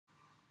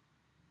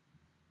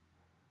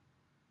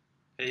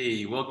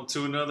Hey, welcome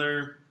to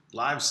another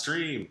live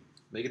stream.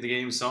 Making the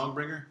game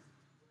Songbringer.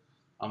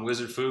 I'm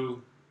Wizard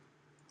Foo.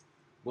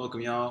 Welcome,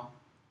 y'all.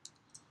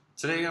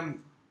 Today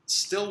I'm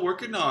still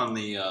working on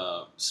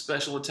the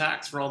special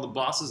attacks for all the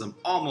bosses. I'm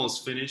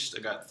almost finished.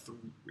 I got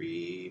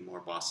 3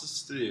 more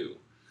bosses to do.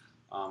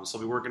 So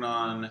I'll be working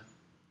on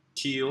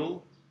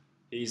Kiel.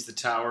 He's the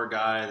tower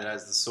guy that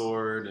has the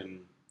sword, and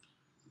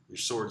your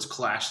swords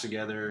clash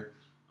together.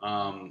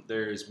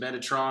 There's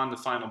Metatron, the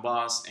final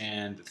boss,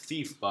 and the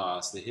thief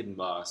boss, the hidden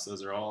boss.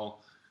 Those are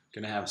all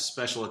going to have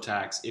special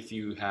attacks if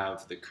you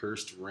have the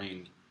cursed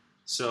ring.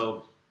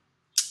 So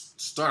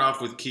start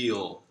off with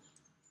Kiel.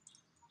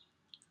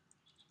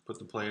 Put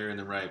the player in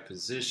the right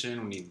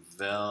position. We need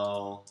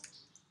Vel.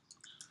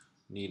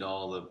 Need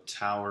all the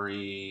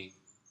towery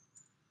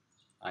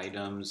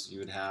items you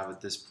would have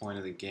at this point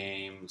of the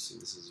game. See,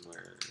 this is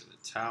where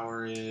the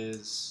tower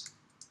is.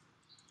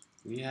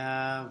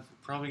 We're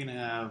probably going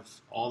to have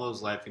all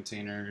those life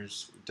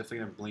containers. We're definitely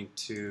going to blink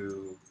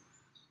to,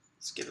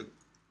 let's get a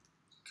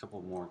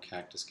couple more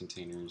cactus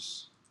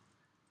containers.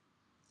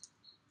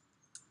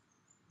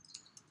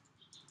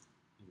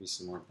 Maybe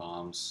some more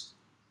bombs.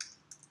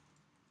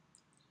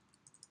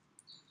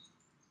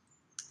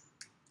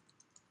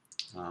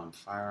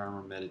 Fire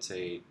armor,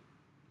 meditate.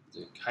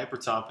 The hyper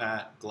top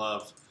hat,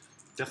 glove.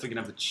 Definitely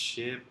going to have a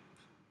chip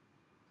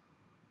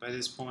by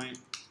this point.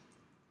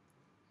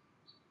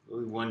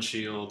 One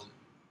shield,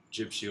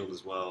 jib shield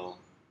as well.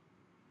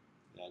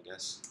 Yeah, I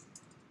guess.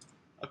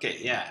 Okay,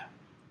 yeah.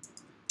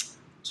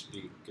 Should be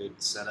a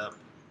good setup.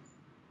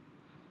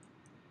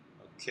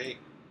 Okay.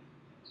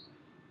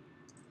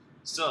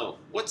 So,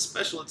 what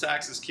special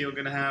attacks is Kiel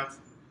gonna have?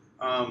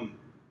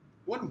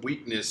 One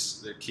weakness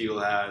that Kiel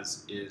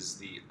has is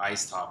the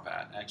ice top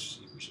hat.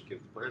 Actually, we should give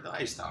the player the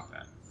ice top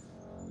hat.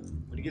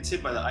 When he gets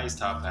hit by the ice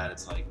top hat,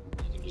 it's like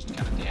you can just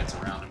kind of dance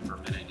around him for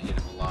a minute and hit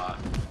him a lot.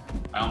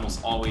 I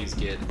almost always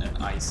get an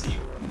icy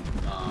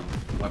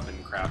weapon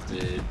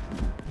crafted,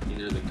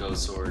 either the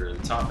ghost sword or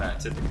the top hat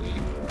typically,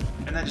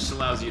 and that just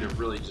allows you to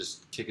really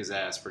just kick his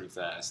ass pretty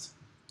fast.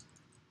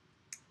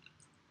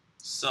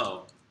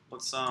 So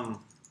let's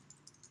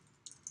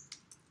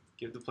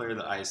give the player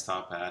the ice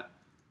top hat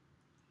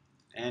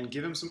and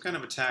give him some kind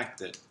of attack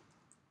that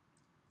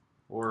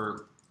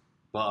or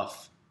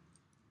buff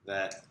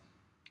that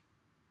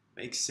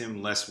makes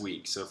him less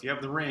weak. So if you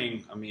have the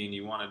ring, I mean,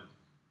 you want to.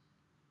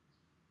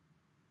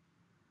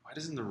 Why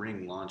doesn't the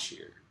ring launch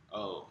here?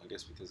 Oh, I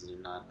guess because they're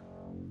not.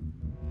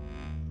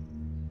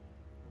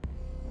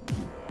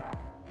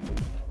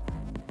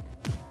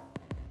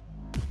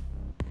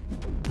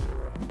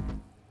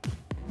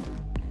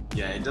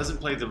 Yeah, it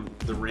doesn't play the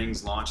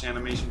ring's launch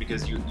animation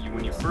because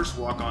when you first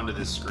walk onto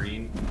this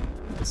screen,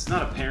 it's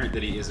not apparent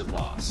that he is a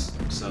boss.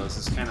 So this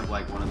is kind of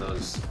like one of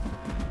those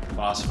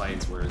boss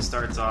fights where it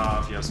starts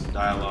off, you have some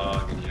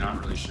dialogue, and you're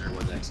not really sure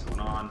what the heck's going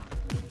on.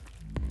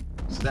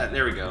 So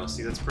there we go.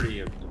 See, that's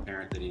pretty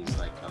apparent that he's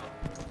like,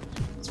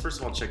 let's first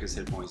of all check his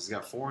hit points. He's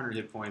got 400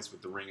 hit points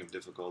with the Ring of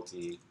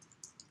Difficulty.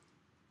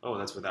 Oh,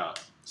 that's without.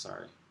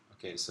 Sorry.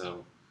 Okay,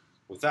 so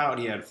without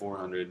he had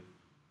 400.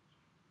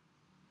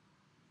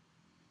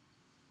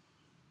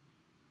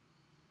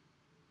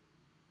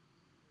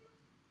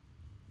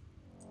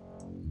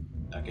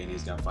 Okay, and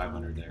he's got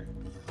 500 there.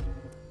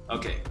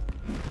 Okay,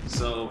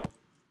 so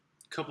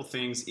a couple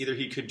things. Either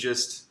he could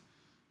just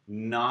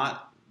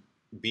not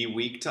be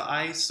weak to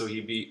ice, so he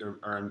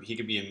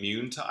could be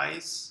immune to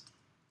ice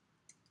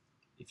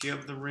if you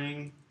have the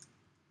ring,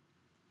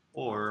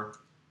 or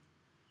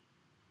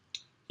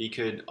he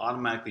could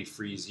automatically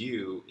freeze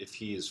you if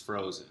he is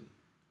frozen.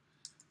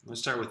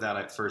 Let's start with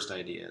that first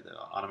idea, the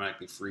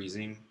automatically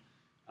freezing.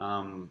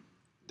 We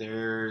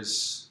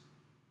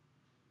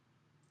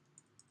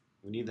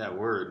need that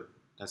word.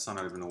 That's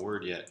not even a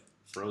word yet.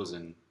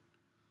 Frozen.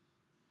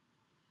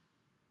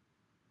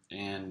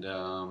 And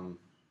yeah.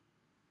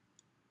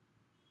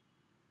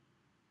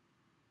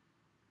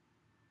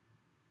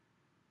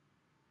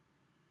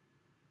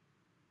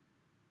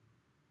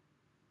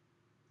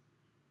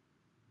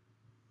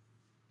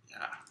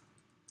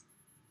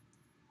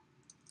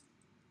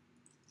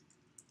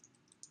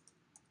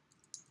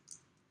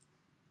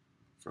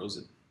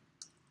 Frozen.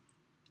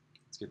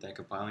 Let's get that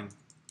compiling.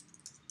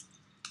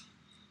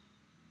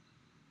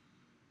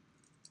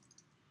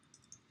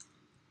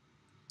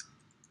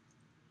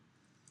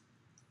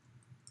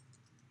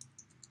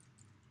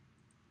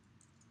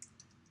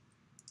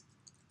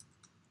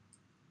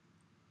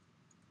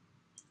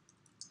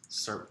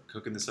 Start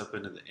cooking this up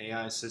into the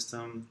AI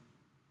system.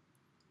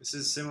 This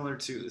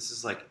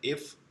is like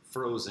if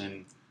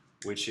frozen,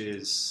 which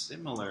is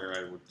similar,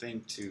 I would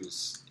think, to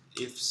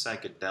if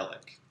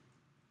psychedelic.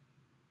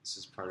 This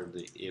is part of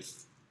the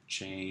if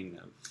chain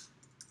of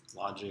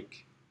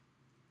logic.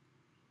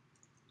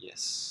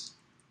 Yes.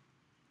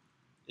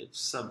 If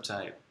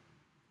subtype.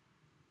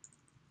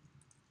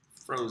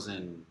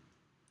 Frozen.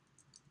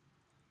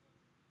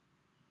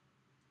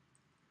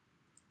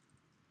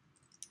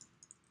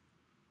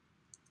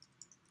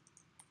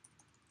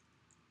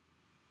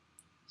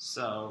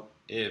 So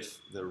if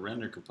the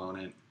render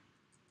component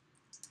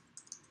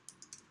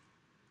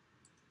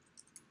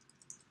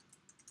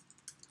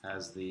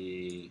has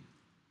the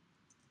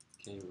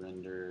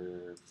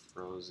render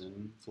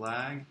frozen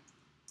flag.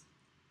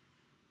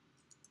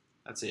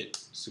 That's it.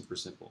 Super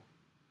simple.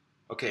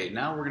 Okay,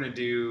 now we're going to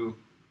do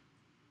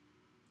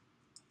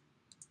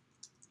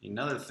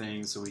another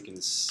thing so we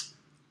can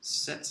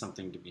set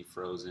something to be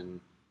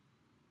frozen.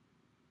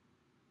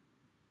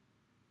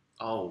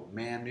 Oh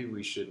man, maybe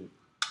we shouldn't.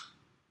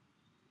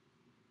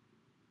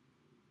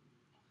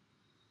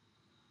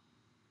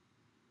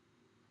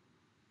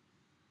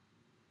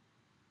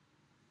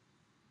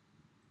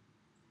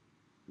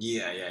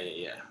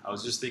 Yeah. I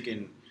was just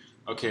thinking,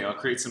 okay, I'll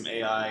create some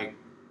AI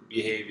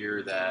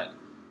behavior that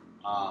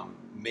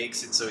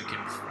makes it so you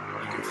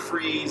can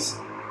freeze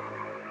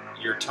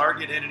your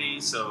target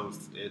entity. So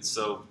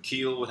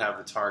Kiel would have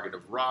the target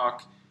of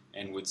rock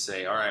and would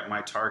say, all right,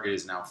 my target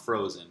is now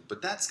frozen.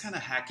 But that's kind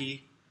of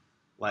hacky.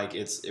 Like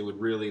it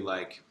would really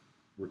like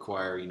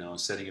require, you know,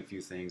 setting a few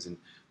things. And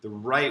the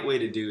right way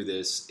to do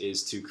this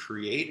is to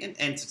create an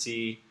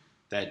entity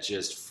that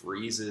just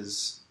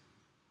freezes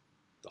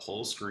the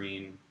whole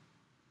screen,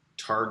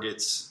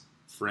 targets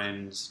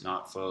friends,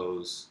 not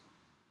foes.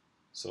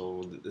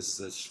 So this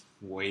is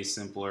way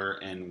simpler,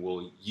 and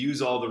we'll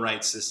use all the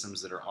right systems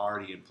that are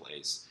already in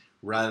place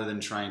rather than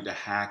trying to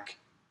hack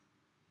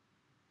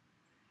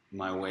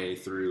my way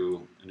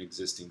through an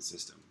existing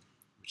system,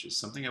 which is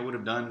something I would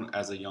have done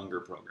as a younger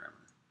programmer.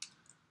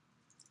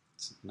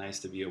 It's nice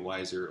to be a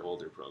wiser,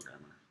 older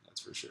programmer,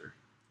 that's for sure.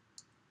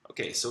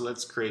 Okay, so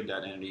let's create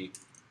that entity.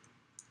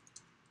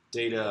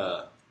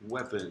 Data,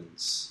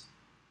 weapons.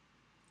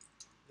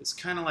 It's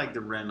kind of like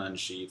the Ren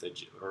unsheath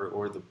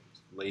or the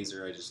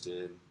laser I just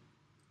did.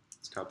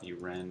 Let's copy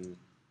Ren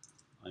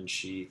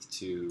unsheath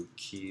to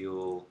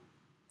Kiel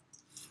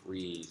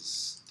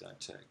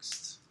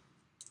freeze.txt.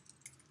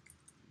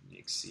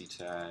 Make C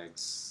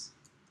tags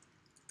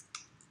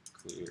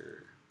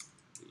clear.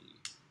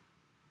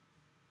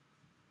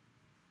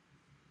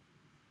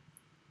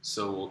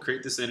 So we'll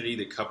create this entity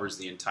that covers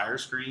the entire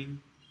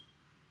screen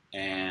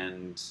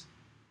and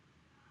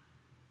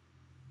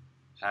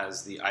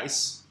has the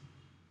ice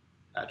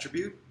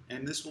attribute,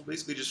 and this will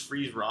basically just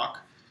freeze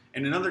rock.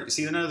 And another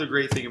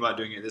great thing about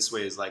doing it this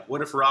way is, like,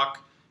 what if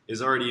rock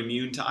is already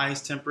immune to ice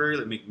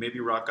temporarily? Like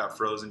maybe rock got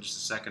frozen just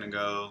a second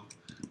ago.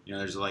 You know,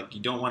 there's like, you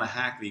don't want to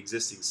hack the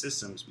existing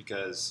systems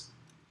because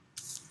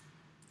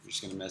you're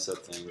just going to mess up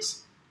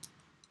things.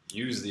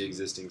 Use the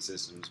existing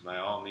systems by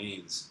all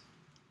means.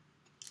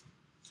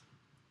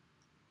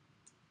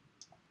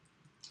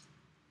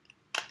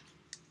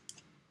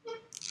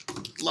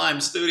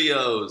 Lime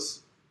Studios.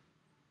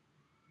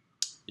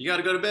 You got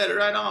to go to bed.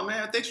 Right on,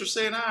 man. Thanks for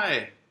saying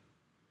hi.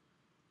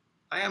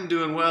 I am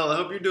doing well. I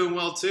hope you're doing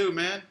well too,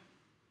 man.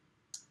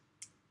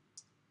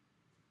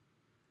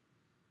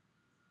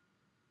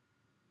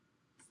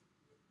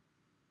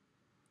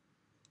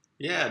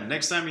 Yeah,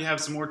 next time you have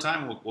some more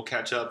time, we'll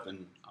catch up,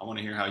 and I want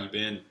to hear how you've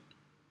been,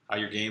 how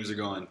your games are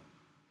going.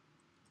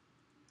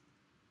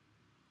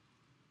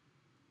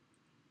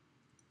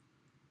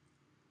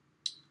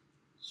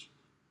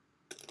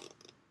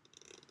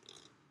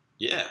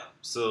 Yeah,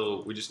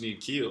 so we just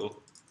need Kiel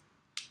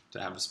to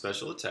have a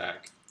special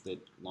attack that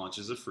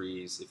launches a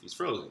freeze if he's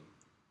frozen.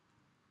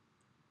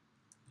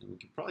 And we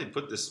could probably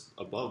put this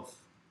above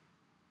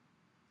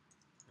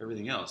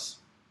everything else.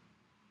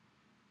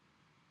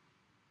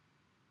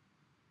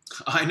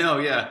 I know,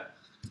 yeah.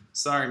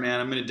 Sorry, man,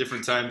 I'm in a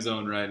different time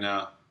zone right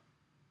now.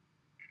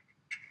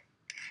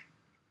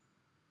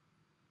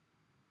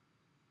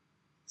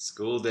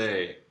 School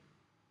day.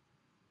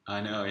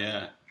 I know,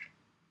 yeah.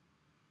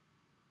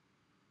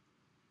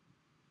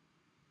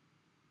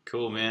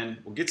 Cool, man.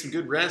 We'll get some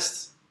good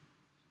rest.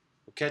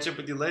 We'll catch up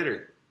with you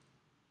later.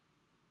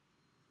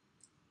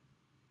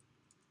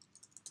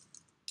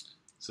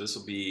 So this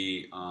will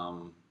be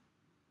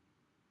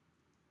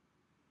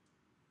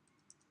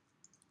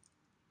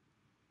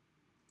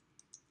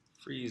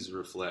freeze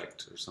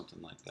reflect or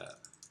something like that.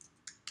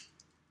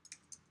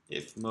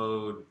 If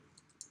mode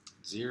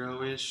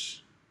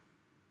 0-ish.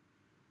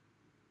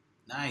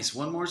 Nice,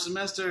 one more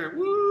semester.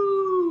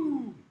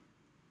 Woo!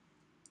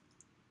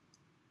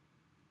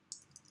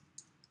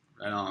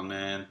 Right on,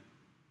 man.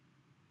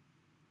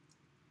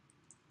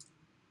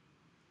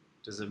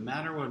 Does it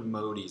matter what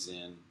mode he's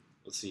in?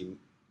 Let's see.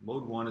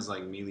 Mode 1 is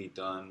like melee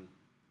done.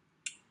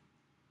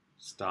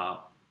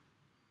 Stop.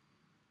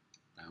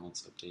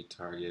 Balance, update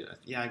target.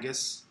 Yeah, I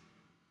guess.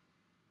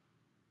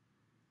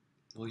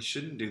 Well, he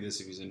shouldn't do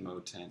this if he's in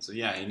mode 10. So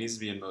yeah, he needs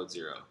to be in mode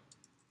 0.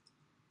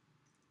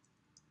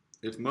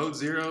 If mode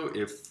 0,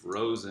 if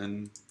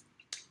frozen,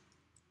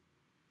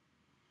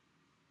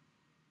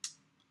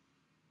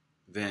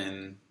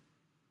 then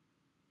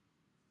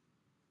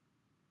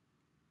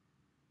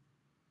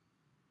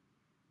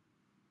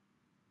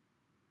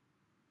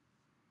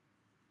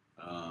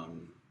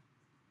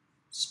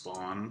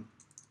spawn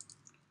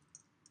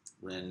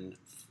Ren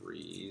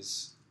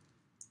freeze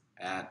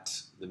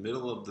at the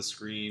middle of the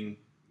screen,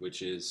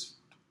 which is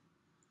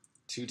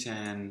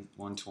 210,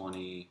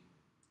 120,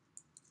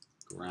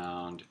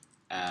 ground,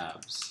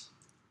 abs.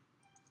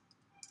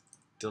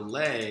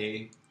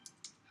 Delay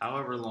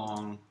however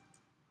long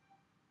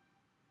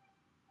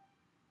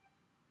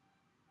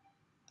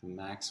the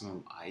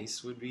maximum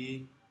ice would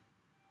be.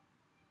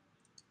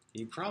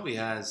 He probably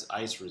has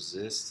ice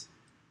resist.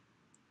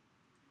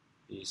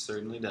 He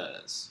certainly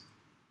does.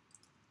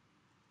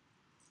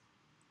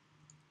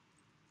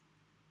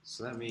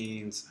 So that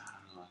means, I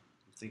don't know,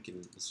 I'm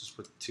thinking, let's just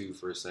put 2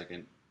 for a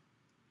second.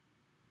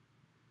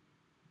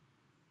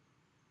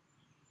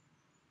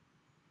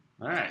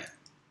 Alright.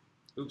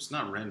 Oops,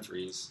 not Ren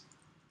freeze.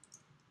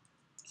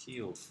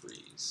 Kiel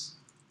freeze.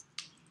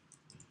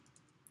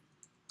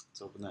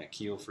 Let's open that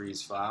Kiel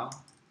freeze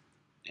file.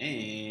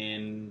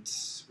 And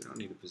we don't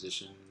need a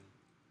position.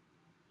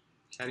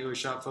 Category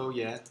shop foe,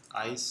 yeah.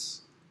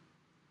 Ice,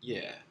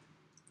 yeah.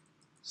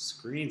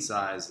 Screen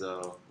size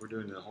though, we're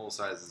doing the whole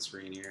size of the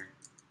screen here.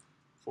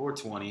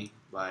 420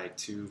 by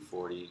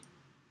 240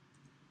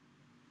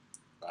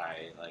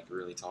 by like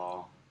really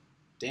tall.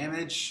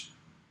 Damage,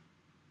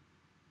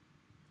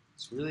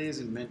 this really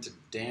isn't meant to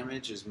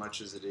damage as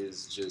much as it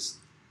is just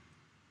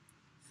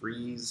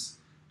freeze.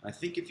 I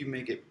think if you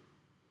make it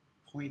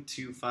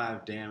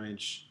 0.25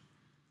 damage,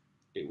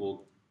 it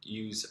will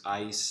use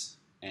ice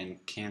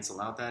and cancel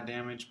out that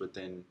damage, but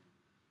then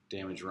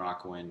damage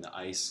rock when the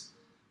ice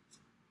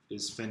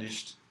is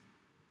finished.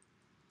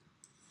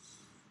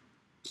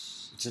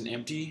 It's an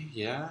empty,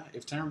 yeah.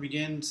 If timer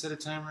begins, set a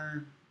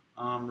timer.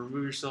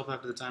 Remove yourself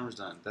after the timer's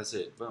done. That's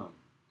it. Boom.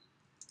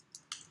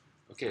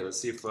 Okay, let's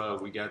see if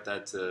we got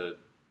that to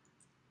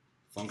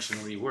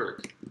functionally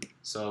work.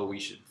 So we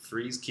should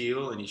freeze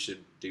Kiel, and he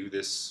should do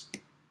this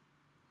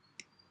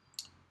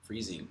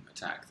freezing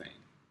attack thing.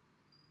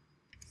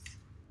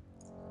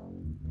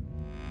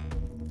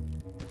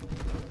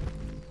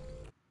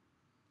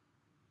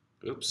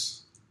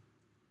 Oops.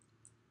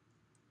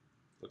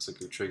 Looks like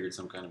we triggered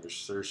some kind of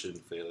assertion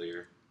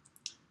failure.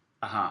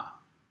 Aha.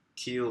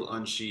 Kiel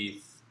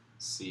unsheath.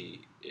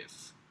 See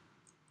if.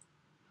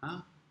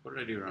 Huh? What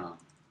did I do wrong?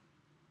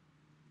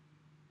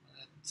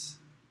 What?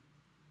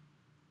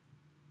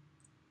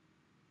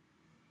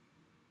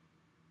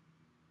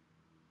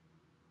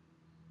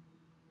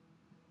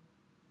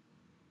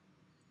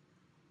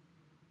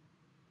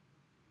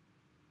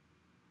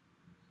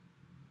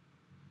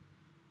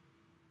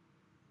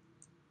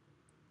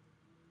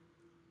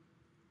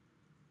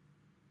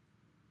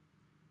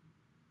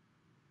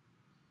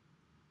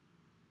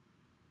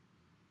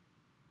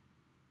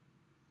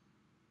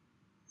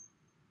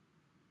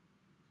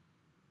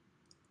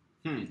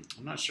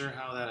 I'm not sure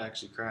how that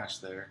actually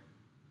crashed there.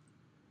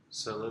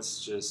 So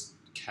let's just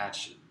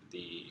catch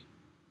the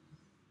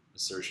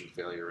assertion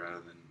failure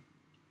rather than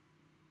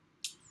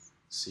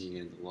seeing it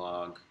in the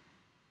log.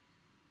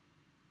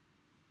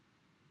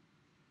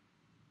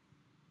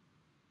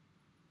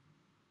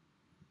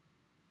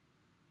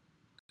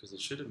 Because it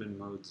should have been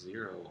mode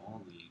 0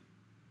 only.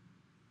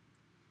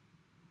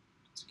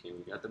 It's okay,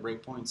 we got the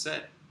breakpoint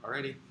set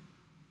already.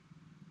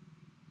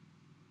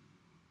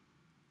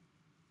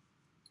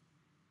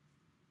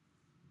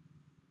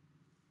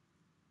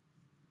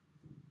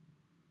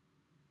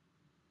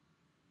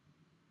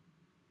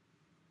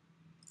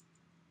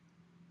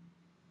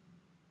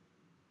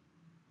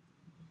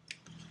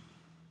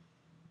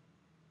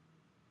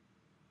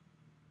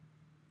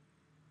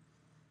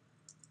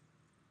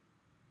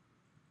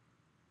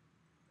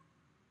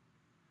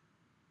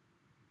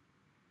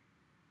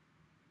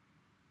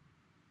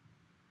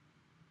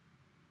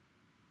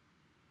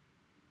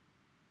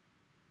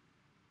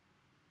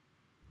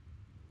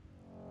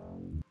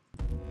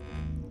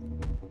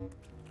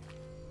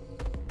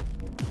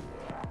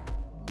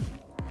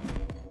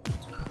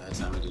 That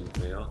time it didn't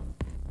fail.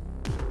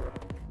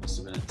 Must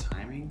have been a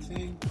timing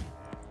thing.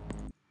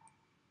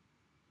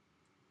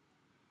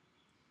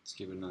 Let's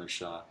give it another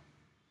shot.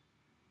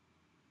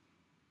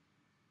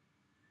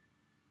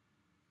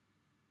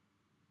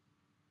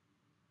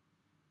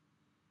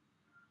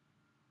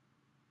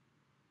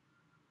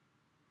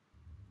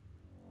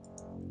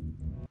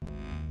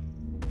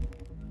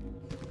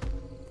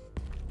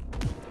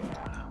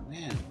 Oh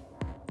man,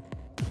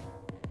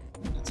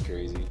 that's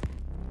crazy.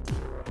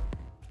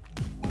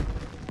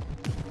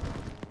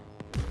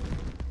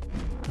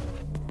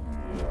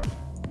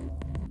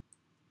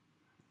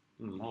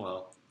 Oh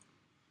well.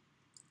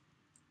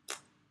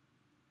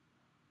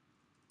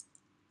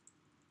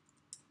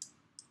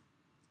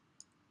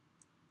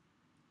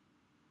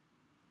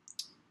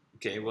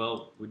 Okay,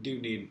 well, we do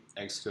need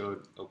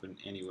Xcode open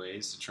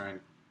anyways to try and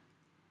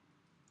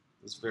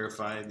let's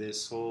verify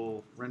this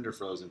whole render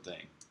frozen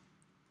thing.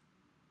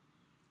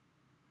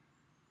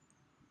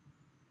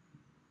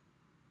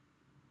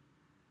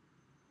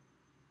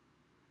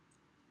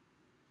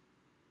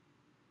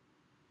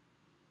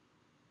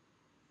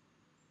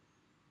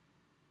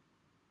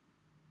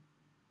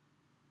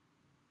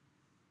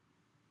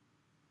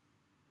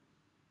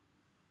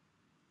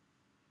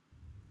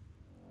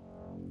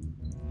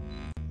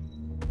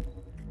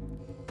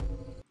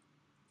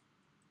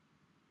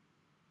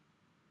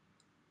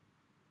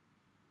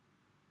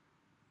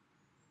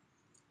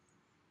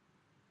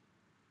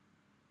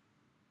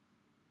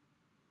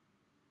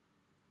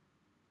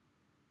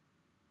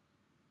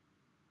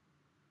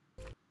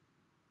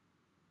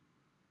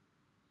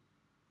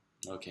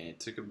 Okay, it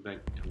took a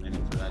minute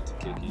for that to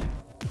kick in.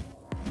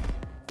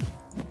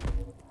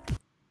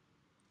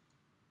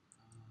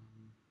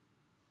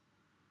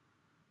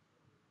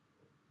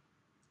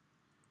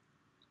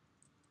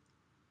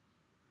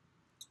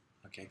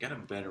 Okay, I got a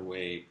better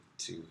way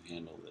to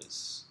handle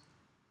this.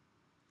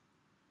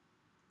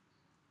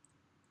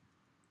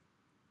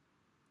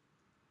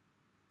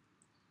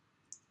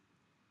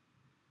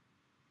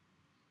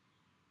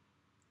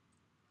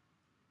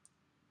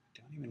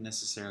 Don't even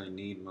necessarily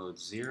need mode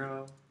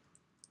 0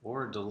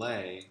 or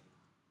delay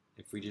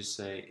if we just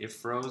say if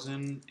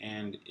frozen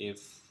and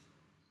if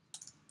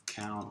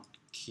count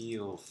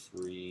Kiel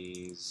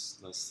freeze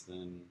less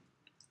than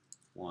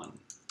 1.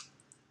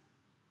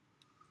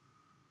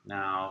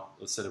 Now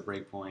let's set a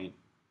breakpoint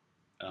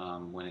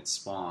when it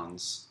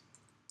spawns.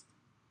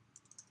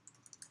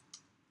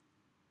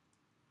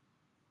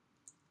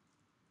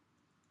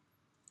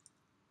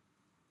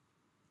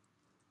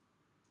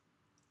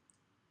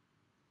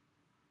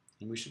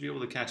 And we should be able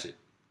to catch it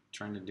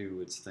trying to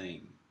do its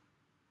thing.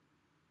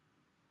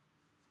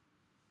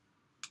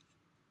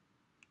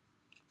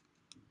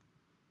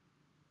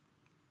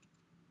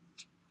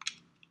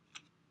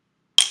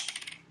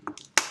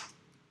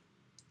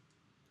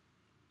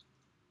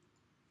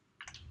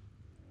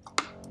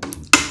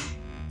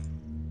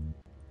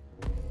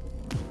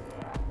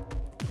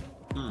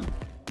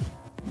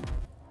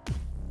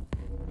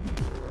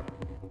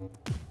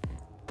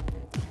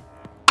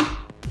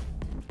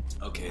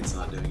 Okay, it's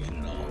not doing it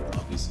at all.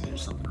 Obviously,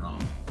 there's something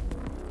wrong.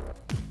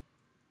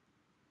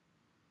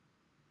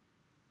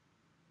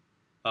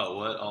 Oh,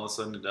 what? All of a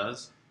sudden it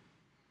does?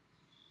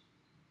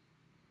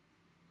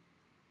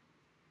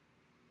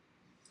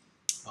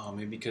 Oh,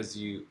 maybe because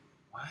you...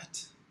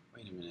 What?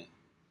 Wait a minute.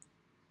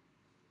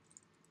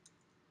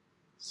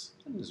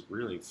 Something is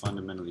really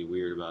fundamentally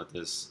weird about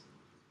this.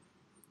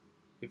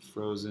 If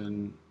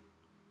frozen...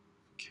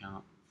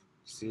 Count...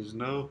 See, there's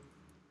no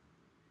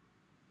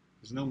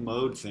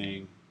mode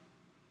thing.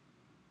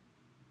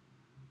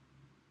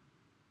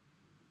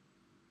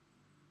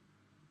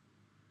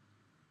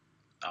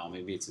 Oh,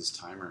 maybe it's his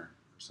timer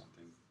or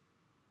something.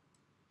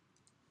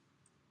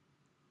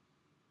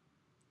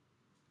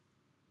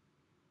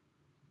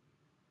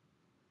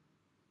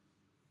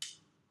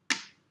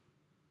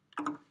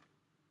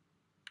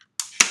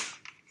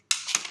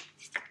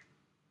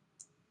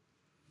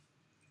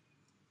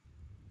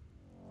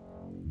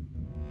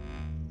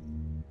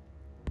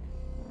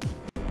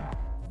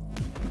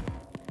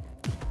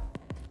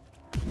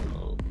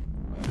 Oh,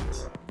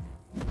 what?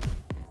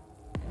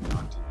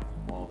 Knocked into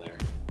the wall there.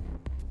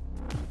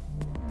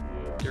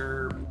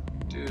 Derp,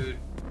 dude.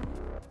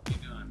 What are you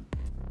doing?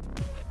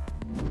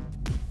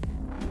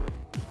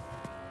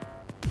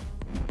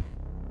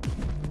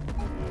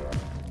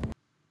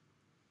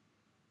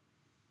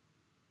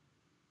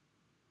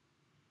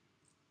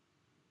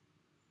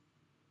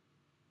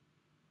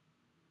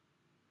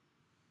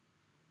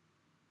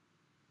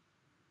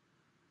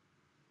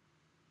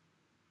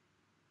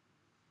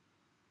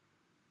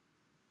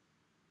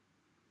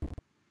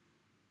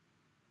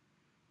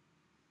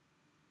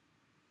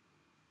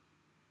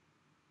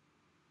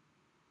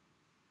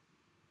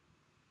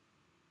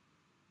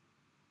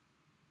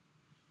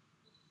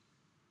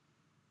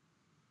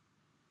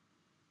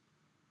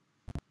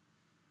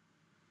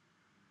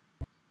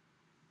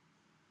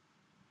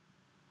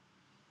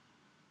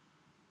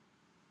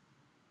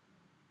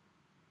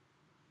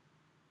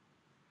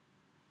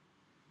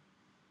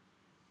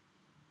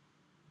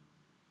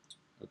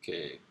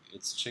 Okay,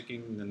 it's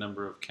checking the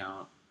number of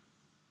count.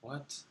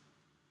 What?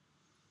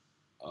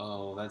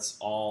 Oh, that's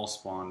all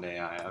spawned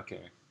AI.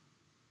 Okay.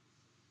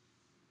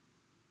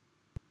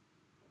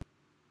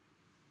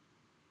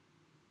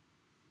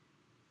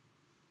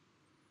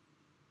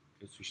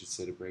 Guess we should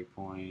set a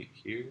breakpoint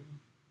here.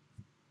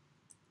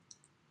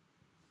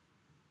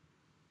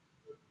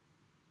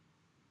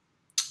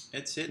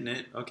 It's hitting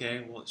it.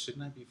 Okay, well,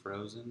 shouldn't I be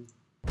frozen?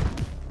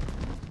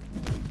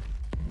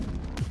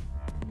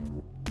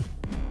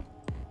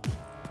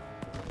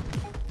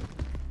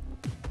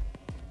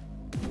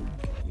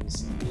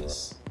 Use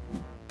this.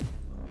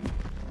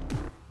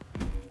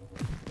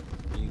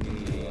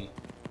 Really?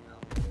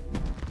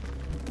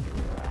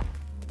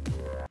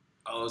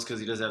 Oh, it's because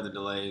he does have the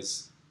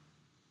delays.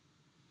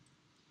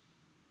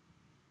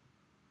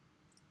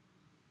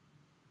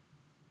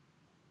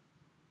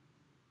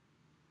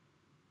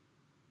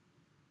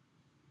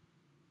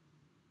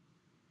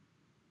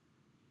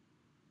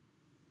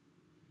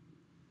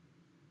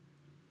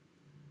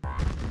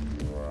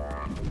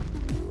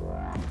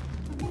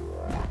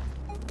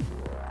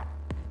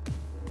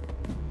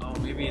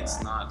 Maybe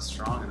it's not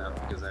strong enough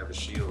because I have a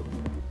shield.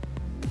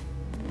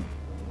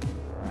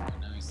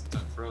 Now he's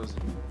stuck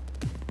frozen.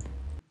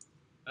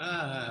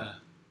 Ah.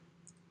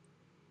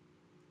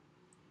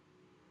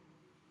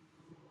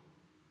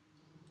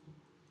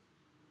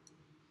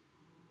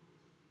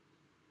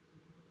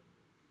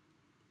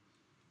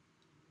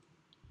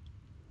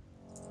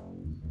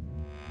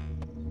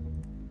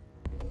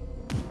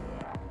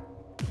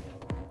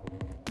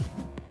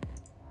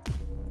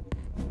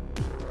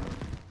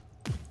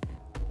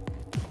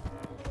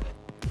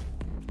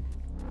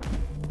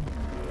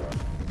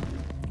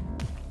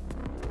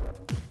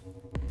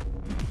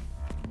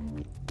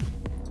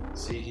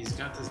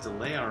 got this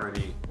delay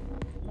already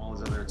from all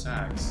his other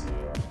attacks.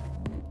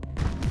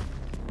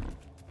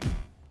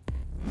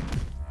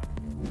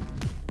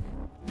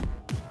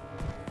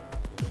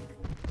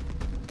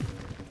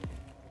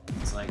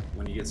 It's like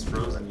when he gets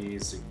frozen, he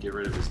needs to get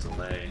rid of his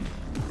delay.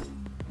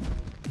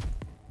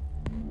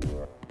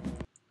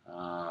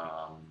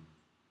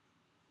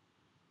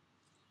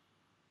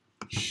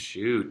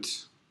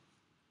 Shoot.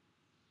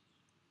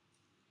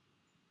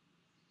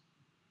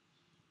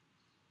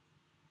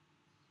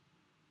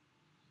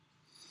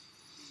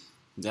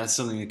 That's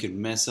something that could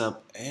mess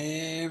up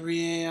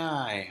every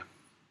AI.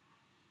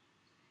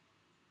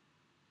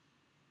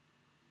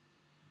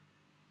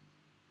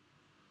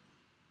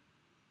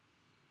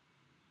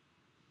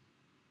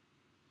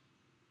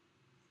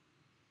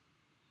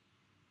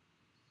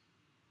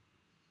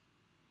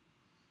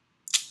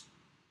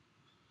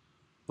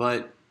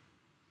 But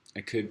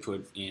I could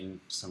put in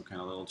some kind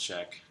of little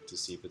check to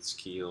see if it's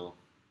Kiel.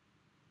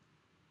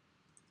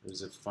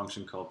 There's a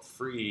function called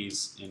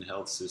freeze in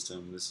health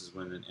system. This is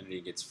when an entity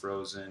gets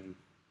frozen.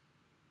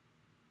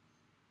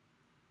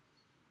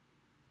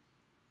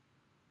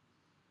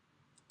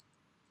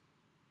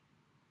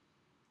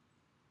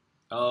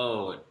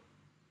 Oh,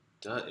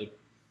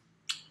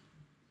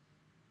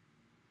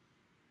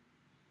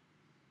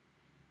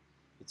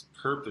 it's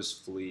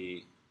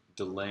purposefully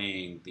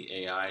delaying the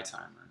AI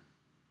timer.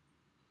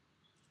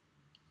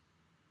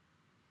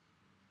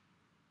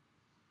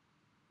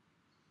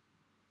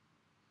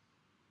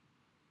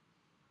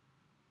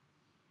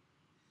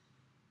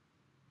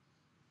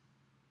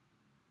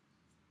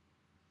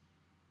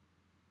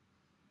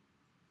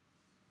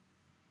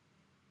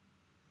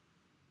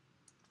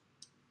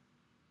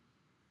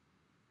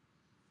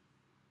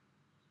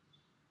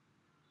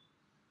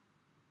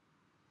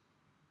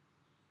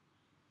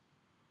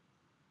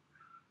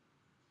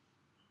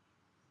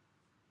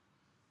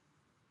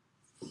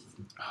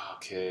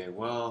 Okay,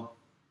 well,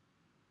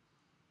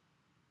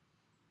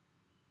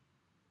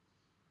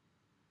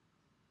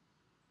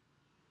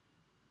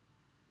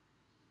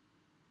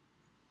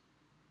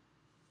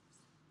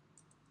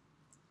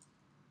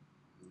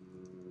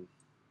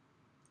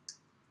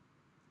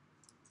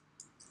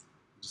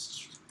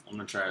 I'm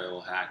gonna try a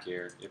little hack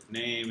here. If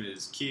name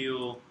is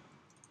Kiel,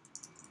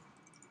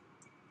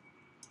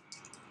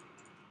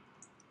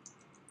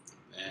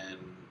 then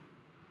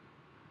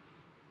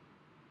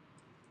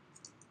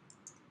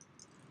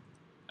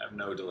I have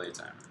no delay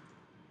timer.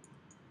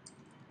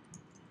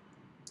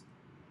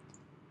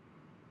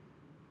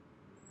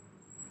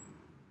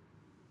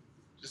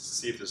 Just to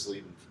see if this will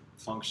even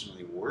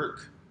functionally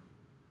work.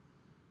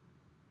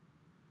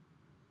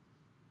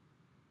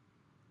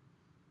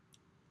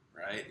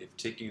 Right? If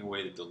taking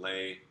away the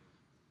delay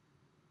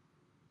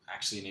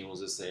actually enables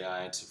this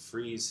AI to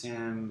freeze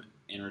him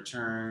in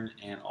return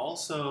and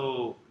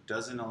also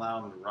doesn't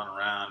allow him to run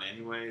around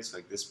anyways,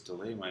 like this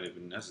delay might have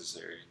been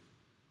necessary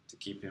to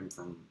keep him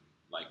from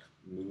like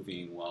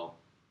moving while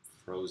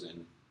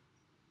frozen.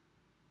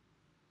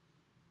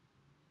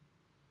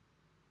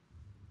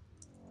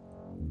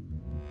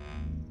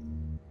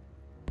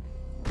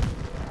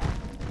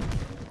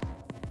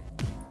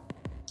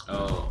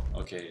 Oh,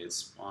 okay, it's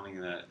spawning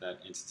that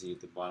entity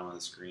at the bottom of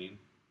the screen.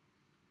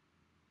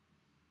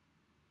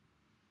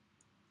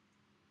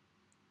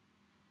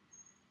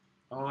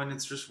 Oh, and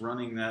it's just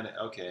running that.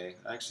 Okay,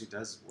 that actually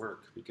does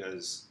work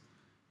because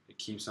it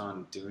keeps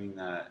on doing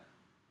that.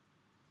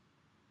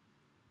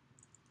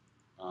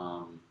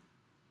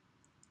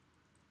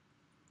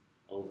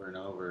 Over and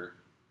over.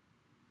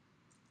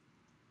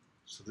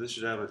 So this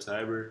should have a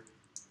timer.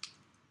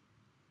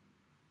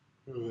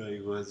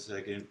 Wait 1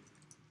 second.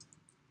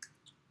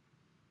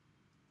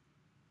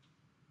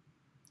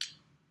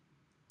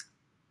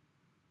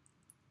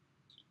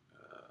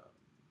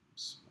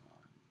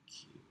 Spawn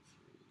key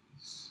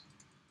freeze.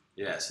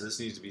 Yeah, so this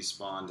needs to be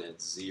spawned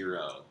at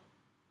 0.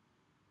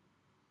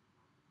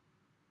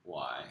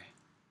 Why?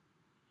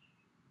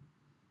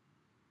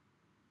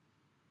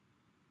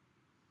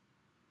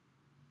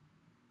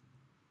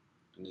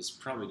 And this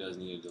probably does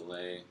need a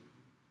delay.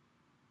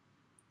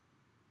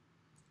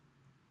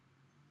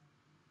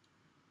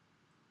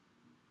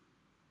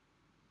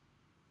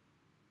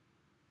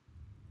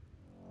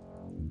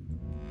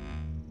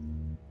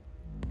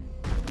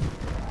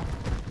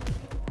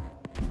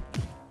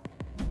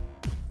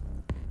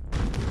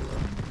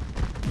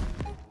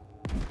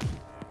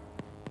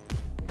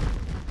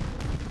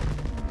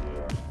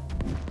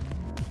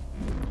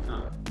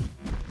 Huh.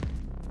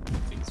 I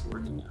think it's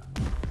working now.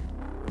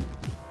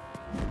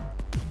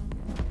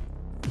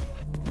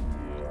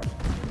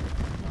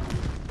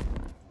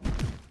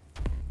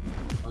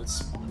 Oh, it's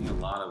spawning a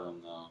lot of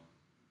them though.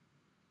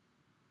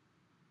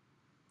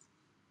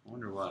 I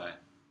wonder why.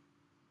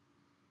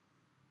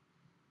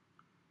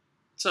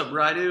 What's up,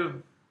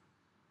 Raidu?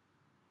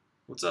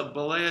 What's up,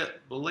 Bilal?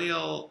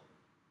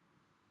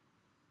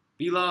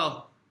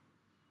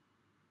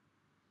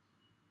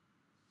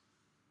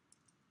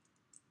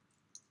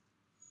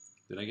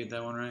 Did I get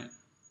that one right?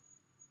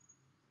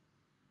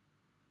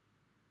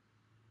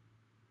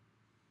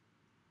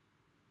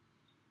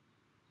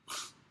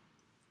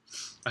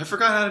 I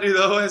forgot how to do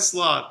the OS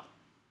slot.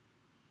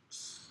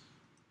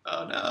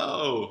 Oh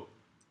no.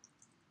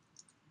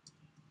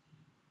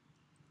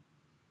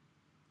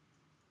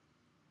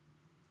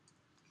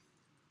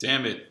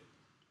 Damn it.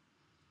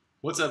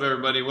 What's up,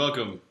 everybody?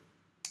 Welcome.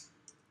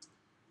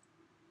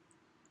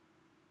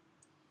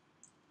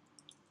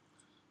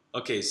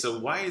 Okay, so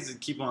why does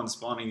it keep on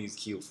spawning these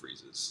Kiel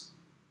freezes?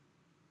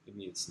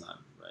 Maybe it's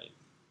not right.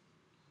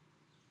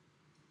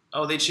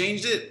 Oh, they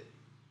changed it?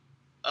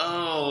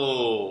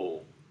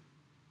 Oh.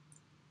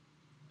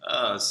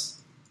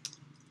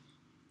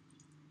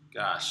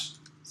 Gosh,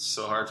 it's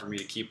so hard for me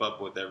to keep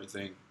up with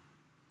everything.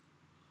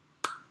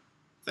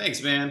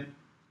 Thanks, man.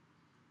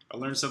 I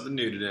learned something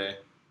new today.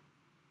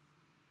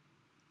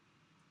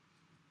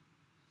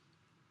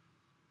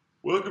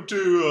 Welcome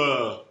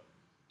to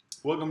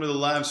the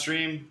live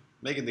stream,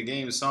 making the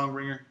game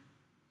Songbringer.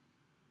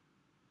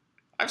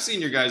 I've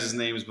seen your guys'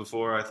 names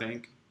before, I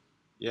think.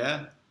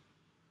 Yeah?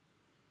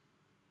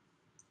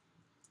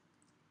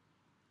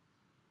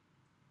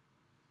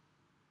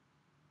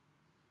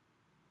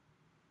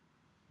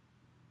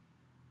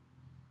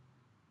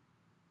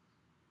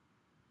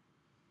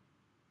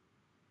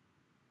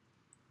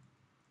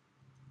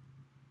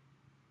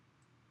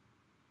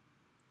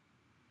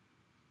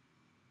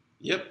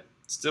 Yep,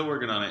 still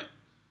working on it.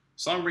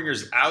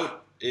 Songbringer's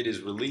out. It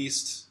is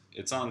released.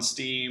 It's on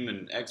Steam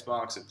and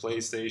Xbox and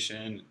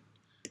PlayStation.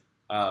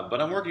 But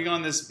I'm working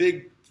on this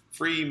big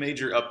free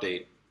major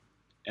update.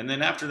 And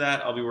then after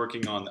that, I'll be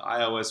working on the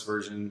iOS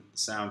version,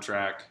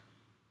 soundtrack.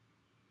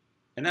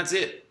 And that's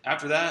it.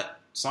 After that,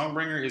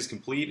 Songbringer is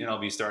complete and I'll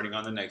be starting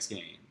on the next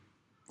game.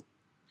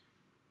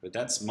 But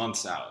that's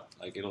months out.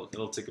 Like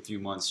it'll take a few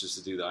months just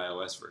to do the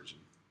iOS version.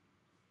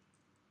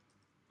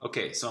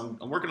 Okay, so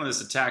I'm working on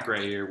this attack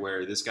right here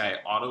where this guy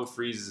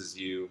auto-freezes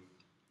you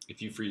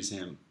if you freeze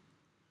him.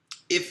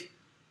 If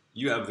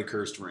you have the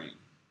cursed ring.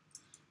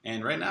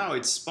 And right now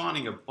it's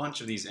spawning a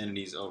bunch of these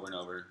entities over and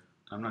over.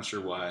 I'm not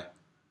sure why.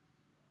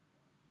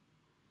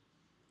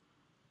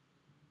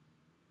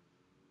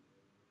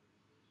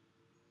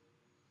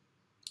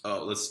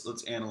 Oh,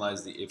 let's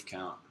analyze the if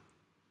count.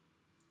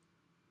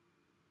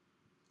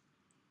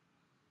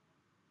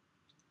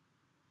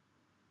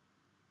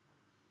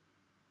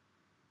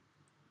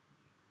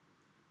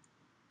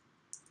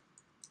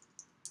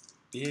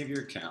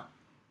 Behavior count.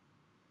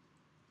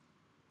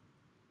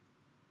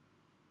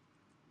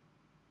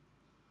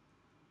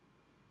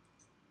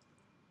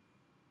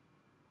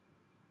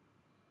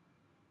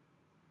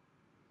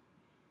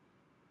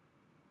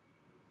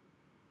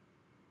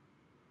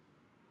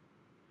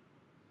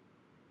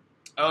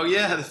 Oh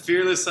yeah, the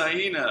fearless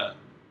hyena.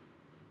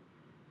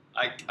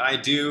 I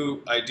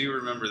do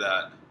remember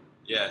that.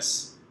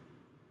 Yes.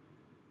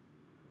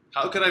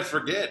 How could I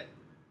forget?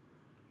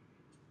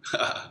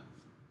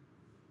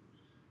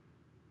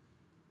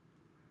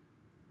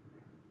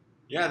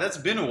 Yeah, that's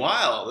been a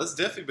while. That's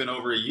definitely been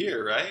over a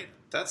year, right?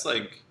 That's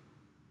like,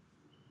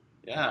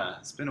 yeah,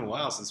 it's been a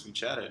while since we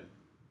chatted.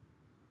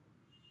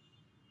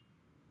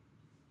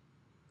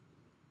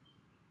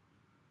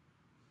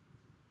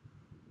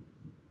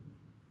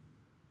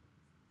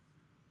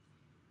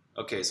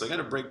 Okay, so I got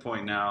a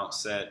breakpoint now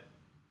set.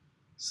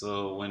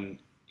 So when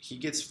he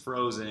gets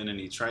frozen and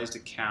he tries to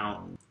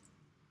count.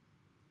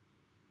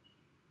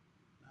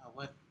 Oh,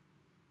 what?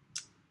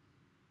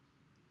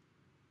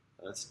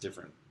 Oh, that's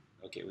different.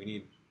 Okay,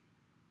 we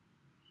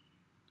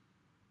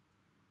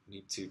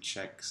need to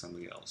check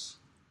something else.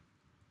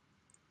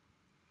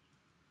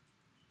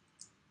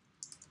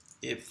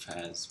 If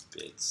has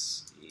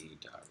bits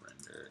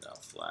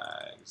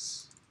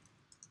e.render.flags.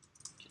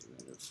 Okay,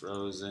 render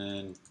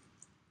frozen.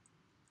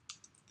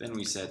 Then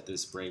we set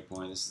this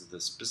breakpoint. This is the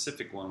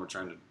specific one we're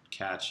trying to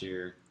catch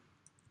here.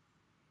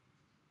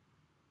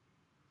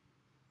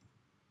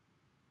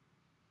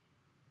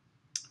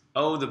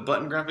 Oh, the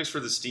button graphics for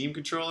the Steam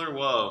controller?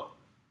 Whoa.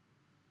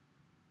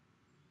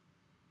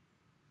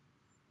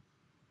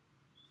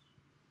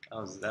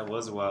 That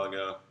was a while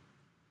ago.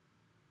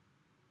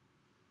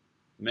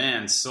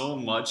 Man, so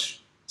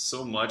much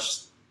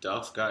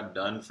stuff got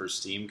done for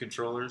Steam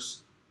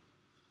controllers.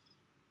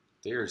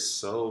 They are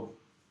so,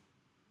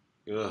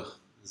 ugh,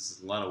 this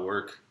is a lot of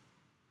work.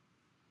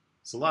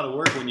 It's a lot of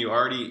work when you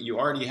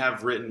already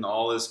have written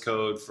all this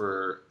code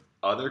for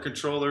other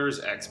controllers,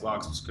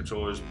 Xbox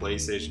controllers,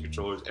 PlayStation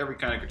controllers, every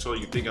kind of controller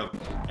you think of,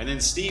 and then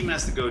Steam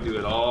has to go do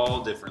it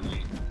all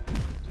differently.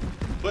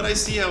 But I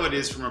see how it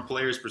is from a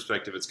player's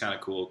perspective. It's kind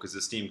of cool because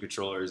the Steam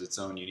controller is its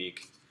own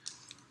unique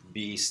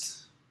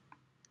beast.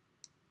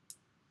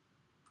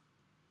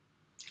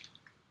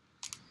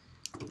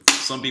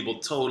 Some people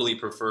totally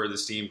prefer the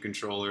Steam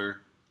controller.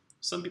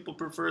 Some people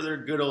prefer their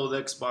good old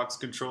Xbox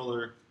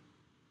controller.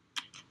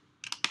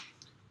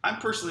 I'm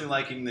personally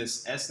liking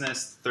this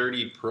SNES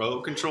 30 Pro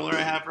controller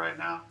I have right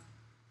now.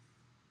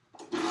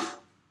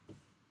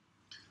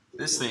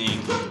 This thing,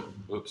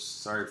 whoops,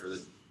 sorry for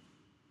the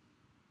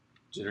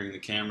jittering the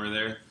camera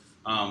there.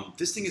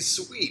 This thing is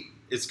sweet.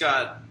 It's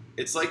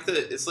like a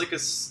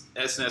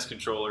SNES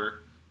controller.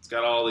 It's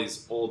got all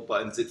these old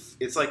buttons.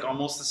 It's like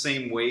almost the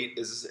same weight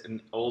as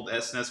an old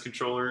SNES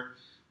controller,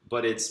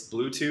 but it's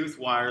Bluetooth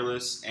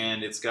wireless,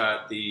 and it's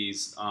got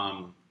these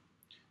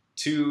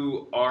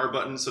two R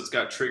buttons, so it's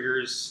got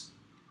triggers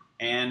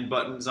and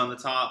buttons on the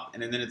top,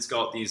 and then it's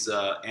got these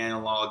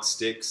analog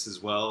sticks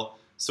as well.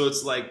 So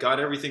it's like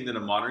got everything that a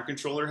modern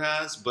controller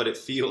has, but it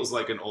feels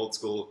like an old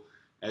school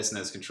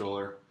SNES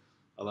controller.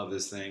 I love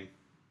this thing.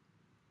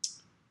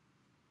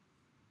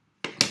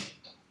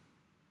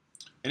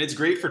 And it's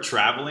great for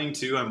traveling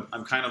too.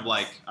 I'm kind of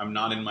like, I'm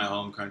not in my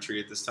home country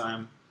at this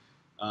time.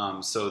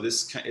 So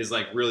this is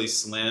like really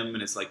slim,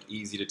 and it's like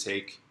easy to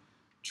take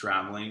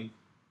traveling.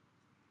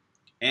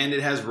 And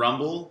it has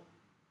rumble.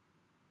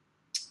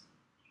 I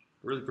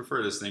really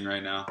prefer this thing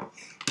right now.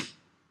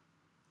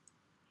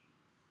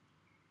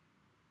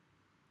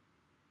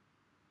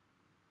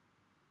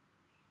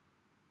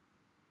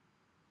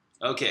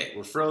 Okay,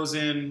 we're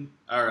frozen.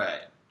 All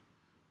right.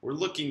 We're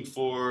looking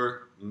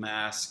for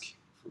mask,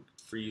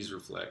 freeze,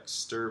 reflect,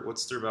 stir.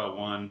 What's stir about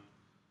 1?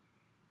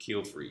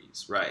 Kiel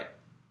freeze. Right.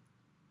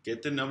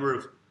 Get the number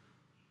of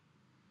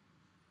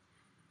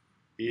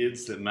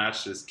IDs that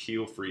match this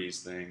Kiel freeze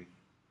thing.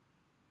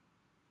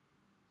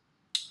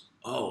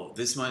 Oh,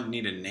 this might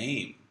need a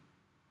name.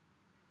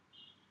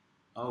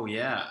 Oh,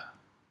 yeah.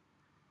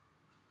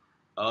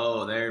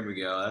 Oh, there we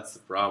go. That's the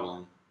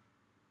problem.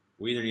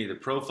 We either need the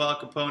profile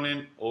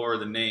component or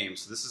the name.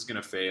 So this is going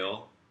to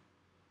fail.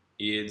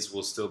 IDs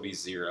will still be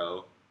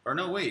 0. Or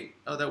no, wait.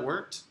 Oh, that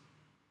worked?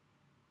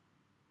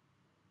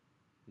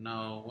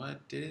 No,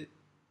 what did it?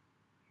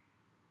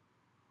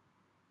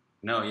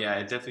 No, yeah,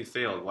 it definitely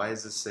failed. Why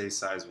does this say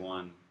size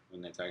 1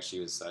 when it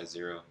actually was size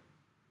 0?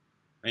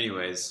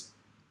 Anyways,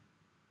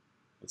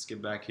 let's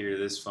get back here to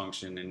this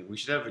function, and we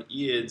should have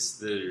IDs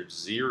that are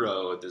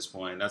 0 at this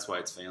point. That's why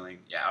it's failing.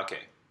 Yeah,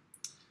 okay.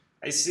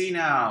 I see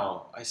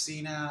now. I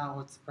see now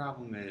what the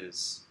problem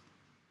is.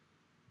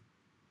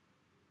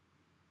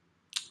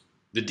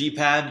 The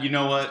D-pad, you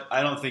know what?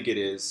 I don't think it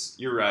is.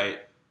 You're right.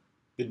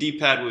 The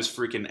D-pad was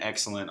freaking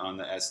excellent on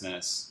the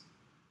SNES.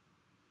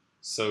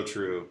 So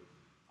true.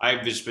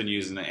 I've just been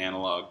using the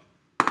analog.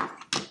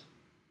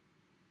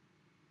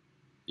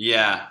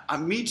 Yeah,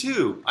 me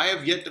too. I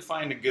have yet to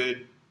find a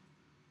good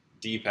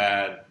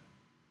D-pad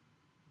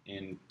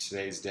in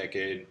today's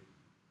decade.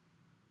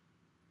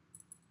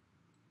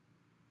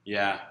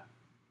 Yeah,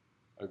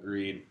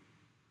 agreed.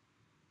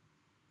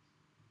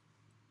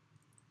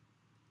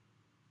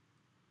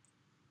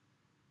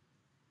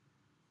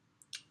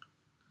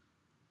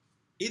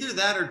 Either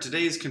that or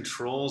today's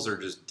controls are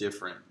just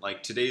different.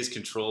 Like today's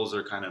controls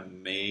are kind of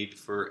made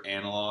for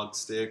analog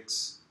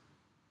sticks.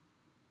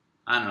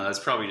 I don't know, that's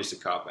probably just a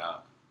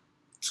cop-out.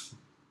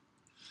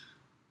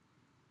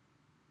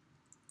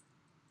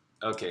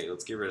 Okay,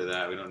 let's get rid of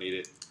that. We don't need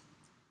it.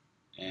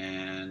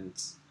 And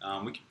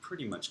we can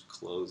pretty much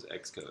close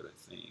Xcode,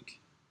 I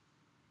think.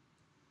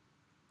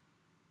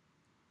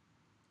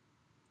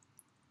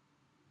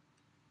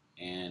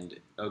 And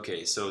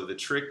okay, so the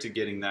trick to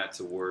getting that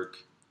to work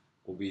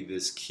will be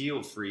this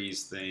Kiel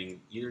freeze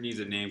thing. Either needs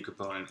a name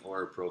component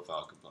or a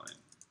profile component.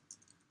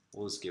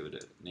 We'll just give it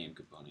a name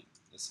component.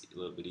 That's a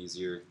little bit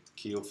easier.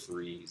 Kiel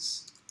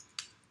freeze.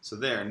 So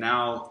there,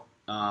 now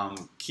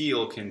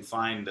Kiel can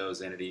find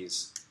those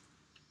entities.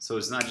 So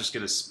it's not just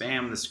going to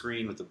spam the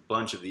screen with a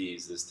bunch of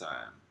these this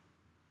time.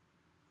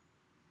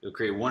 It'll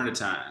create one at a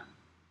time.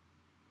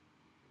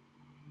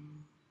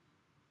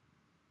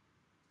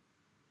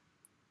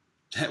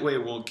 That way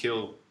it won't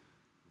kill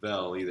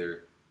Vel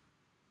either.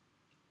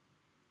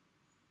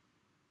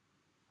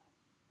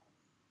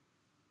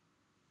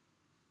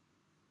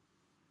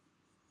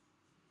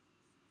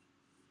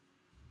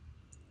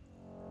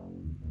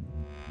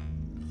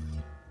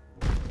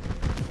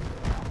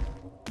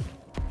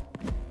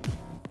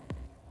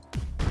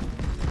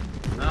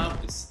 No,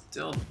 it's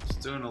still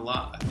doing a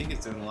lot. I think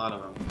it's doing a lot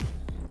of them.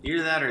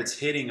 Either that or it's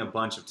hitting a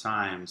bunch of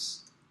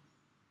times.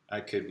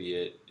 That could be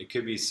it. It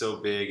could be so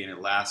big and it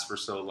lasts for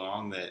so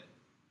long that...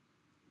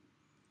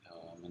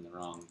 Oh, I'm in the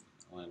wrong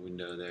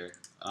window there.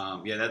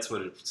 Yeah, that's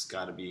what it's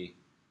got to be.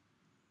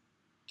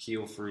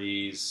 Kiel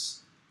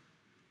freeze.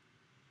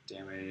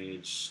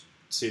 Damage.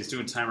 See, it's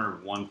doing timer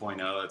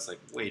 1.0. That's like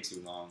way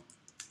too long.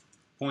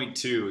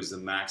 0.2 is the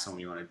maximum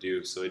you want to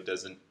do, so it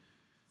doesn't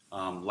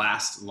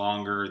last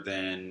longer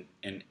than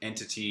an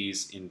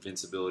entity's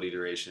invincibility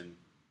duration.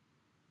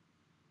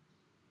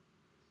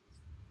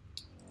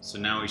 So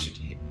now we should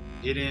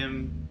hit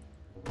him.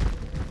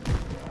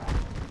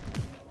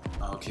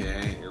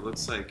 Okay, it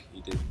looks like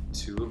he did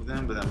 2 of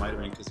them, but that might have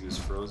been because he was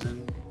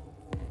frozen.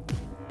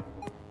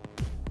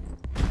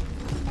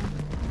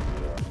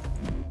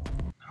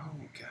 Oh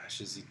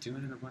gosh, is he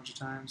doing it a bunch of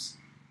times?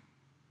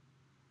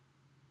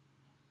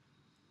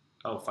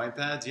 Oh, fight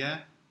pads,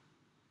 yeah?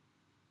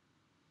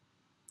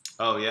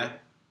 Oh, yeah?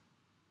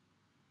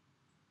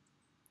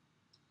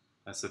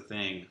 That's the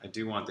thing. I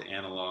do want the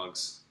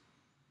analogs.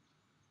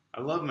 I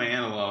love my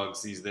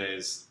analogs these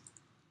days.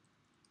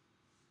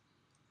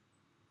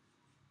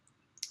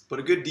 But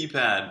a good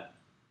D-pad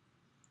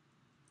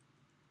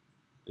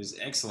is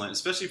excellent,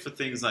 especially for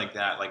things like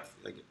that. Like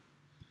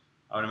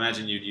I would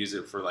imagine you'd use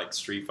it for like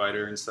Street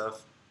Fighter and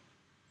stuff.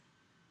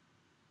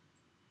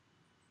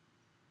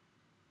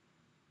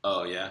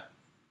 Oh yeah.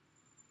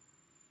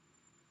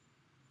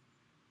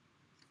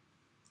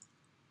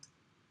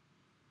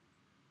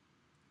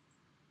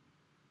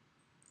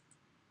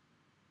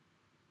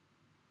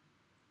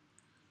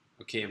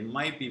 Okay, it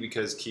might be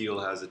because Kiel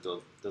has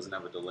doesn't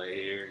have a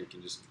delay here. You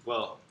can just,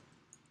 well,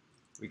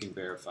 we can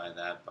verify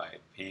that by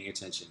paying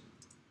attention.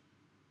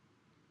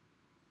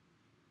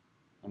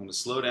 I'm going to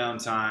slow down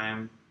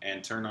time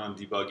and turn on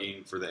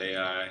debugging for the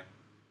AI.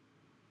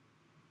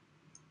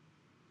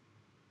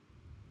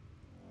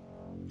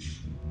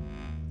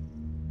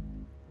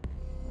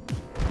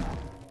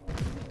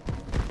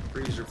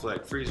 Freeze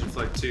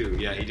reflect 2.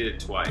 Yeah, he did it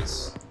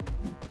twice.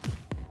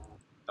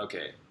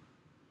 Okay,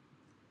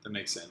 that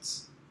makes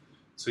sense.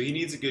 So he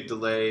needs a good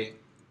delay.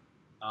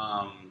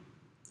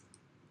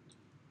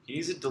 He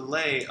needs a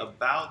delay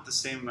about the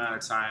same amount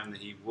of time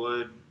that he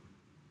would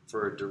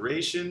for a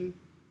duration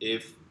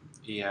if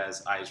he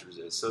has ice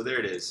resist. So there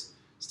it is.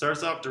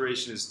 Starts off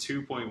duration is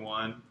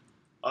 2.1.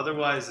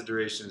 Otherwise, the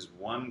duration is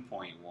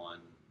 1.1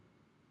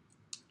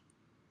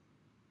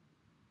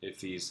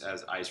 if he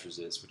has ice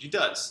resist, which he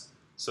does.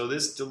 So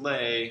this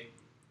delay,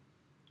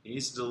 he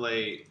needs to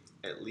delay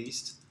at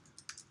least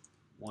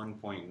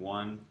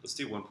 1.1. Let's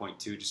do 1.2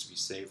 just to be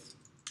safe.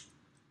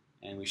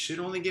 And we should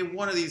only get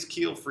one of these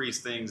Kiel freeze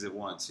things at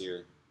once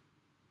here.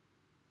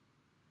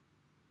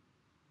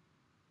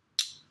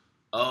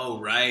 Oh,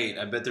 right.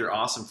 I bet they're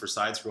awesome for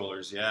side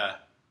scrollers. Yeah.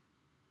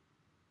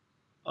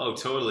 Oh,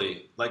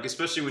 totally. Like,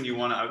 especially when you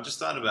want to, I just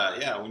thought about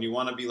it. Yeah, when you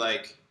want to be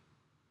like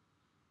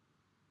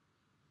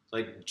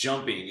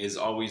jumping is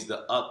always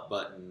the up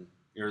button,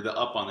 or the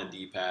up on the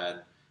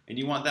D-pad. And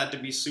you want that to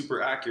be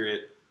super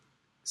accurate.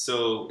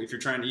 So if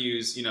you're trying to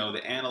use, you know,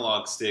 the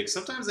analog stick,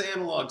 sometimes the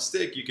analog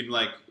stick you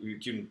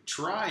can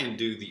try and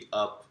do the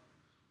up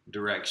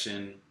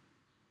direction,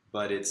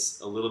 but it's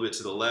a little bit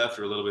to the left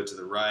or a little bit to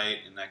the right,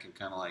 and that can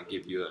kind of like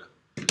give you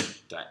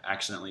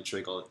accidentally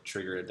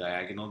trigger a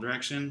diagonal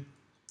direction.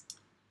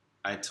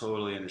 I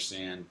totally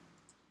understand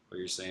what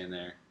you're saying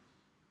there.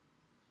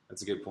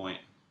 That's a good point.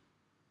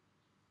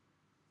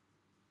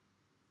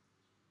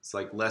 It's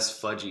like less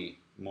fudgy,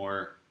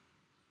 more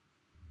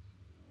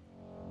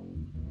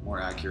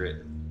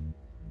accurate.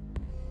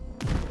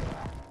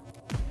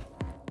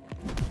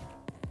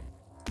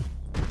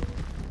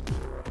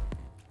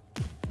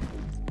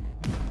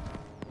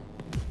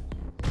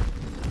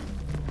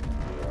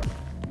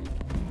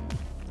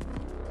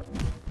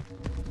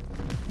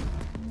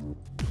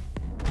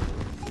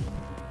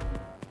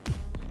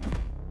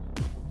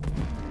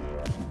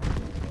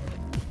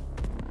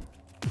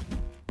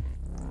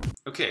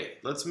 Okay,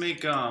 let's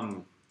make,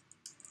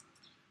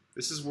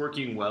 this is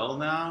working well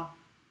now.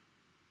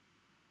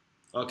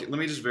 Okay, let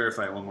me just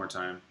verify it one more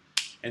time.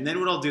 And then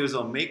what I'll do is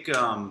I'll make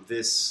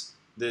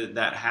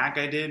that hack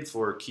I did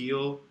for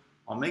Kiel,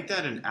 I'll make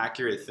that an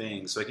accurate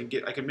thing. So I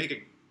can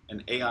make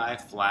an AI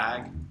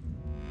flag.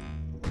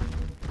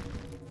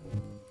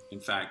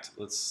 In fact,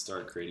 let's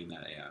start creating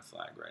that AI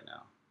flag right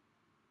now.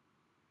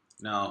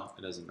 No,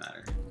 it doesn't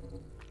matter.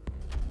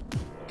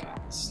 Okay,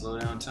 slow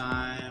down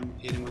time,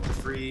 hit him with the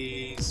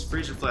freeze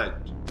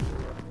reflect.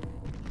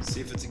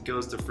 See if it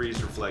goes to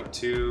freeze reflect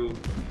 2.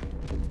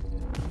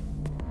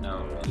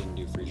 No, I didn't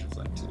do freeze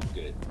reflect 2.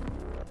 Good.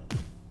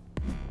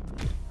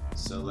 Okay,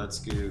 so let's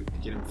get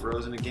him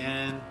frozen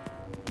again.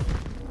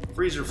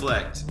 Freeze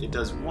reflect. It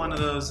does one of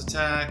those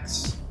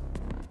attacks.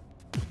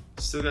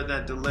 Still got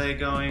that delay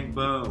going.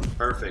 Boom.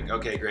 Perfect.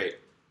 Okay, great.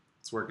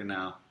 It's working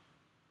now.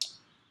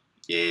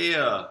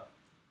 Yeah.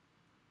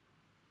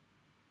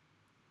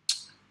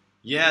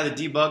 Yeah, the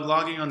debug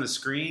logging on the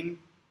screen.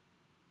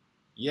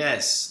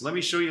 Yes. Let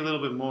me show you a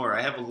little bit more.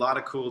 I have a lot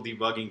of cool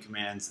debugging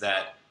commands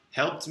that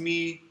helped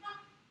me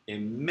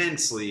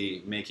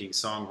immensely making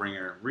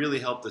Songbringer. Really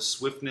helped the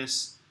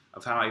swiftness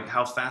of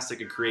how fast I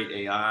could create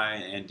AI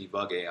and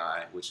debug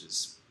AI, which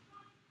is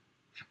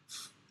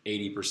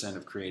 80%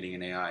 of creating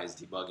an AI is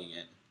debugging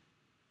it.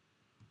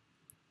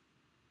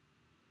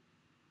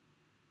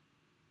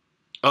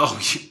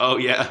 Oh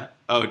yeah.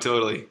 Oh,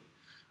 totally.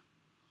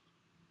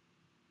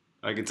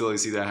 I can totally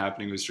see that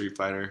happening with Street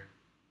Fighter,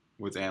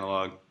 with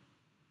analog.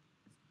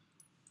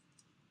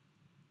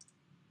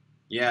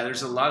 Yeah,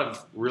 there's a lot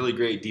of really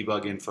great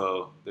debug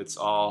info.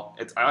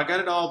 I got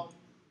it all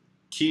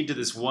keyed to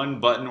this one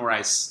button where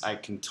I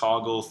can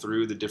toggle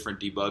through the different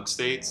debug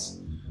states.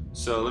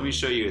 So let me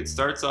show you. It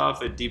starts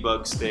off at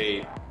debug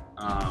state.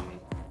 I'm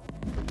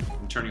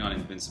turning on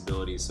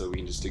invincibility so we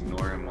can just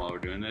ignore him while we're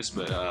doing this.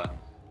 But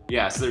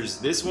yeah, so there's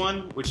this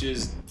one, which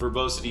is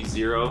verbosity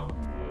 0,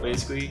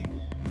 basically.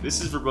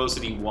 This is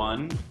verbosity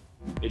 1.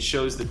 It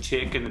shows the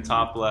tick in the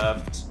top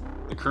left,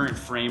 the current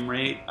frame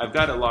rate. I've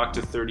got it locked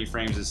to 30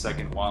 frames a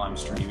second while I'm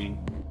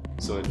streaming.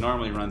 So it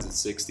normally runs at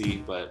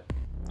 60, but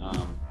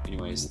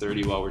anyways,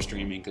 30 while we're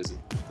streaming because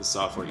the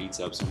software eats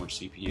up so much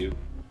CPU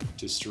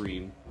to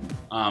stream.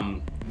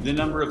 The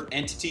number of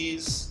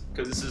entities,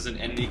 because this is an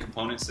entity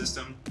component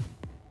system,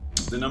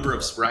 the number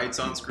of sprites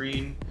on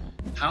screen,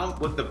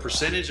 what the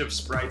percentage of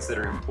sprites that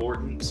are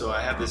important. So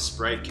I have this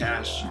sprite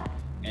cache,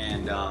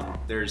 and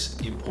there's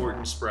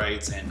important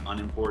sprites and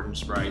unimportant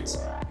sprites.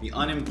 The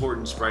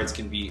unimportant sprites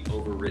can be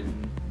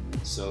overwritten,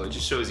 so it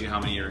just shows you how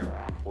many are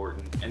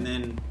important. And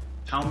then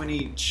how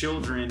many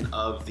children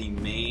of the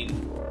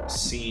main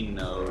scene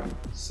node.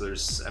 So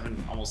there's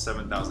almost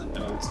 7,000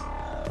 nodes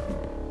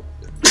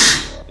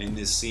in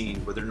this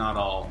scene, but they're not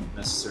all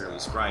necessarily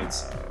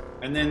sprites.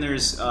 And then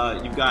there's,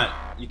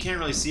 you can't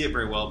really see it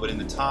very well, but in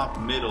the top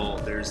middle,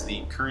 there's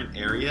the current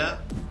area,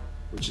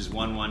 which is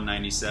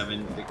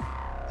 1197.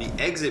 The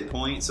exit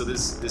point, so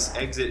this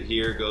exit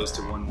here goes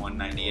to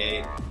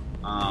 1198.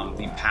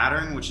 The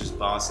pattern, which is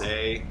boss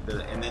A,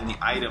 and then the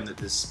item that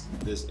this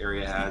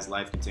area has,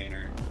 life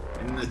container.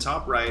 And then the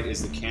top right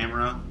is the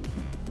camera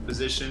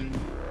position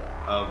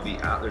of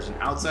there's an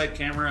outside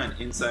camera, an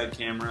inside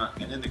camera,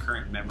 and then the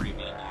current memory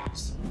being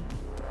used.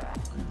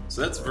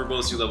 So that's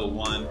verbosity level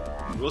 1.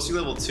 Verbosity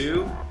level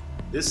 2,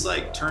 this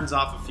like turns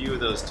off a few of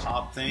those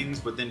top things,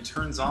 but then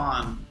turns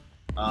on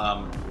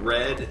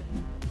red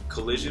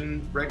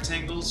collision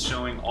rectangles,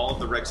 showing all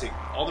the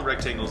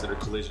rectangles that are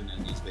collision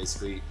enemies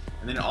basically.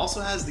 And then it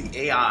also has the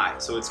AI,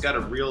 so it's got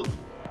a real,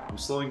 I'm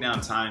slowing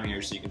down time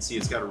here so you can see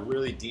it's got a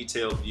really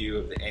detailed view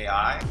of the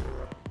AI,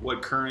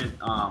 what current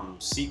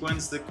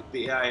sequence the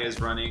AI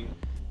is running.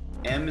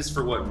 M is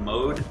for what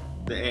mode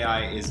the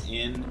AI is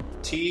in.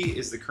 T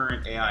is the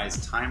current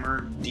AI's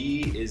timer.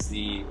 D is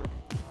the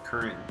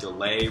current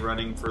delay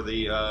running for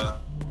the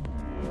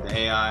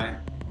AI.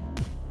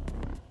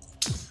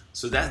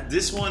 So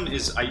this one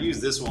is, I use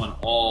this one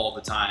all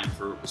the time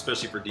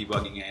especially for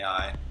debugging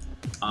AI.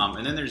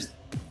 And then there's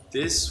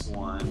this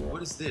one.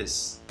 What is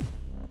this?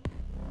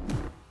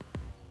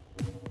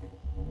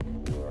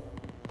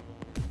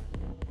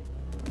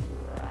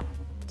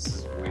 This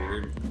is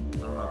weird. I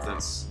don't know if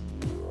that's,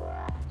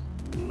 I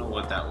don't know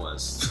what that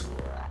was.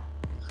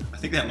 I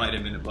think that might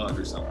have been a bug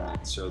or something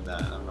that showed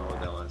that. I don't know what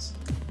that was.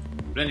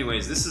 But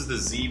anyways, this is the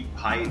Z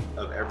height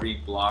of every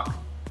block.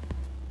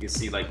 You can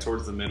see like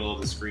towards the middle of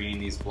the screen,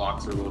 these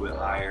blocks are a little bit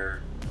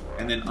higher.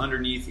 And then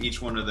underneath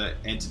each one of the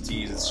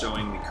entities, it's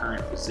showing the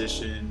current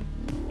position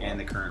and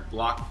the current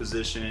block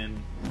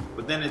position.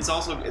 But then it's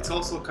also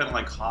kind of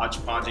like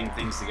hodgepodging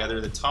things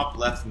together. The top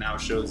left now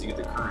shows you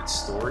the current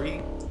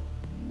story.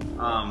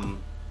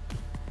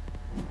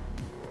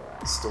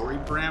 Story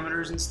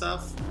parameters and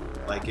stuff.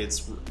 Like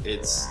it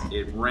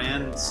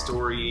ran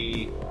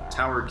story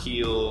Tower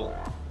Kiel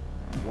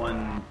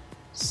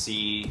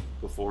 1C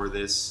before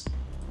this,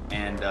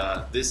 and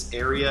this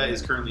area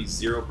is currently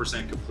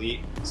 0%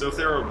 complete. So if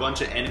there were a bunch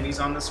of enemies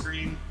on the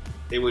screen,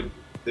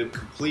 the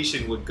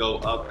completion would go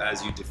up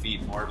as you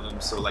defeat more of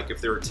them. So like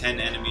if there were 10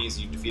 enemies,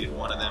 you defeated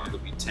one of them, it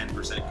would be 10%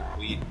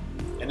 complete.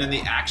 And then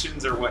the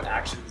actions are what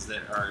actions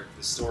that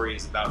the story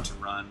is about to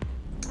run.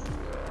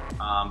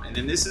 And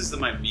then this is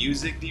my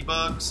music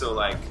debug. So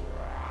like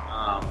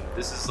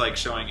this is like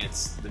showing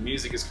the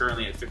music is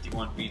currently at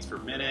 51 beats per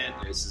minute.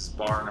 This is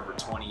bar number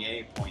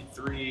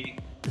 28.3.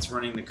 It's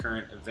running the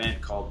current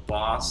event called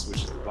boss,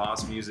 which is the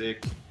boss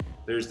music.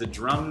 There's the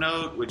drum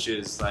note, which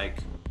is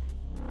like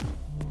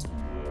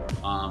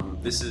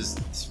this is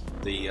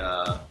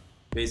the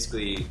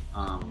basically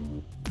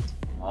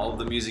all of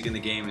the music in the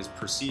game is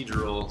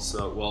procedural.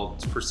 So well,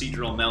 it's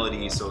procedural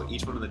melody. So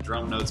each one of the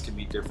drum notes can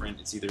be different.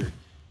 It's either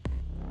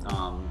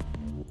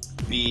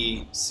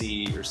B,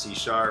 C, or C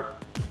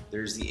sharp.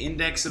 There's the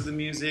index of the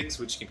music,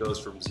 which goes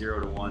from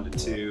 0 to 1 to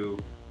 2.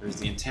 There's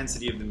the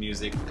intensity of the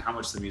music, how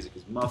much the music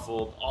is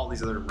muffled, all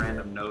these other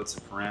random notes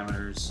and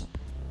parameters.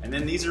 And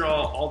then these are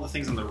all the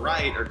things on the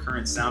right are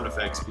current sound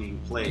effects being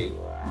played.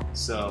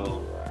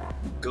 So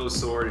Go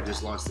Sword, it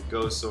just launched the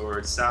Go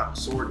Sword.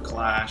 Sword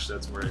Clash,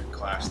 that's where it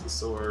clashed the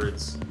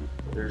swords.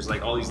 There's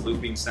like all these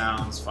looping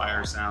sounds,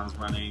 fire sounds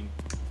running.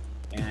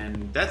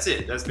 And that's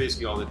it. That's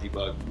basically all the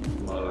debug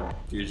mode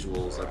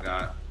visuals I've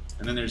got.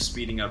 And then there's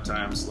speeding up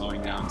time,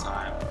 slowing down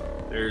time.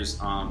 There's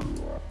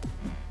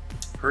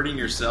hurting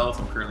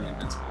yourself. I'm currently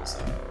invincible, so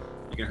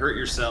you can hurt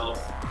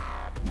yourself.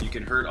 You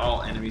can hurt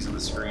all enemies on the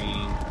screen.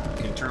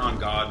 You can turn on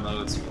God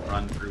mode, so you can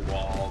run through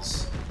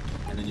walls.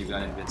 And then you've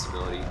got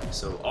invincibility.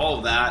 So all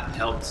of that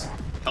helped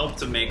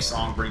to make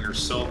Songbringer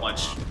so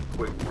much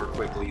more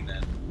quickly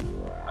than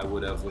I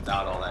would have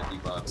without all that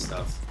debug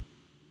stuff.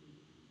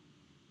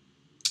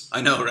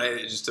 I know, right?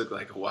 It just took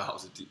like a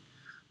while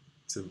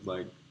to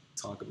like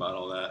talk about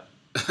all that.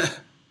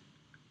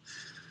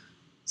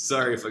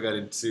 Sorry if I got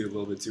into a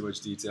little bit too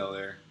much detail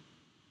there.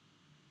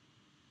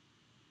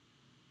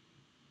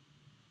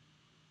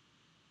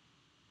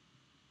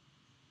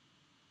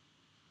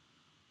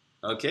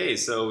 Okay,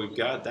 so we've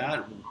got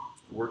that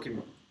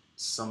working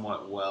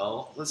somewhat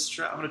well. Let's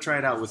try. I'm gonna try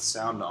it out with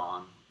sound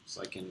on,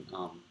 so I can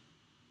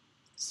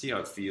see how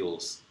it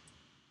feels.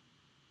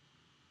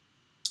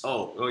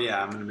 Oh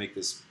yeah, I'm gonna make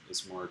this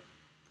more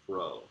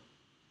pro.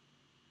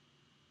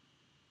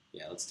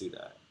 Yeah, let's do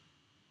that.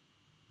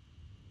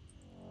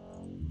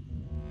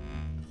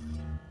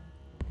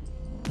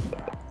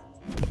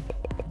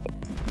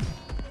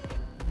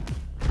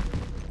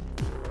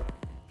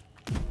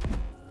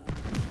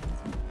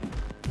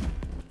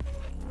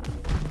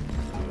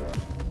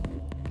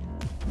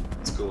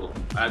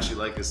 I actually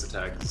like this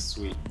attack. It's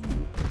sweet.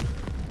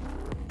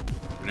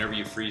 Whenever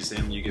you freeze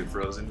him, you get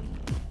frozen.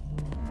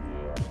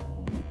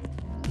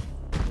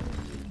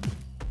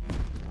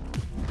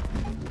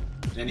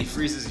 And he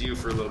freezes you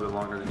for a little bit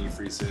longer than you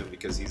freeze him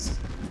because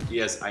he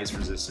has ice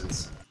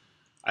resistance.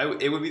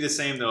 It would be the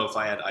same though if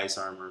I had ice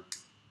armor.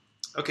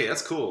 Okay,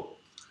 that's cool.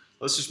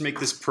 Let's just make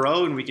this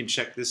pro and we can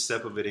check this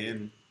step of it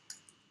in.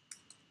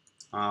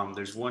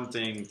 There's one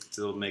thing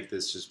to make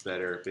this just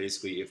better.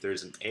 Basically, if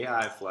there's an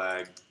AI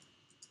flag,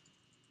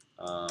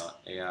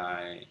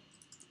 AI,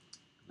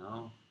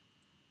 no,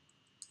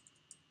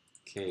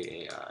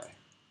 KAI.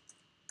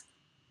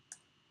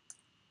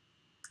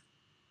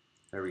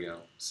 There we go.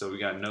 So we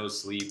got no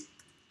sleep.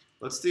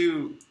 Let's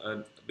do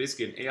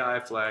basically an AI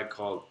flag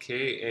called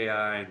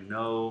KAI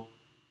no.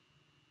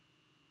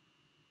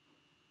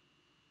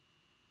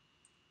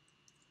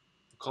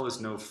 We'll call this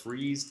no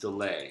freeze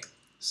delay.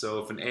 So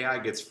if an AI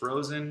gets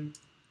frozen,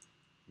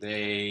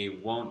 they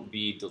won't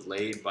be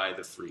delayed by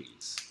the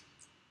freeze.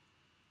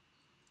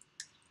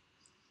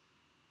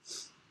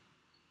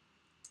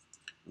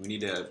 We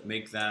need to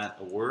make that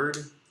a word.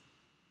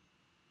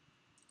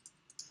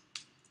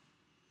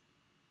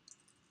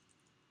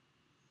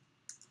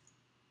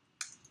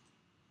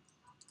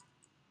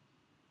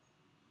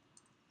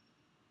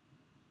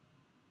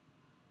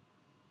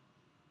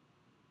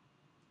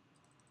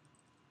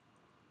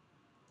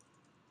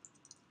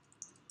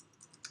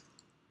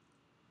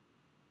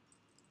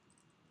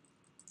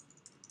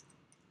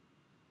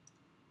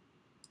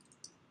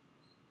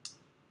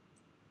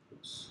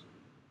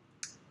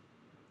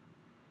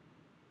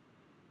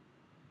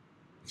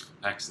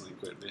 Accidentally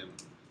quit him.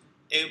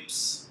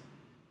 Oops.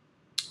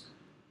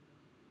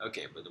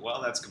 Okay, but while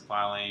that's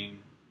compiling,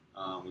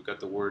 we've got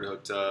the word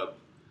hooked up.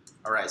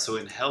 All right, so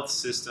in health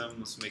system,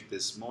 let's make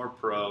this more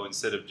pro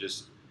instead of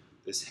just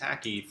this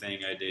hacky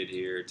thing I did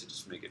here to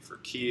just make it for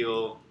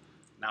Kiel.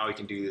 Now we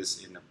can do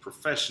this in a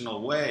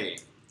professional way.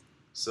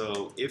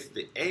 So if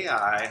the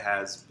AI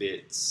has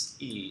bits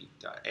e.ai.flags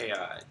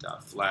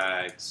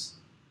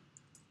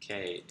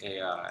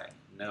KAI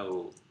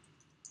no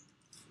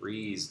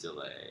freeze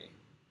delay.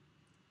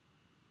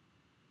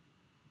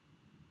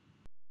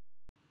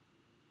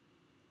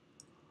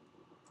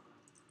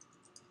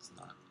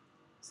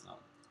 It's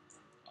not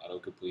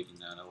auto-completing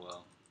that, oh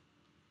well.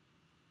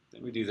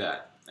 Then we do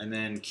that. And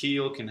then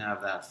Kiel can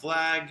have that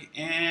flag,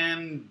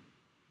 and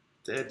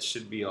that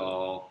should be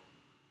all.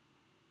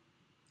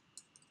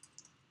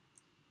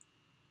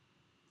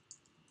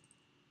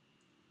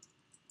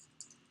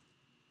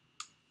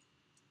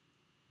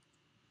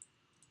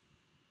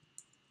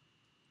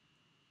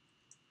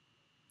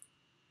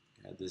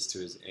 Add this to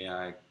his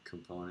AI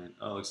component.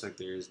 Oh, looks like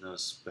there is no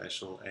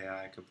special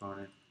AI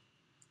component.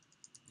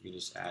 You can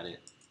just add it.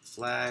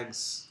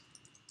 Flags,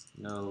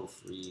 no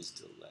freeze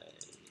delay.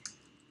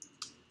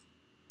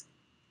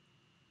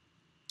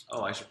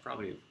 Oh, I should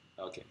probably,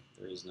 okay,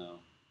 there is no.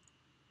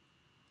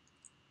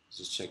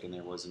 Just checking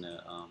there wasn't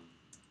a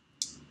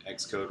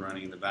Xcode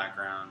running in the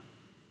background.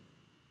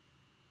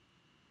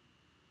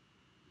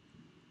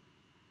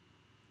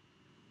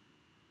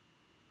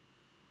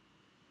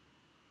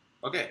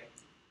 Okay.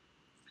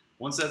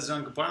 Once that's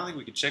done compiling,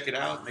 we can check it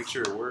out, make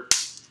sure it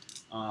works,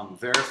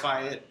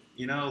 verify it,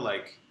 you know,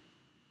 like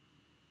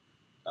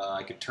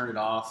I could turn it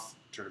off,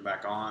 turn it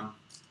back on,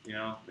 you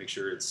know, make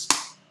sure it's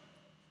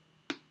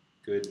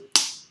good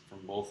from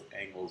both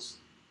angles.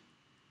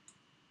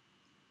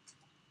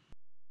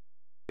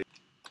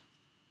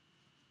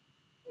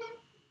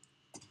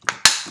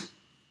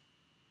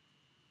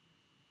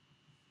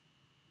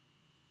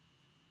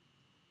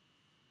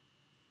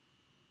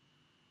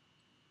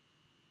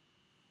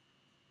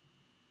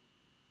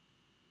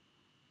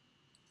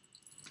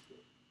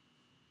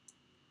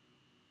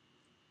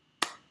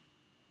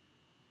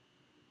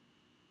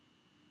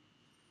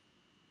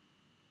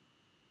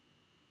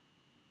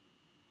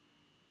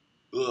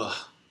 Ugh.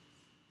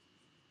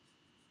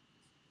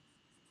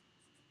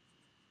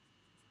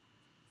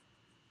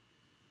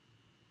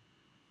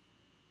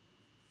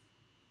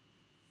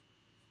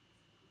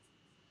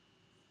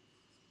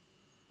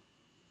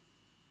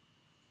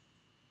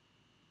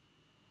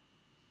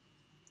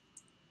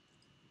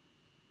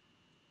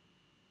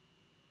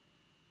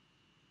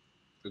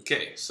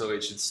 Okay, so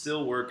it should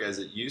still work as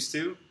it used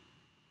to.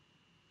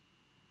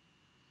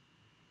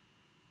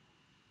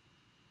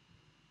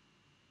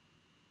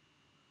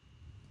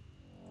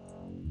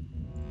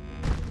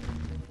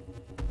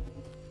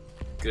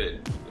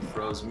 Good. It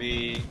froze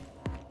me.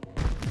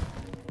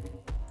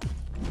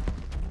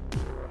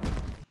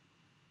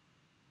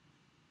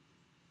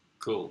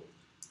 Cool.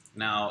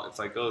 Now, if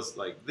I go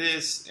like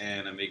this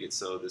and I make it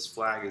so this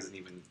flag isn't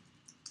even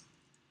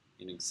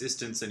in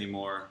existence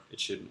anymore, it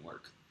shouldn't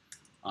work.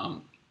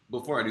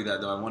 Before I do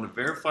that, though, I want to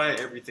verify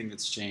everything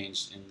that's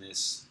changed in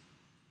this.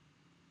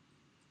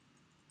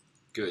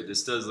 Good.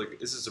 This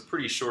is a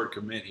pretty short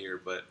commit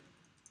here, but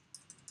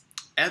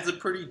adds a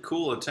pretty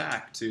cool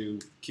attack to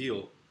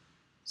Kiel.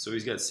 So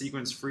he's got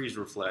sequence freeze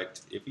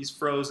reflect. If he's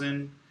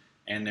frozen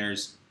and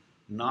there's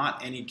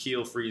not any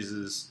Kiel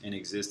freezes in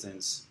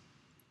existence,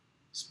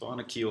 spawn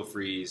a Kiel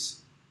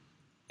freeze,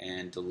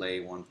 and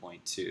delay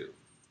 1.2.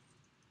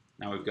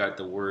 Now we've got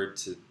the word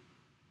to,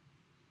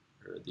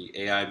 or the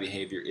AI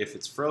behavior if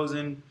it's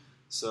frozen.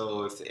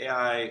 So if the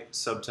AI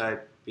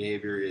subtype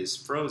behavior is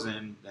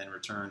frozen, then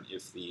return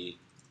if the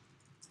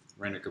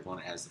render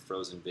component has the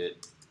frozen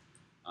bit.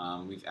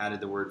 We've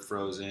added the word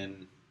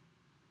frozen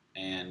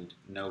and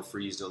no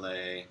freeze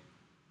delay.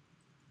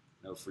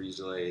 No freeze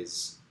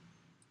delays.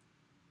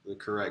 The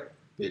correct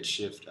bit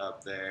shift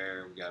up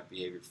there. We got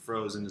behavior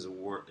frozen is a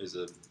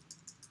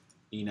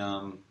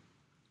enum,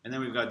 and then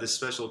we've got this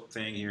special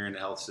thing here in the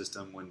health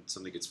system when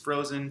something gets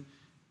frozen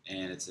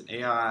and it's an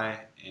AI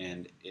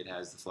and it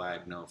has the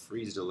flag no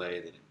freeze delay,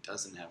 then it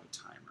doesn't have a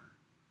timer.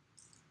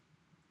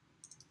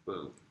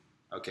 Boom.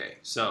 Okay,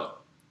 so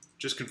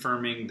just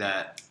confirming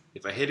that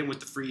if I hit him with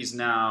the freeze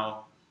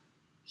now,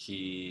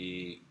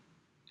 his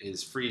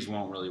freeze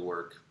won't really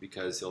work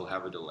because he'll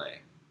have a delay.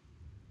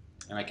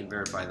 And I can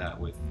verify that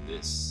with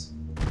this.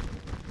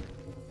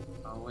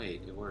 Oh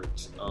wait, it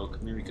worked. Oh,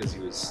 maybe because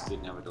he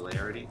didn't have a delay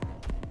already.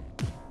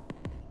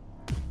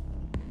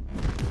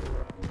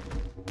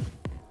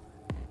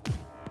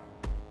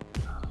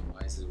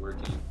 Why is it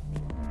working?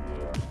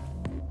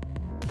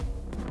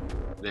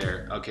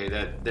 There. Okay,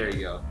 there you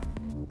go.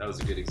 That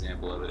was a good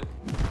example of it.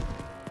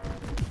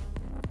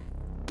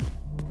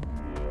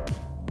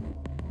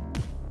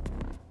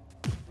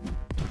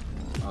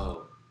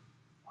 Oh,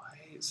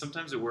 why?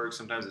 Sometimes it works,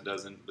 sometimes it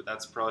doesn't, but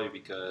that's probably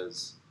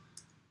because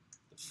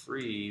the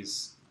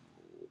freeze.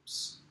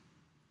 Oops.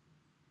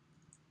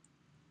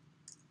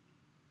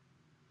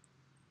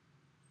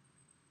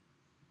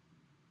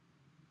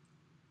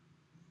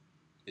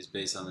 Is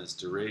based on this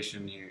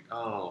duration here.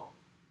 Oh.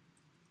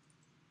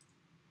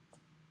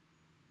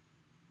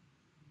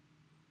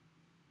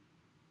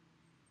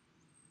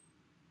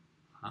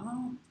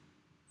 Huh?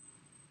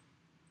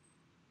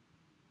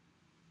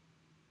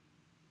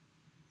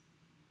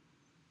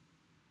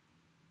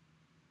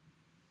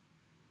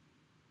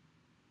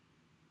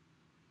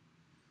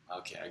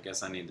 Okay, I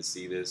guess I need to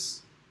see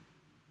this.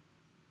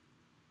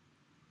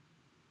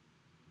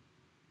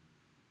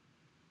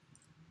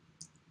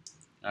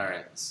 All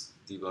right, let's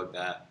debug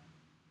that.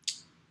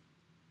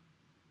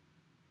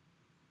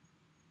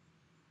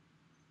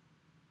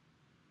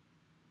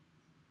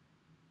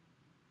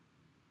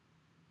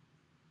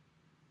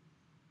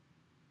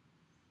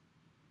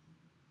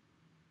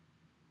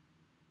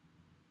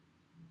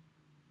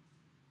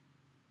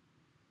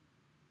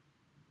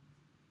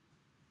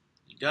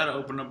 You gotta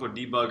open up a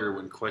debugger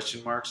when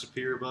question marks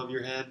appear above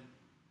your head.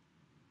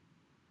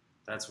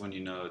 That's when you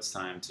know it's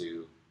time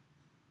to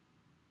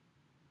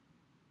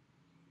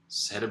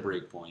set a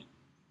breakpoint.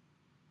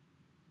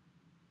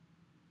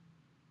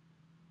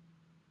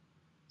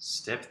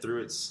 Step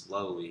through it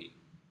slowly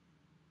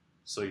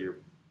so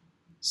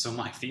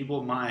my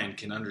feeble mind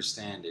can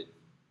understand it.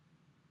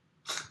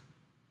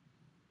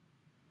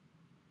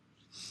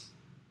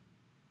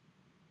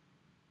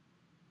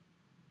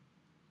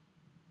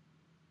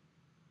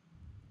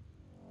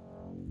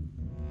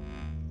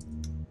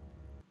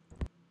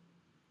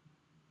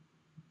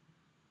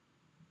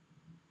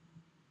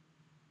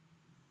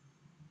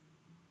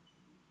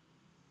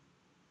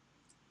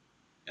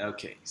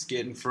 Okay, he's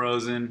getting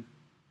frozen.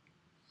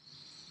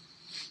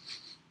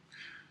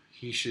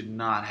 He should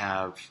not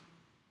have.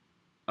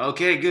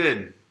 Okay,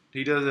 good.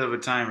 He does have a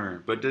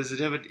timer, but does it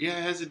have a? Yeah,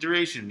 it has a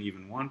duration,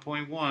 even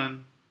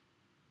 1.1.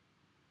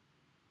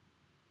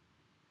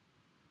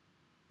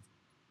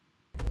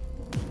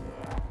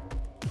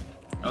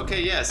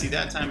 Okay, yeah. See,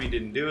 that time he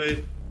didn't do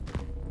it.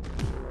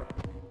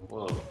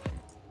 Whoa.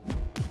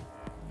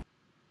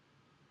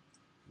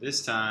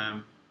 This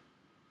time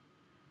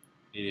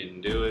he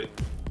didn't do it.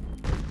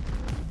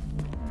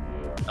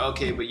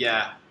 Okay, but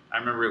yeah, I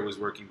remember it was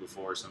working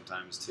before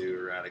sometimes too,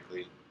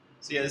 erratically.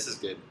 So yeah, this is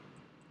good.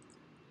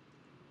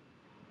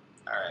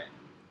 Alright.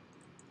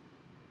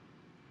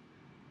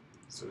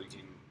 So we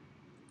can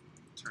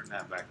turn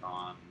that back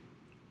on.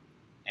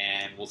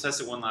 And we'll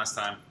test it one last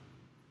time.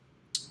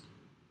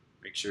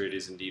 Make sure it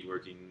is indeed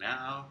working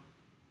now,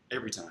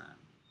 every time.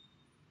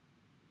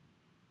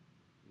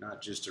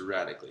 Not just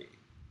erratically.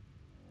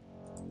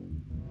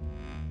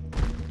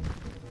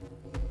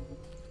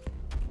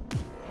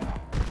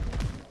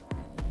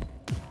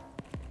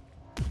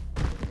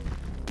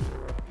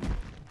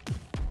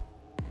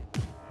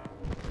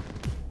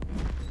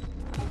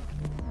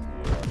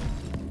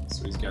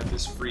 So he's got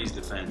this freeze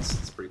defense.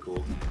 It's pretty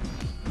cool.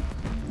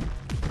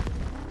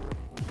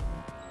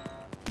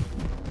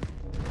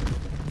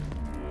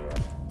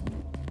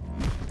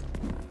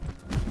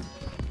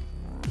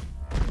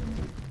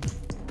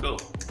 Go.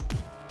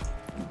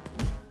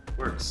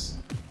 Works.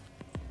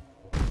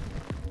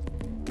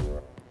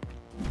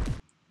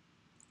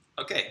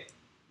 Okay,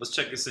 let's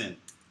check this in.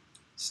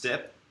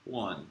 Step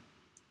 1.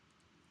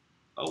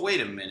 Oh,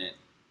 wait a minute.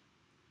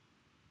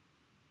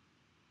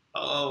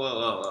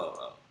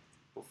 Oh.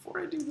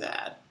 Before I do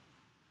that,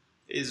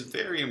 it is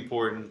very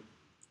important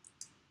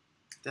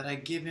that I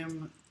give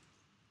him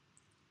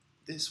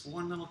this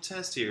one little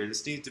test here.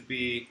 This needs to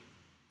be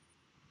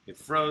if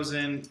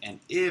frozen, and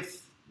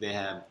if they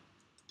have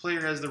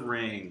player has the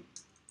ring,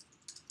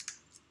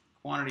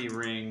 quantity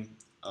ring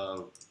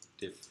of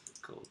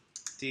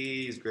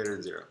difficulty is greater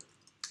than 0.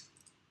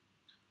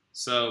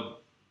 So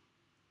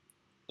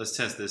let's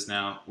test this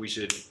now. We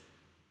should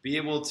be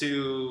able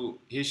to,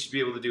 he should be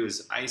able to do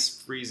his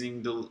ice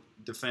freezing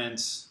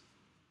defense.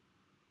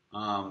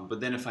 But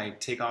then if I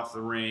take off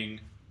the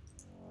ring,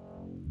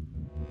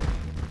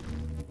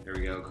 there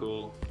we go,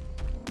 cool.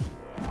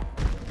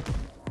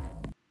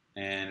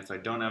 And if I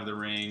don't have the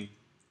ring,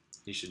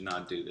 he should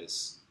not do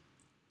this.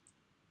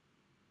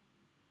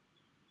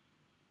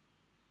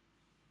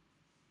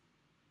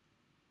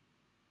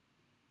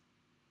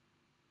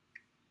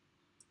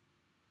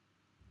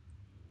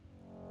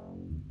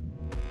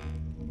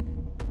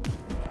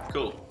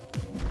 Cool.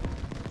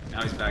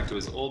 Now he's back to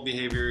his old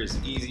behavior, his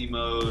easy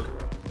mode.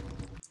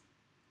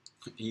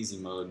 Easy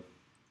mode.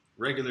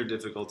 Regular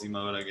difficulty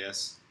mode, I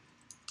guess.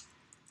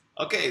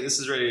 Okay, this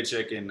is ready to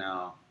check in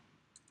now.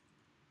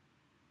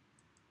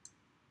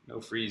 No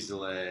freeze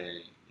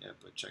delay. Yep,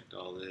 I checked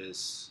all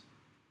this.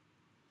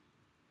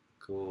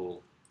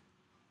 Cool.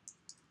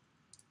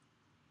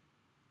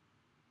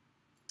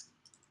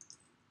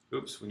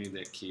 Oops, we need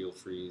that Kiel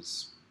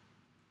freeze.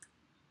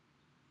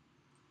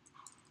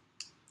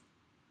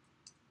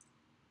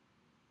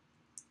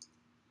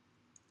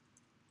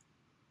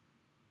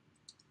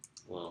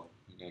 Whoa,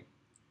 I got a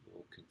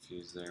little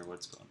confused there.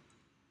 What's going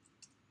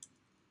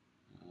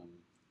on?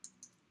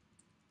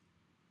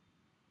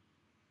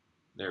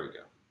 There we go.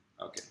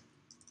 Okay.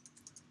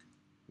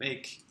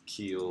 Make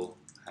Kiel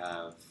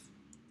have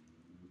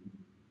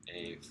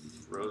a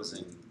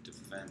frozen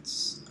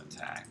defense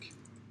attack.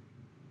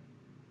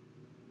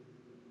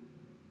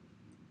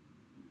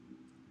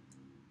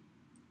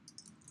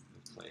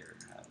 The player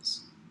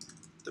has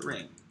the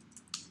ring.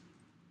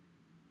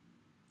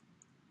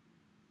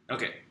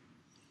 Okay.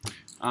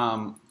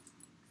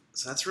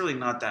 So that's really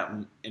not that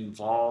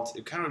involved.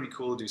 It kind of would be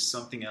cool to do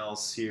something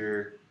else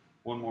here.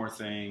 One more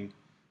thing.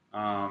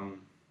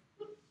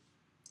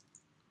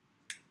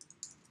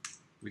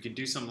 We could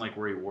do something like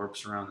where he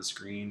warps around the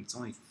screen. It's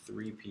only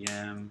 3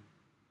 p.m.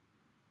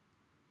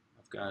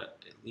 I've got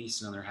at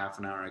least another half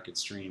an hour I could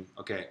stream.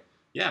 Okay,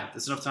 yeah,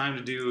 that's enough time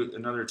to do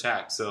another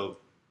attack. So,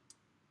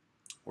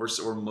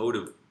 or mode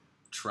of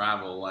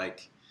travel.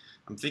 Like,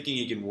 I'm thinking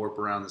he can warp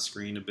around the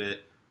screen a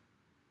bit.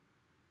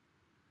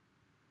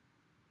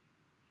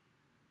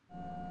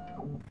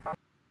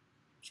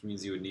 Which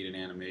means you would need an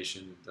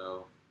animation,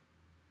 though.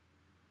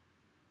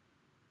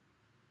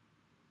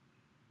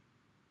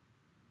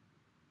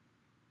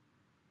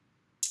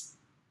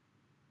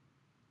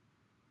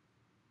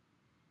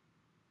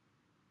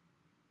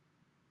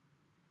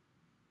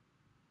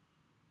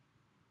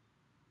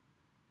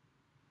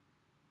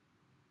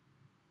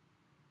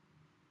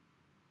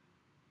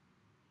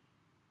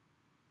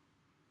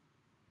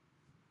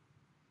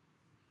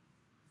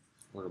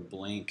 Or a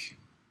blink.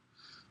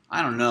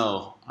 I don't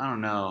know.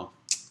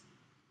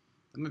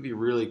 That might be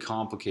really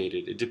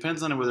complicated. It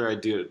depends on whether I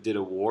did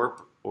a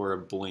warp or a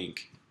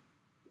blink.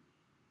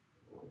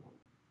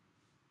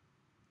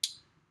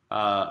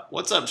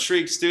 What's up,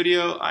 Shriek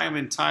Studio? I am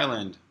in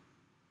Thailand.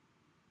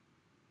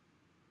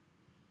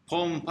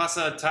 Pom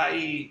pasa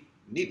Thai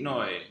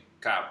nitnoi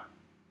kap.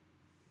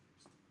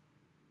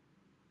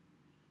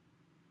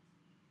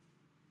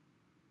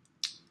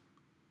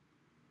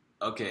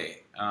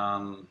 Okay.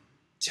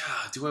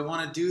 Do I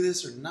want to do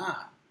this or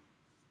not?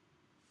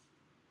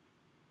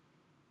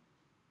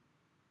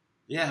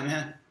 Yeah,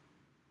 man.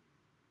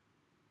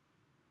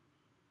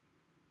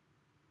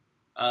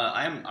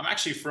 I'm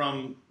actually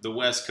from the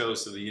West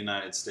Coast of the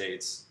United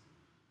States,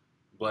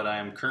 but I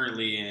am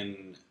currently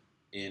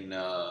in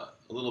a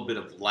little bit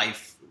of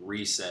life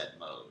reset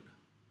mode.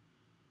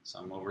 So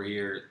I'm over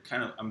here,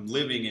 I'm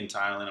living in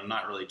Thailand. I'm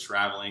not really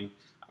traveling.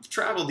 I've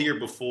traveled here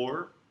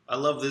before. I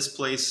love this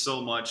place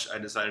so much, I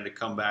decided to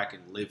come back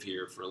and live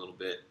here for a little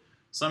bit.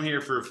 So I'm here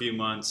for a few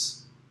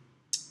months,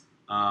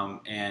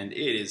 and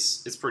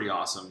it's pretty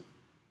awesome.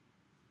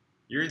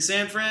 You're in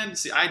San Fran?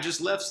 See, I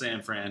just left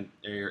San Fran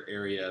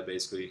area,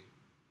 basically.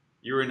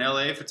 You were in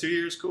LA for 2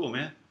 years? Cool,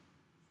 man.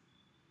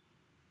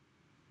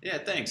 Yeah,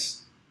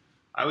 thanks.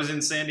 I was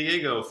in San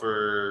Diego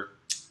for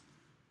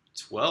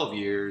 12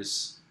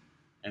 years,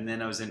 and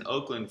then I was in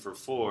Oakland for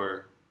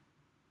 4.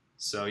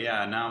 So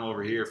yeah, now I'm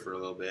over here for a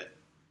little bit.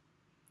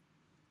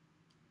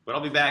 But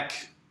I'll be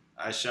back.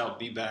 I shall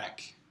be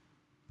back.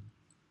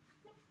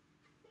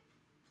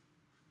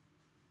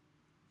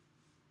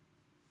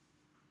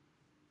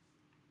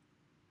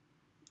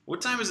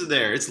 What time is it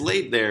there? It's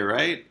late there,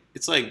 right?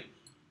 It's like,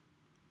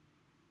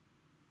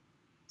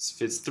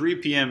 if it's 3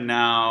 p.m.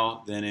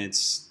 now, then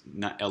it's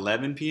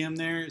 11 p.m.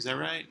 there. Is that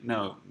right?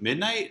 No,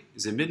 midnight?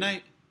 Is it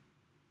midnight?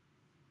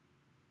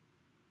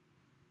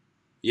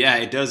 Yeah,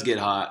 it does get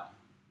hot.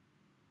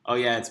 Oh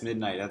yeah, it's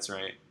midnight. That's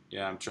right.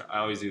 Yeah, I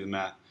always do the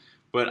math.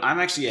 But I'm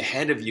actually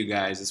ahead of you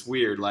guys. It's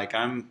weird. Like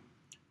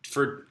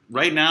for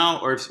right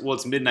now, well,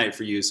 it's midnight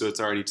for you, so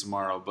it's already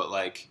tomorrow. But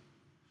like,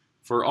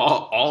 for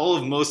all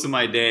of most of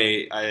my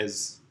day,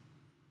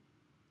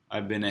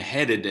 I've been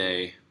ahead a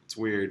day. It's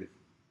weird.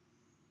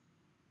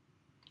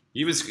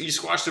 You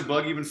squashed a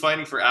bug you've been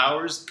fighting for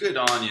hours? Good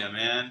on you,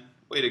 man.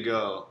 Way to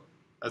go.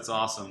 That's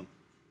awesome.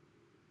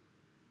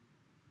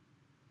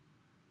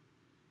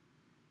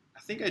 I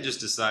think I just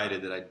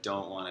decided that I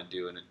don't want to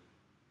do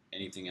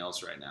anything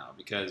else right now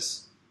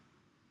because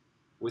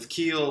with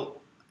Kiel,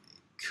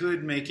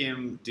 could make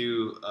him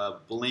do a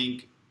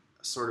blink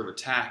sort of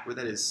attack, but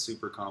that is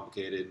super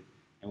complicated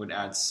and would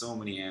add so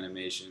many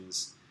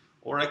animations.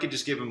 Or I could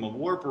just give him a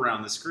warp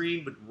around the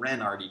screen, but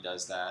Ren already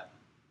does that.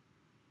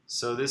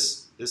 So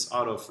this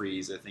auto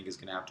freeze I think is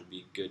going to have to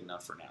be good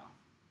enough for now.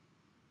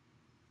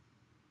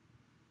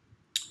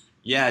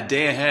 Yeah,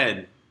 day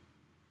ahead.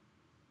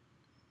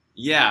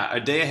 Yeah, a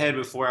day ahead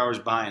but 4 hours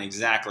behind,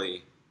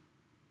 exactly.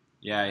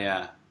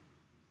 Yeah.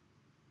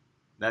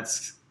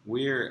 That's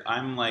weird.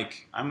 I'm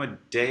a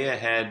day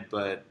ahead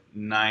but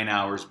 9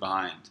 hours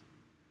behind.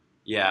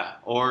 Yeah,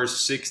 or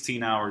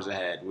 16 hours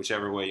ahead,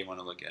 whichever way you want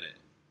to look at it.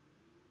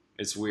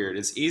 It's weird.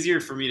 It's easier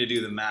for me to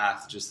do the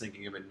math just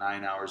thinking of it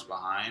 9 hours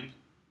behind.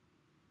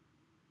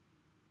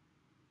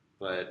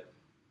 But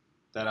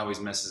that always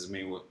messes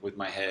me with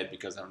my head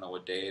because I don't know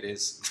what day it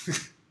is.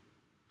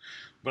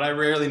 But I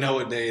rarely know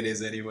what day it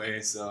is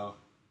anyway, so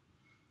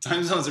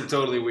time zones are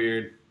totally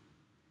weird.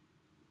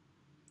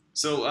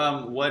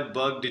 So what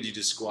bug did you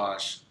just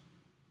squash?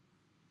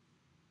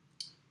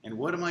 And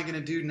what am I going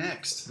to do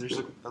next? There's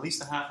at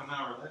least a half an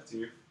hour left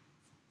here.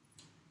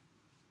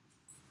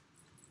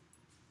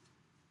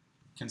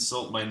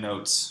 Consult my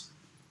notes.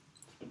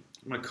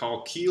 I'm going to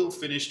call Kiel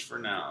finished for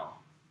now.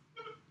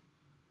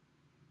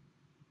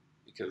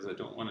 Because I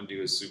don't want to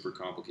do a super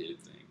complicated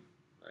thing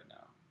right now.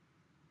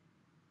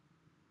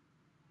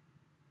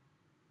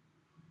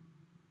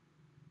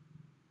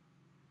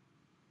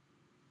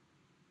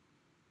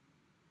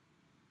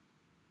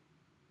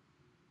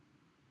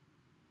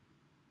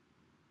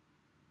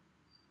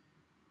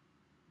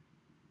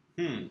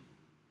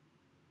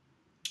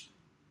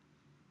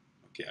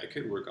 Okay, I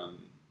could work on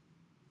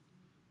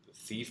the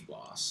thief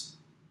boss.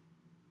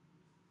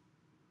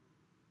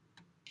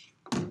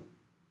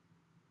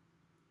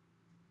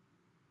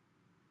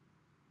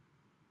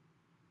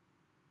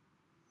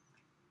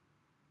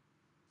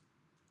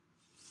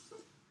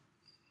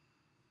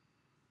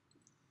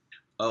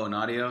 Oh, an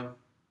audio?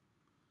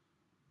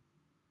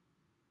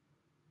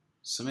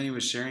 Somebody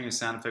was sharing a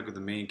sound effect with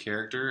the main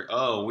character?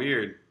 Oh,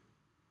 weird.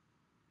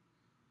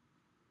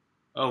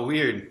 Oh,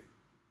 weird.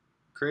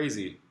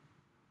 Crazy.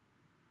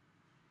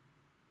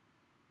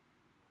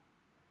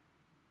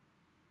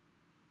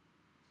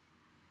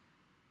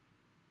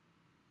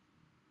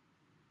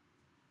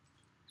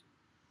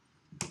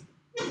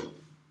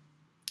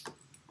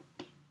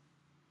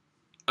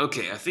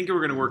 Okay, I think we're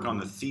going to work on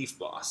the thief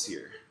boss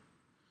here.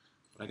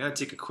 But I got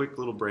to take a quick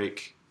little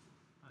break.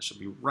 I shall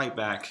be right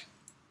back.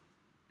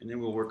 And then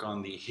we'll work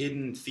on the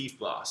hidden thief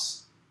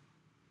boss.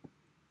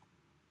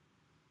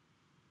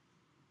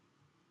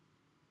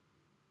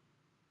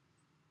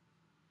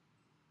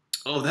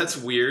 Oh, that's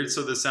weird.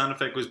 So the sound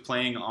effect was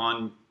playing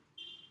on,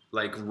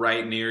 like,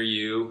 right near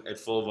you at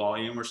full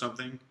volume or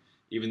something,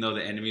 even though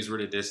the enemies were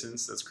at a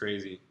distance? That's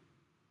crazy.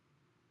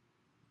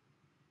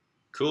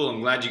 Cool,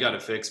 I'm glad you got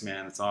it fixed,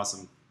 man. That's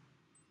awesome.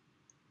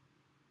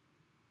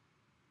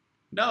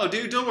 No,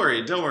 dude, don't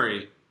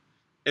worry.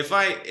 If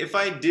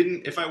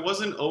I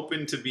wasn't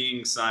open to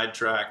being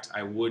sidetracked,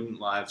 I wouldn't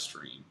live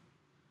stream.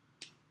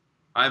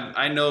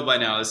 I know by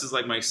now. This is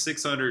like my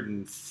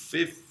 640th.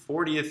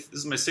 This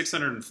is my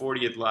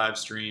 640th live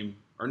stream,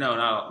 or no,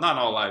 not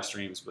all live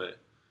streams, but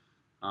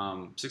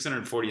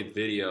 640th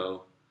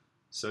video.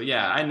 So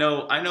yeah, I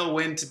know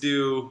when to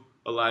do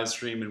a live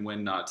stream and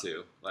when not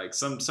to. Like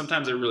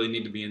sometimes I really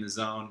need to be in the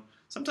zone.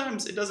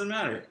 Sometimes it doesn't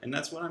matter, and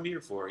that's what I'm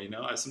here for. You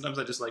know, sometimes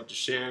I just like to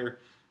share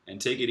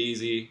and take it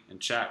easy and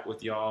chat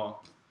with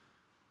y'all.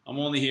 I'm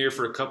only here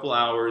for a couple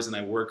hours, and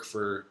I work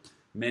for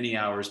many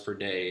hours per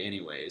day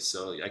anyways,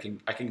 so I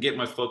can get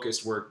my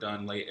focused work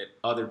done late at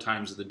other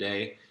times of the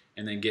day,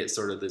 and then get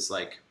sort of this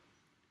like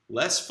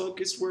less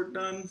focused work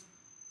done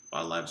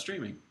while live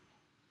streaming.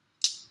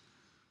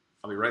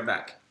 I'll be right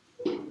back.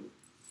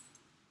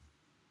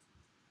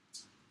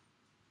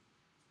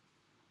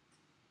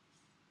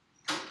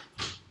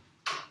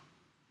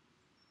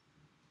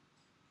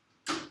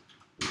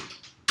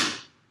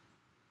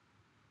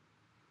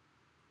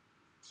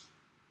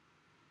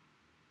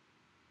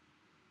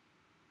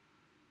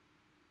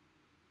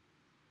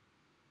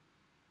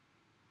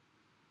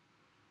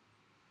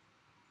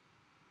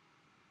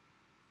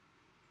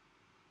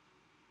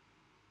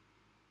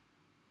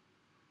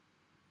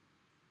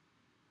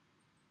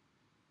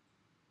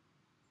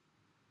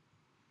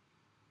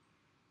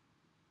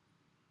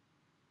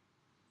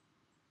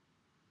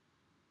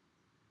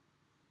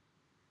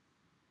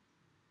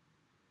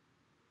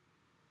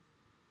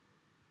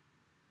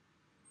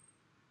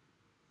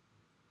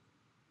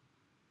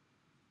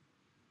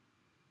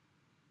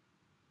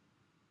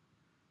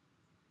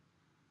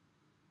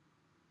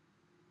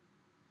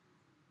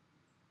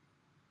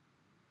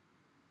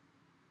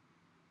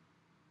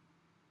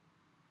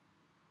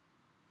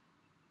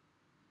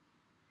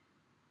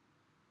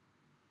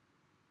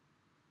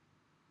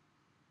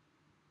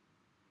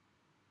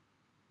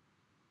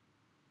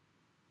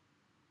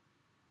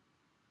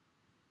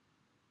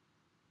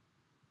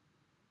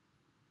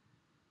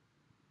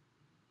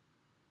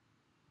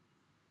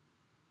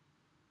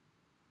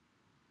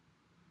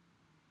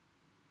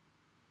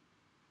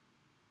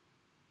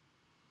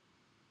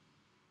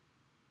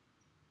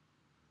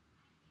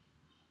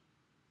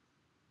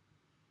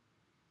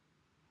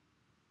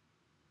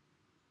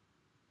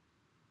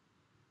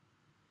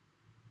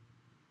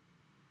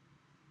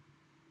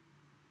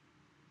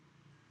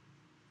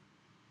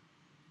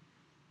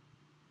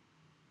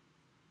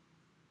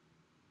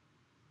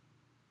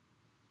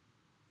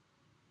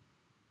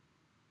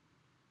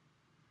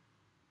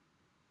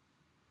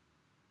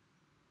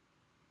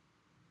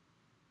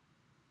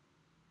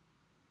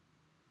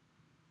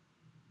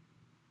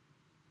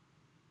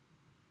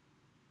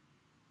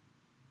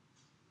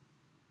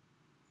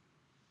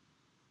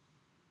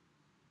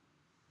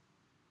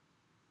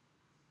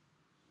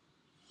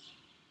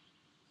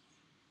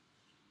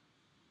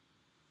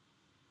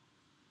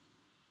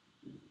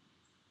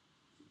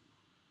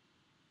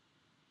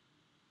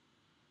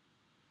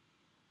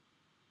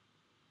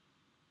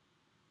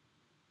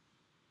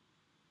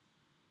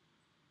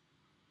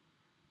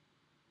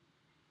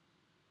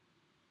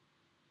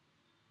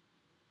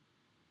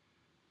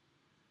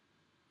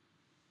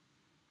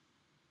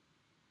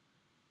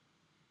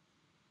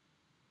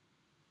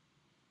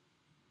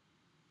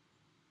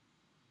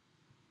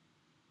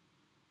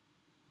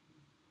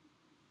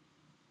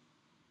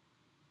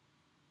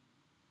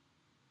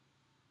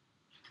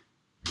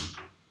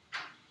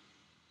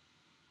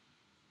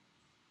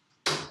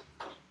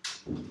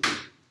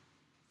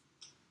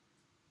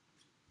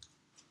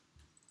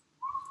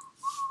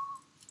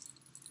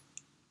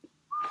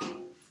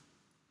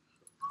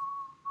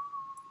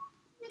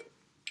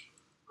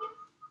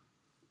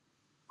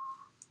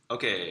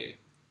 Okay,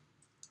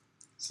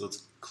 so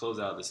let's close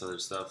out this other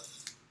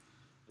stuff.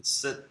 Let's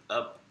set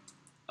up,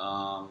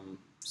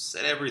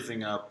 set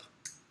everything up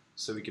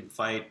so we can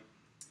fight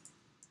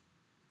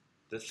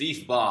the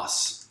thief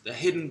boss, the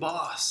hidden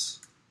boss.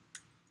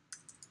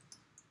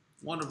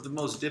 One of the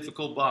most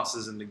difficult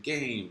bosses in the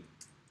game.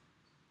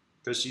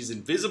 Because she's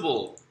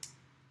invisible.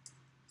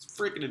 It's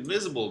freaking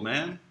invisible,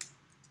 man.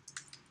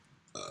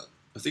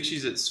 I think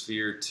she's at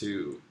Sphere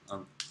 2.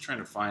 I'm trying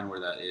to find where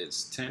that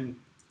is.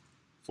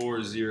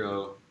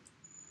 1040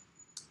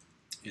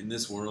 in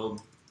this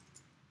world.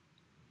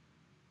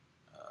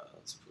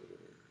 Let's put her,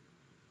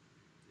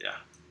 yeah,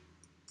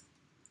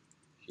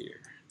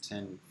 here,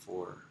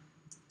 1040.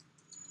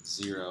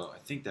 I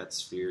think that's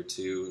Sphere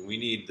 2. And we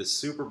need the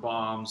super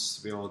bombs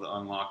to be able to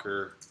unlock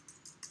her.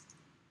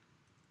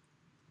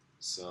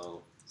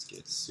 So let's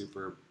get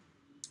super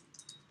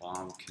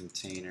bomb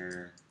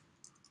container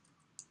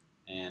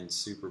and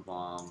super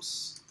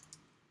bombs.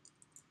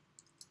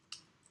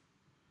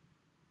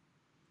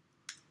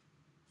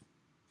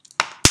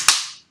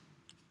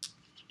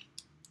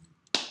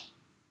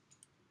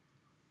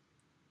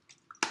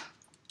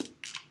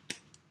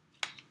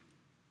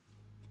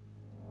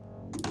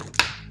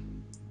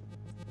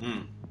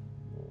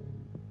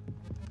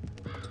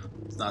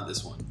 It's not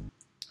this one.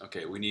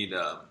 Okay, we need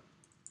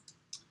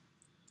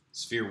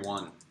Sphere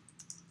 1.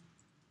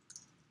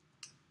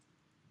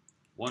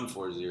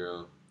 140.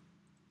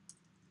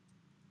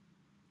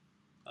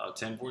 Oh,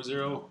 1040,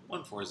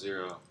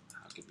 140. How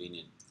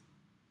convenient.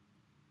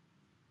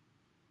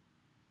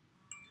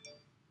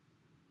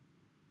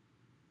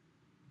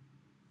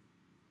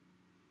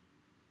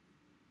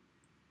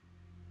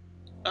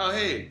 Oh,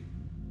 hey.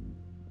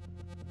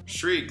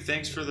 Shriek,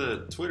 thanks for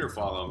the Twitter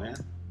follow, man.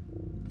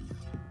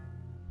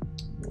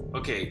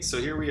 Okay, so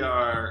here we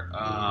are.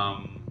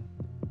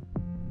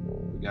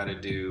 We gotta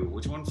do,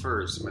 which one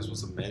first? Am I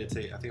supposed to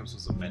meditate? I think I'm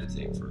supposed to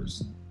meditate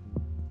first.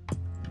 I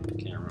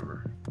can't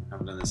remember. I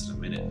haven't done this in a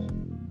minute.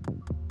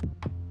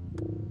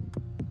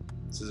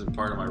 This isn't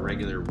part of my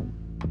regular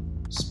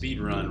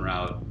speedrun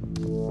route.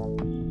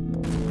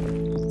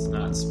 It's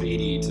not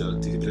speedy to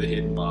do the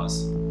hidden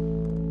boss.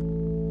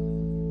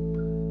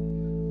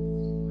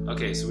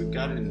 Okay, so we've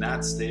got it in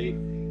that state.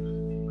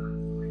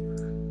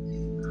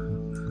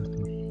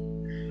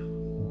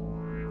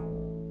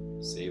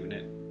 Saving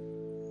it.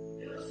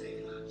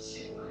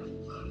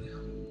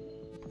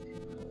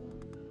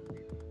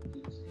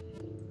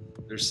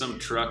 There's some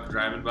truck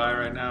driving by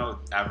right now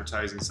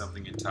advertising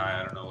something in Thai.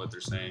 I don't know what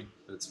they're saying,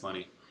 but it's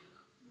funny.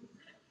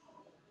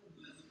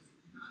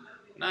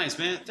 Nice,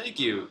 man. Thank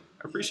you.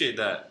 I appreciate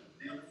that.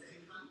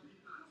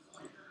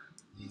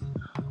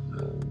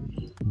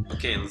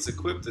 Okay, let's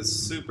equip the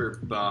super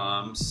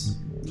bombs.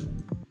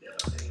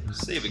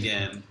 Save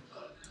again.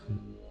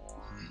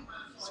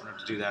 So I don't have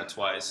to do that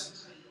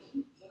twice.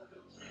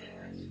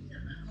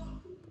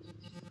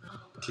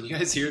 Can you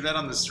guys hear that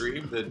on the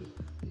stream? The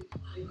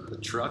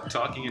truck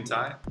talking in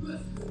Thai?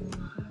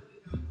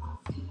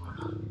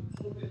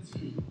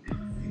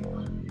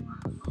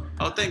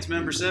 Oh, thanks,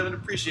 Member 7.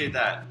 Appreciate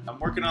that. I'm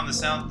working on the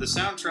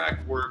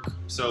soundtrack work.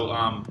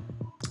 So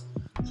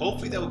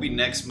hopefully that will be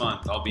next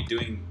month. I'll be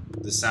doing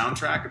the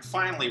soundtrack and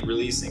finally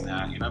releasing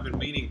that. You know, I've been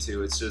meaning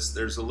to. It's just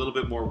there's a little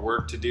bit more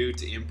work to do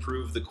to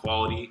improve the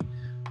quality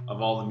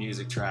of all the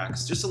music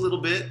tracks. Just a little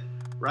bit,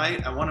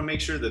 right? I want to make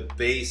sure the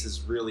bass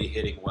is really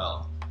hitting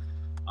well.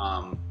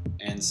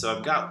 And so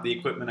I've got the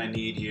equipment I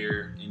need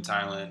here in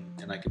Thailand,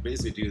 and I can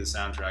basically do the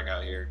soundtrack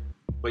out here.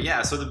 But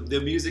yeah, so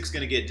the music's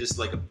gonna get just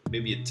like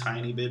maybe a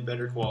tiny bit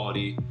better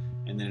quality,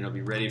 and then it'll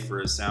be ready for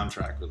a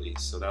soundtrack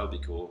release. So that'll be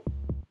cool.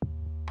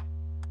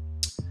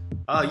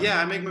 Yeah,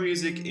 I make my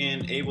music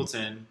in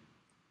Ableton.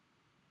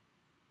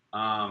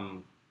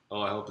 Oh,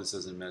 I hope this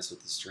doesn't mess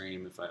with the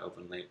stream if I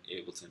open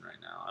Ableton right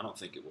now. I don't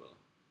think it will.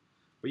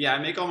 But yeah, I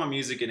make all my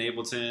music in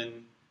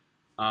Ableton.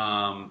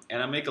 And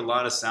I make a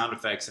lot of sound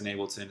effects in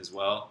Ableton as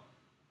well.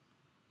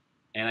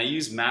 And I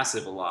use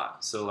Massive a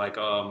lot. So like,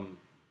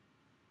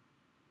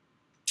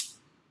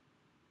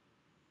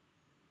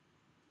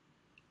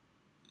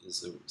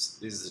 this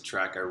is a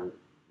track I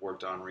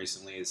worked on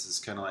recently. This is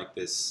kind of like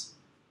this,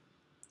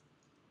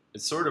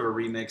 it's sort of a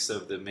remix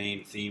of the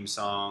main theme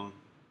song,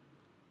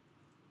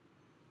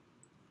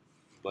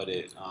 but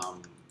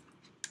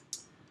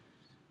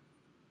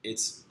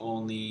it's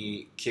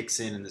only kicks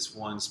in this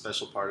one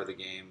special part of the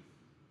game.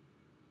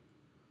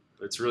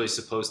 But it's really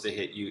supposed to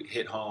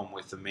hit home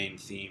with the main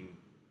theme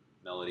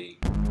melody.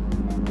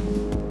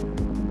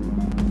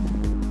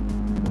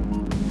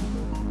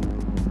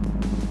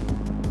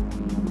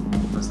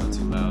 That's not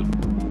too loud.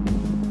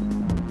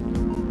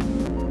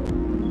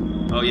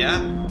 Oh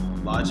yeah?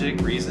 Logic,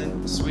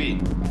 Reason,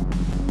 sweet.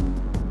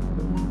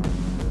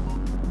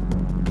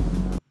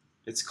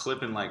 It's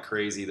clipping like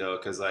crazy though,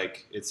 because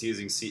like it's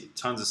using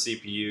tons of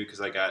CPU,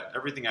 because I got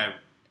everything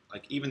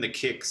like even the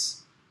kicks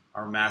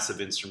are massive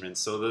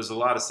instruments. So there's a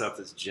lot of stuff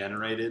that's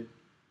generated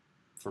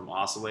from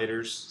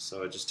oscillators.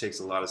 So it just takes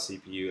a lot of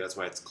CPU. That's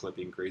why it's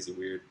clipping crazy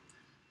weird.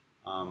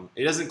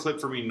 It doesn't clip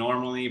for me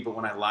normally, but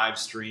when I live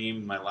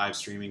stream, my live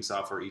streaming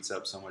software eats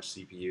up so much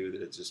CPU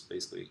that it just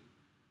basically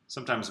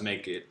sometimes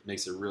makes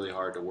it really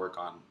hard to work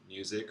on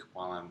music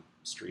while I'm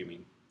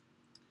streaming.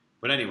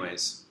 But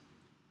anyways,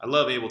 I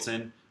love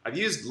Ableton. I've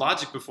used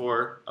Logic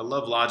before. I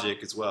love Logic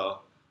as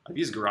well. I've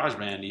used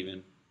GarageBand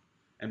even.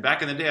 And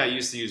back in the day, I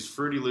used to use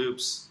Fruity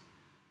Loops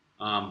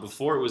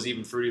before it was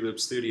even Fruity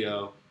Loops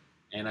Studio.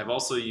 And I've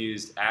also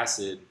used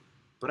Acid,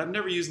 but I've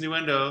never used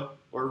Nuendo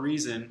or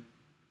Reason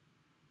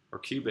or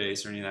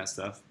Cubase or any of that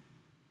stuff.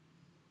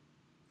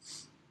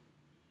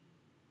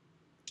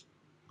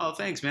 Oh,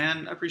 thanks,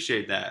 man. I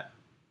appreciate that.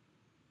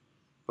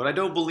 But I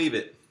don't believe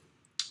it.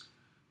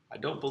 I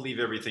don't believe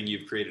everything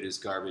you've created is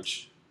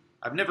garbage.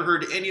 I've never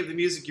heard any of the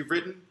music you've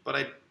written, but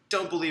I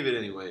don't believe it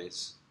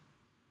anyways.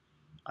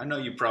 I know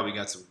you probably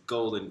got some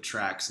golden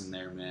tracks in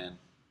there, man.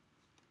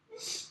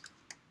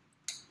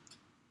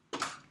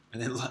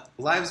 And then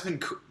Live's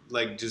been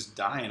like just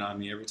dying on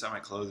me every time I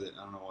close it.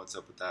 I don't know what's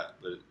up with that,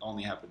 but it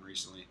only happened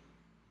recently.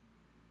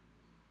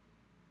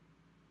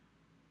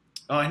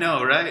 Oh, I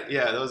know, right?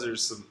 Yeah, those are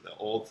some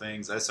old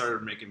things. I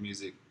started making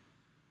music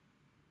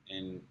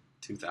in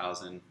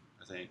 2000,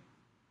 I think.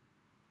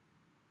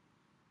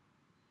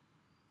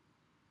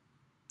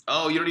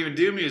 Oh, you don't even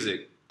do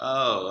music?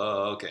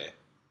 Oh, okay.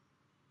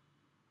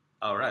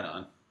 Oh, right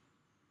on.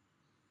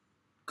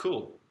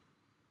 Cool.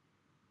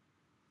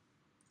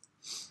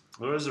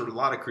 Well, there's a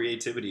lot of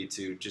creativity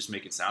to just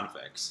making sound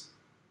effects.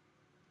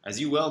 As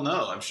you well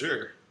know, I'm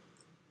sure.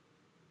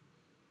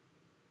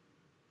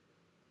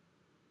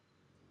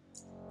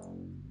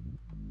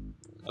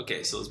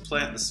 Okay, so let's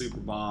plant the super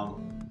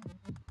bomb.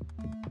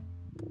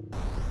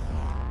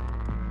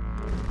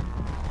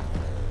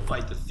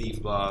 Fight the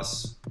thief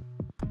boss.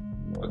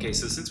 Okay,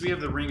 so since we have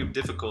the ring of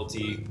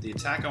difficulty, the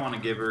attack I want to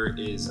give her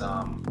is,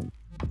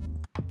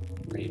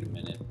 wait a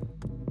minute.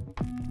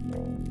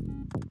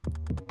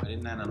 Why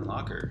didn't that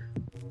unlock her?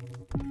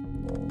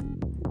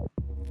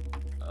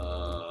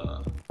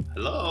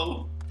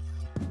 Hello?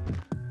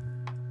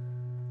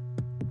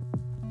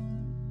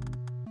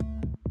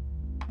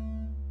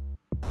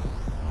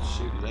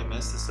 Shoot, did I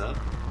mess this up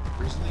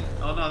recently?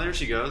 Oh no, there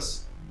she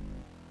goes.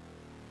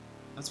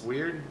 That's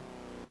weird.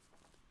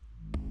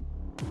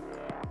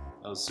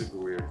 That was super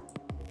weird.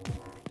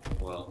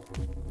 Well.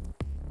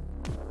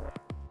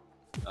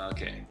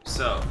 Okay,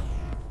 so.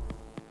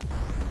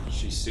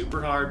 She's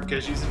super hard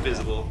because she's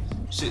invisible.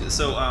 She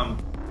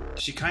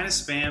kind of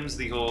spams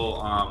the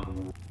whole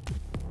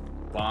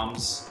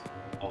bombs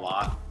a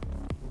lot.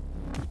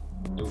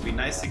 It would be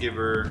nice to give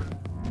her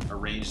a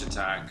ranged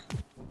attack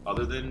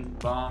other than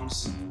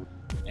bombs,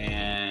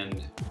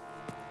 and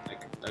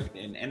like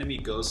an enemy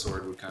ghost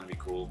sword would kind of be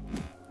cool.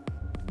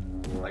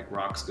 Like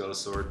Rock's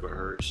ghost sword,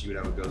 but she would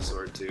have a ghost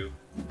sword too,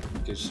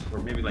 or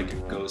maybe like a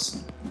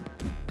ghost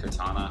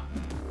katana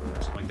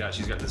or something like that.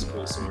 She's got this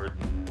cool sword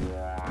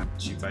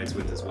she fights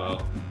with as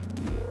well.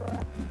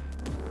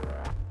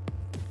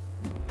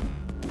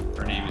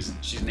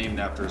 She's named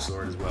after a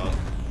sword as well,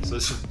 so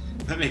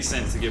that makes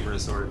sense to give her a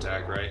sword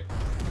attack, right?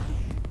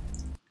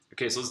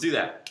 Okay, so let's do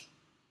that.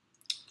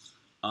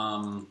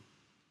 I'm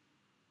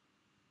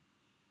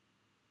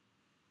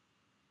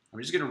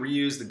just gonna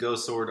reuse the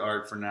ghost sword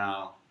art for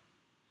now.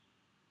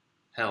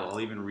 Hell,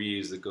 I'll even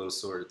reuse the ghost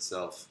sword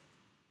itself.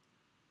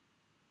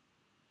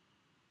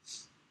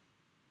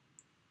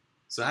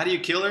 So how do you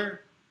kill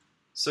her?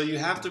 So you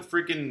have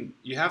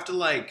to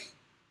like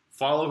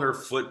follow her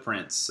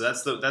footprints.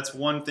 So that's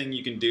one thing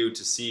you can do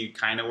to see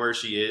kind of where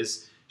she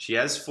is. She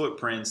has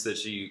footprints that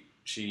she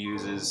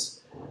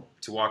uses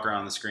to walk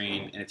around the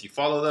screen, and if you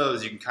follow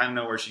those, you can kind of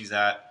know where she's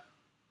at.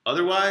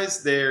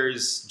 Otherwise,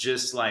 there's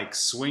just like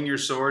swing your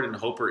sword and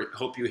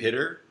hope you hit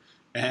her.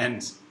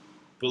 And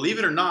believe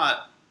it or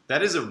not,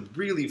 that is a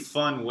really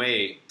fun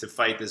way to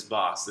fight this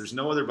boss. There's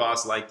no other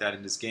boss like that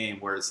in this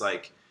game, where it's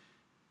like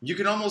you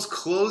can almost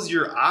close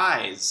your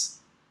eyes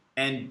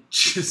and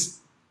just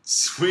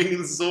swing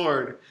the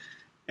sword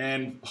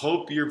and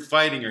hope you're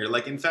fighting her.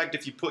 Like, in fact,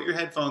 if you put your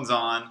headphones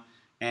on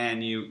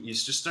and you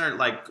just start,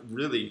 like,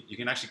 really, you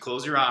can actually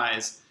close your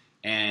eyes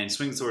and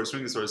swing the sword,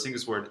 swing the sword, swing the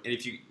sword. And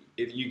if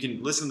you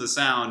can listen to the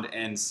sound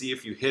and see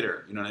if you hit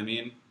her, you know what I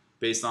mean?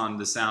 Based on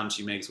the sound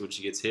she makes when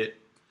she gets hit.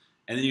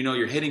 And then you know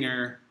you're hitting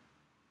her.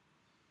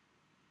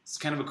 It's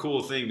kind of a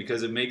cool thing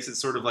because it makes it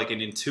sort of like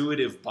an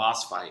intuitive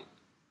boss fight.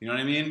 You know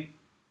what I mean?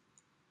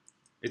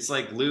 It's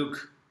like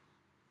Luke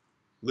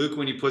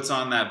when he puts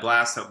on that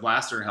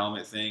blaster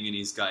helmet thing and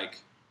he's like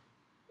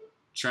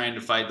trying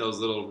to fight those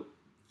little,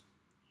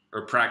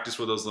 or practice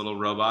with those little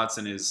robots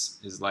and his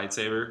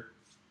lightsaber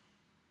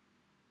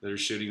that are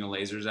shooting the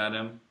lasers at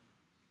him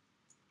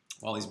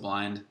while he's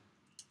blind.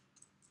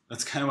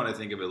 That's kind of what I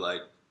think of it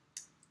like.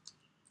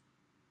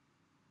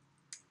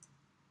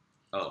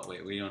 Oh,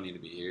 wait, we don't need to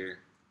be here.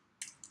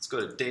 Let's go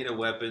to data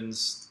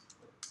weapons.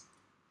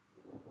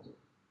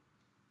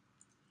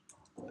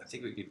 I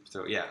think we could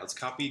throw, yeah, let's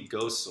copy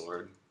Ghost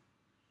Sword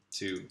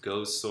to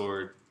Ghost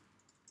Sword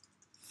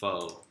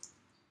Foe.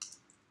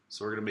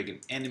 So we're going to make an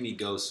enemy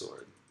Ghost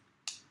Sword,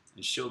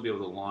 and she'll be able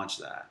to launch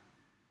that.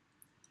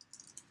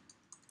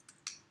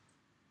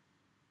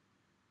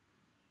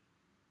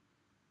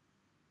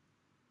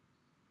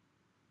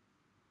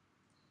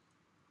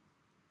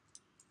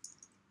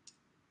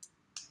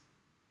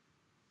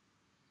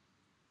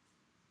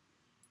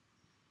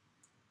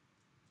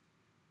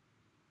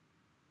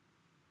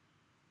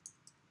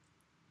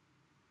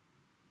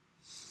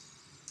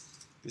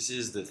 This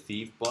is the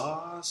thief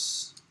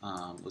boss.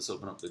 Let's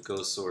open up the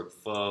ghost sword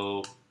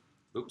foe.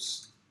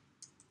 Oops.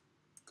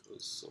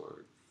 Ghost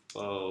sword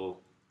foe.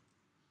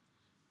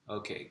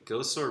 Okay,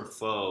 ghost sword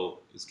foe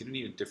is gonna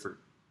need a different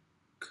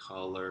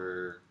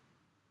color.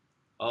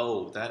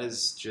 Oh, that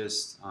is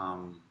just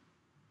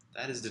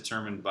that is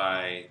determined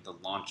by the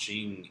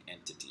launching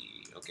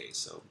entity. Okay,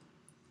 so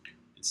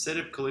instead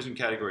of collision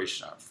category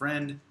shot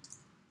friend,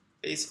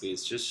 basically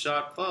it's just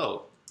shot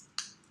foe.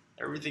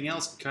 Everything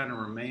else can kind of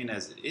remain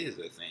as it is,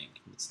 I think.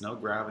 It's no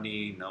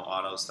gravity, no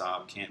auto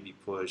stop, can't be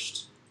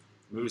pushed,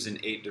 moves in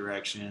 8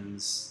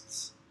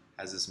 directions,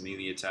 has this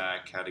melee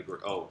attack category.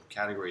 Oh,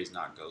 category is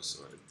not ghost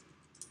sword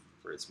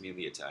for its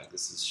melee attack.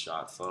 This is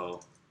shot foe.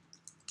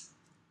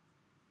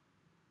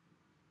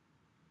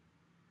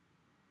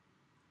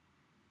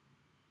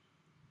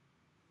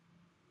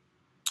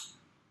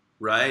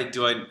 Right?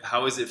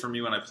 How is it for me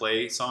when I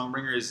play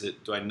Songbringer?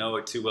 Do I know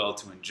it too well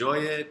to enjoy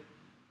it?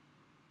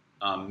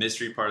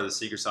 Mystery part of the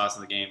secret sauce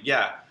in the game.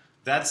 Yeah,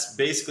 that's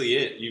basically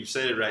it. You've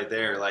said it right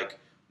there. Like,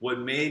 what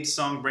made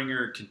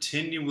Songbringer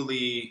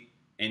continually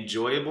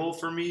enjoyable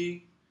for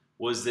me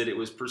was that it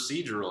was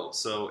procedural.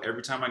 So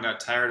every time I got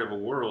tired of a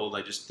world,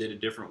 I just did a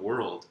different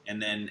world, and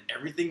then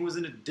everything was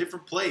in a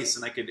different place,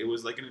 and it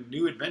was like a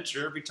new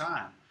adventure every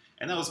time.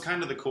 And that was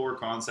kind of the core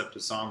concept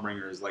of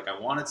Songbringer. Is like I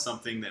wanted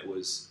something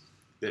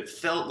that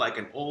felt like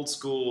an old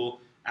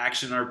school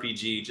action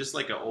RPG, just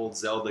like an old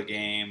Zelda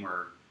game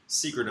or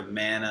Secret of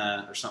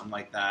Mana or something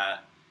like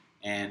that,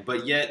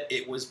 but yet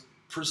it was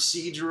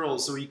procedural,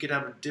 so you could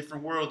have a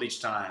different world each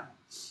time.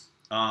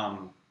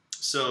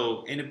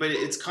 But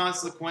it's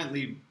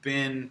consequently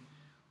been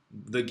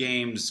the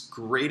game's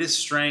greatest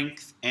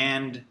strength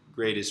and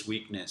greatest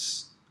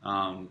weakness,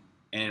 and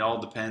it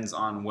all depends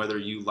on whether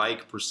you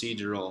like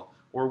procedural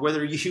or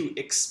whether you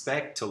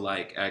expect to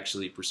like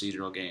actually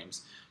procedural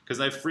games. Because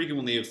I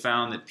frequently have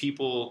found that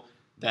people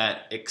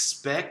that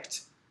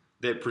expect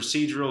that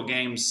procedural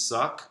games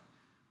suck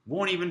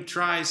won't even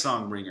try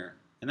Songbringer,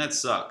 and that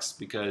sucks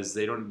because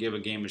they don't give a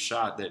game a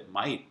shot that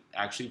might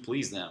actually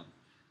please them.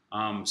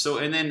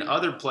 And then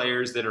other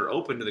players that are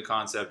open to the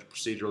concept of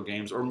procedural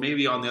games, or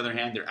maybe on the other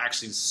hand, they're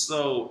actually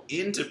so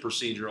into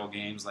procedural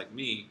games like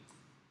me.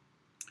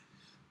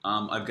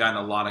 I've gotten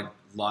a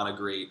lot of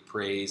great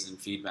praise and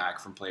feedback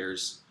from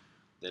players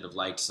that have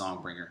liked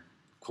Songbringer,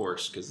 of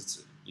course,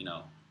 because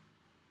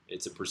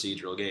it's a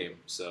procedural game,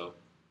 so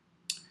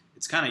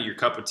it's kind of your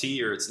cup of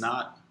tea or it's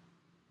not.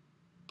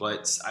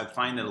 But I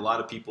find that a lot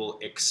of people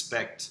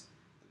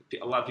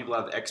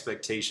have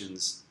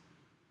expectations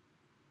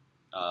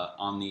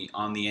on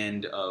the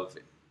end of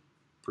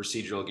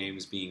procedural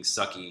games being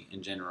sucky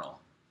in general,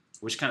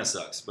 which kind of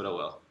sucks, but oh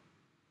well.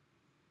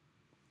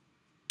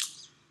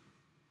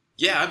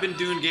 Yeah, I've been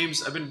doing game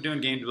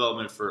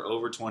development for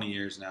over 20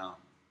 years now.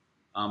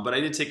 But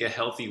I did take a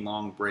healthy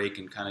long break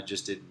and kind of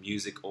just did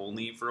music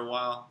only for a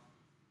while.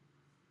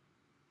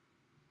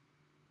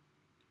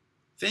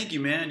 Thank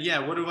you, man. Yeah,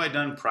 what have I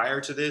done prior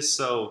to this?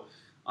 So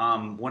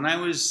when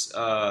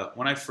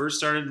I first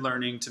started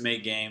learning to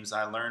make games,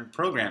 I learned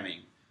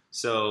programming.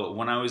 So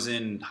when I was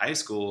in high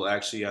school,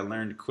 actually, I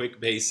learned Quick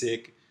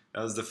Basic.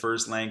 That was the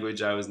first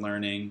language I was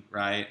learning,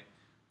 right?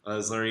 I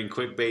was learning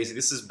Quick Basic.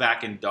 This is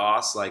back in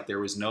DOS. Like, there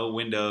was no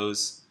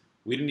Windows.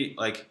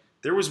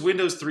 There was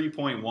Windows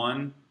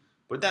 3.1,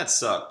 but that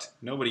sucked.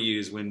 Nobody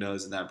used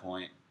Windows at that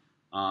point.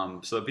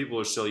 So people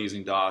were still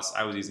using DOS.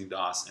 I was using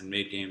DOS and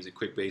made games in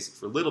Quick Basic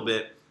for a little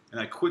bit. And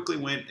I quickly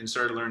went and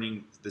started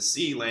learning the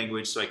C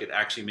language so I could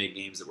actually make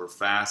games that were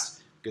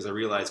fast, because I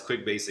realized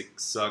Quick Basic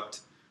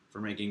sucked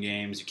for making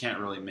games. You can't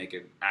really make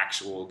an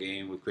actual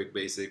game with Quick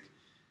Basic.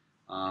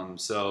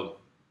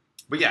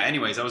 But yeah,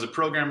 anyways, I was a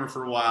programmer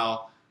for a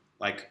while,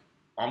 like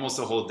almost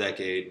a whole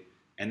decade.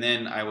 And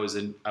then I was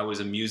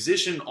a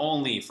musician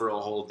only for a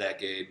whole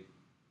decade.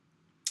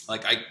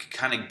 Like, I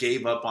kind of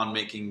gave up on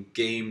making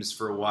games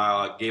for a while.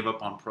 I gave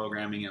up on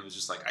programming. It was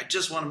just like, I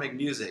just want to make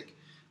music.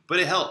 But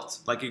it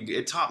helped. Like,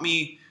 it taught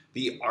me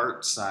the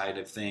art side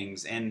of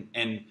things. And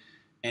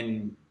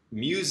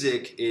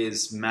music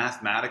is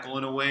mathematical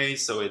in a way.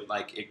 So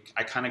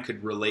I kind of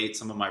could relate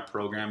some of my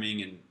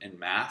programming and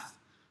math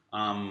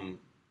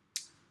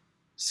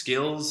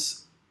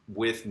skills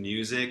with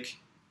music.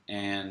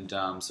 And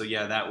so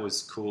yeah, that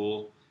was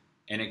cool.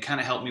 And it kind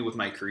of helped me with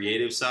my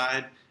creative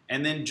side.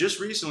 And then just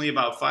recently,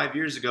 about 5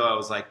 years ago, I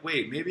was like,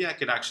 wait, maybe I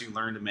could actually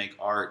learn to make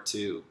art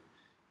too.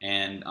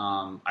 And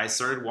I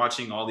started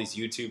watching all these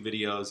YouTube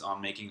videos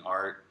on making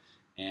art.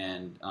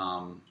 And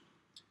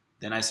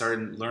then I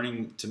started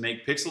learning to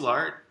make pixel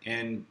art.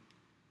 And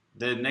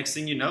the next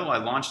thing you know, I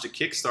launched a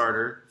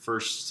Kickstarter for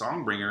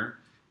Songbringer.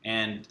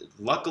 And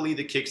luckily,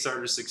 the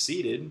Kickstarter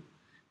succeeded.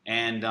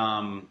 And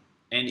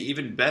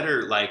even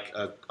better, like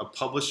a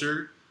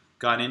publisher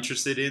got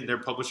interested in. Their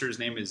publisher's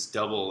name is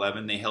Double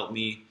 11. They helped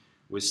me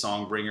with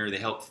Songbringer. They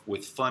helped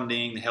with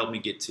funding. They helped me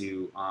get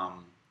to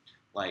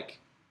like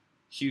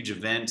huge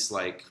events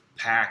like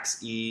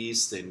PAX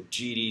East and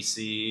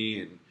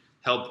GDC, and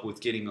helped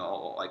with getting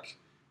all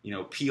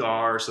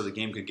PR so the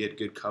game could get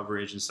good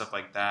coverage and stuff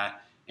like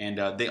that. And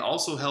they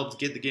also helped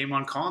get the game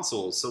on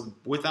consoles. So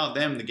without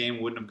them, the game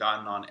wouldn't have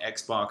gotten on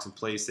Xbox and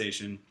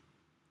PlayStation.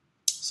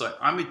 So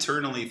I'm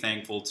eternally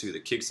thankful to the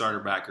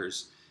Kickstarter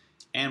backers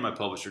and my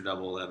publisher,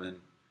 Double 11.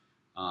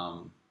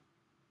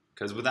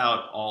 Because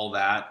without all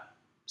that,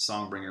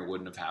 Songbringer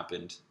wouldn't have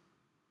happened.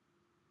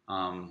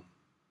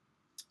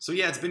 So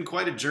yeah, it's been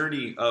quite a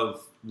journey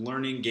of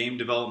learning game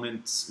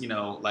development, you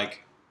know,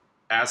 like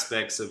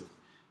aspects of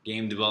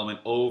game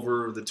development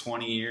over the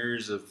 20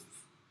 years of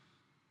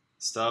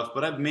stuff.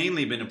 But I've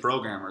mainly been a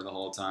programmer the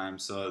whole time,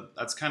 so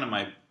that's kind of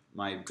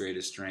my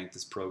greatest strength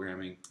is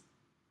programming.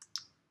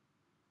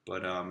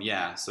 But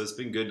yeah, so it's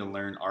been good to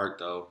learn art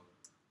though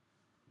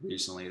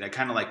recently. That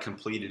kind of like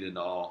completed it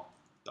all,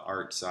 the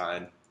art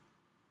side.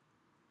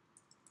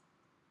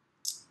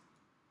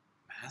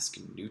 Mask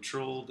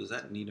neutral, does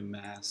that need a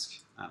mask?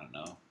 I don't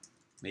know,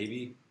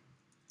 maybe.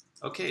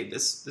 Okay,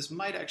 this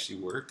might actually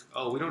work.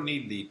 Oh, we don't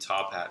need the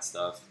top hat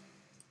stuff.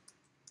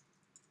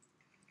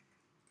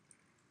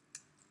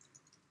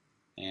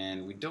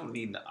 And we don't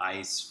need the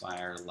ice,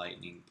 fire,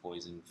 lightning,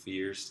 poison,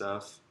 fear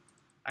stuff.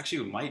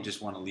 Actually, we might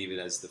just want to leave it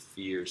as the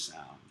fear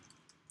sound.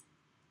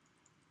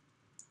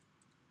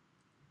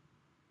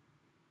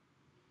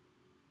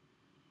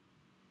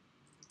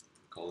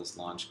 Call this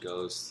launch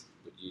ghost,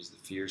 but use the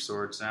fear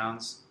sword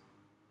sounds.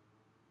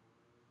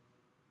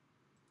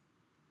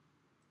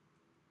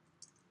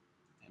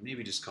 And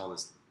maybe just call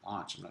this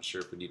launch. I'm not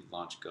sure if we need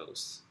launch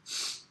ghost.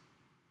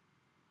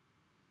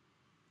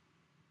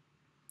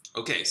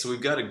 Okay, so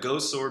we've got a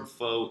ghost sword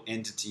foe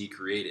entity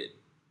created.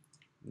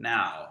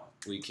 Now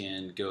we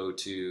can go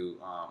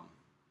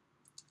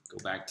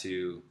back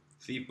to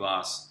Thief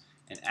Boss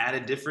and add a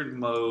different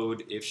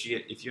mode. If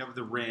you have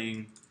the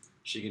ring,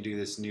 she can do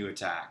this new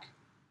attack.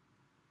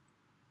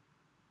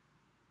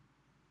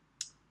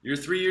 You're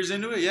 3 years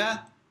into it, yeah?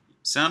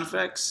 Sound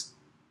effects?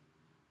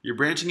 You're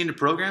branching into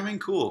programming?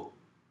 Cool.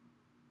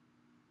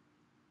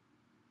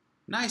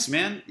 Nice,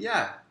 man.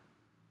 Yeah.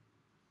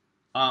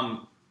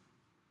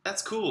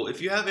 That's cool.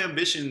 If you have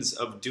ambitions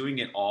of doing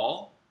it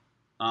all,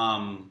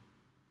 I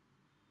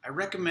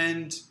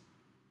recommend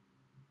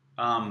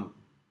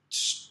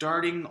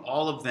starting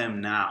all of them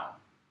now.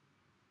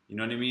 You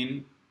know what I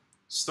mean?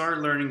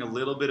 Start learning a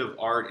little bit of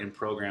art and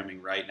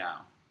programming right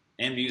now.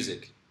 And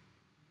music.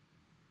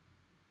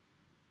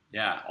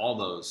 Yeah, all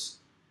those.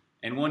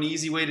 And one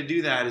easy way to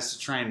do that is to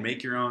try and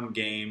make your own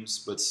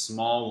games, but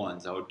small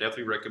ones. I would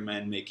definitely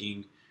recommend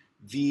making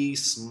the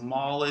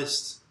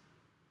smallest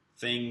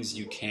things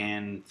you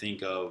can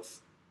think of.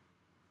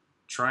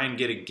 Try and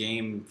get a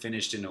game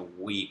finished in a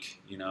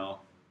week, you know?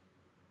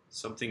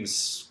 Something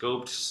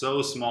scoped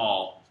so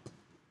small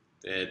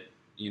that,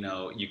 you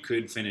know, you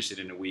could finish it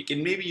in a week.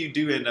 And maybe you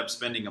do end up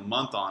spending a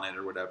month on it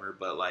or whatever,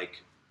 but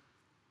like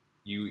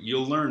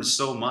you'll learn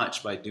so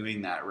much by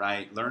doing that,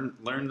 right? Learn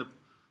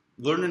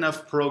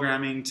enough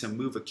programming to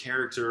move a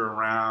character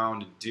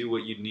around and do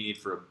what you need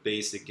for a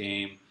basic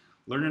game.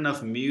 Learn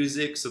enough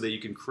music so that you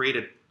can create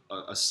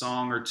a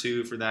song or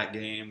two for that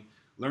game.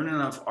 Learn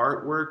enough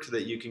artwork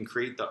that you can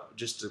create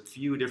just a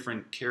few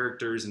different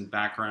characters and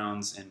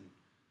backgrounds, and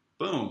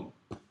boom.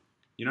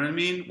 You know what I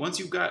mean? Once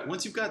you've got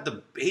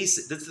the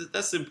basic,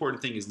 that's the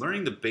important thing, is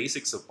learning the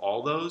basics of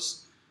all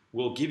those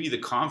will give you the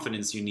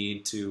confidence you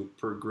need to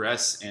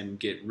progress and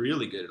get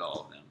really good at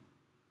all of them.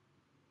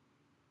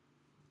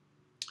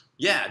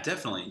 Yeah,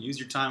 definitely. Use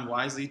your time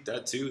wisely.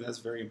 That too, that's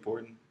very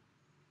important.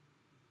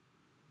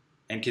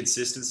 And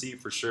consistency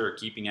for sure,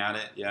 keeping at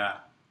it, yeah.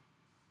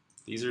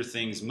 These are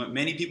things,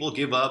 many people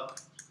give up.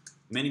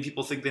 Many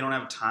people think they don't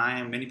have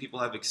time. Many people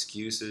have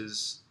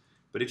excuses.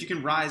 But if you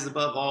can rise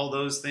above all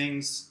those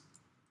things,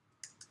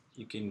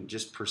 you can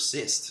just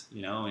persist,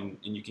 you know, and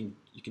you can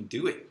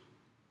do it.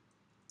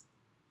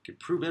 You can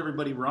prove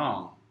everybody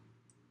wrong.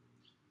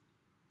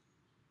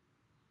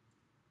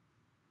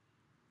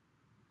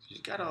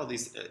 She's got all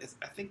these.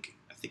 I think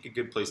a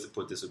good place to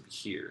put this would be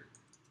here,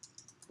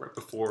 right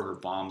before her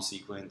bomb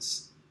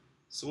sequence.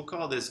 So we'll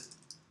call this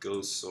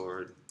Ghost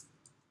Sword.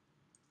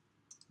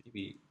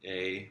 Maybe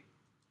A.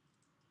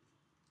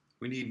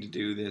 We need to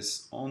do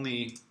this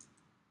only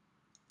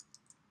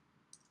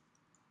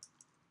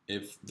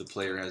if the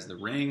player has the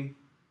ring.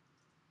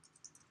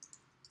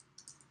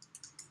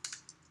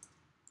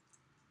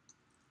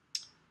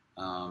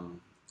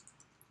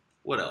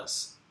 What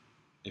else?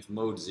 If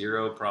mode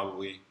 0,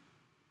 probably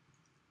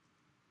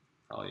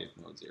if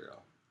mode 0.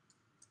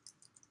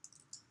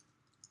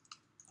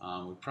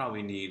 We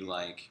probably need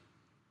like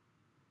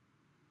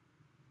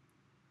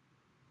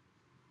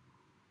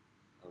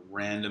a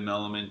random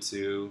element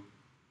too.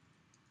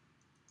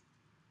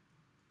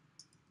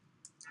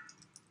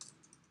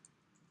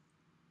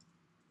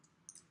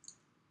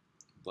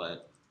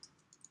 But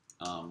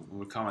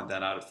we'll comment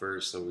that out at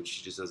first, so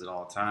she just does it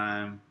all the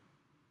time.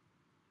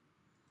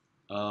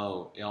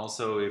 Oh,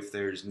 also if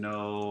there's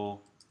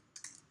no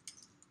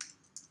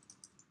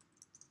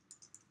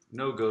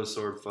ghost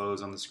sword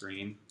foes on the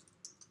screen.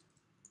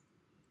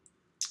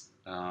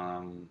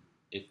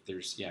 If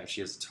there's, if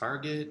she has a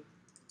target.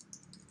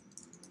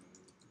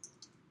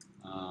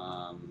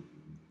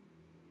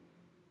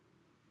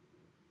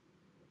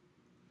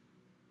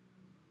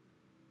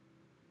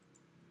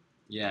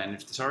 Yeah, and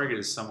if the target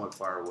is somewhat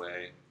far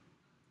away,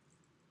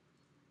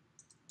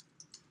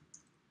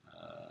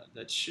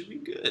 that should be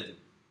good.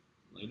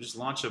 You just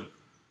launch a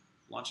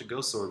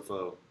ghost sword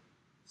foe.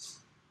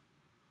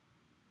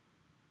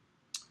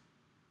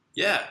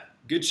 Yeah,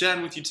 good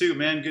chatting with you too,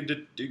 man. Good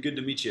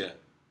to meet you.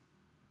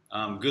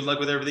 Good luck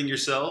with everything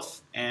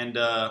yourself, and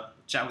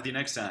chat with you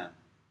next time.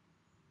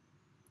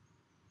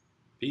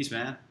 Peace,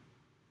 man.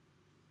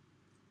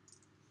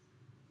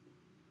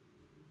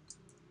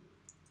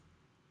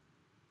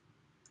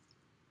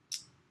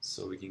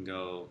 So we can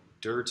go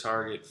dir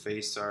target,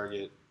 face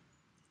target.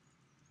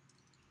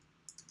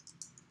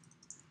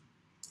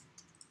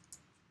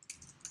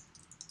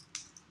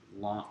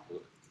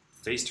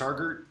 Face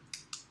target?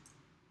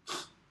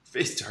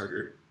 Face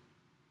target.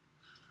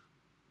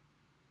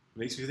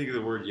 Makes me think of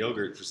the word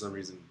yogurt for some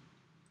reason.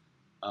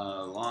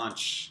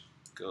 Launch,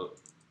 go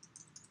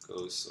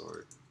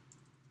sword,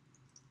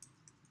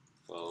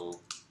 foe.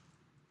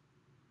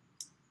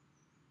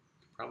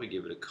 Probably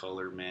give it a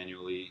color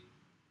manually.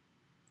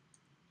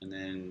 And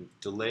then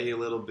delay a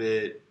little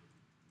bit.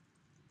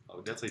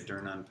 Oh, definitely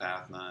dir none,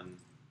 path none.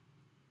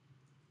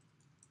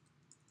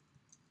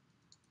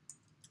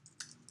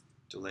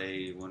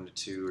 Delay 1 to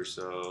 2 or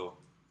so.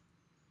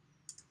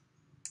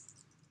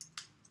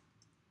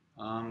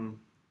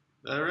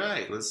 All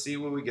right, let's see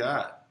what we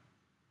got.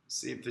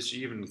 See if this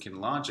even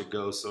can launch a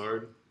ghost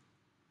sword.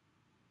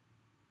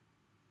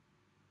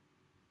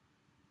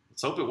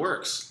 Let's hope it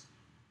works.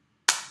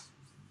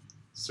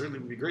 Certainly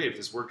would be great if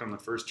this worked on the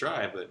first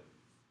try, but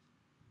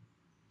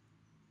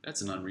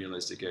that's an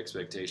unrealistic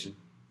expectation.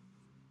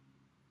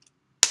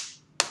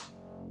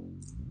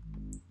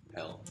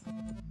 Hell,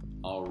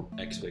 all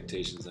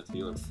expectations I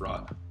feel are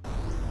fraught.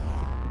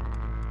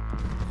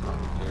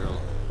 Peril.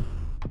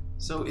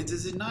 So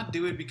does it not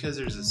do it because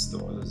there's a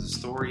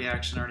story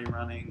action already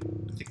running?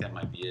 I think that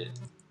might be it.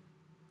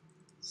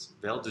 So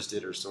Vel just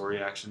did her story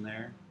action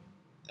there.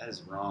 That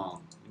is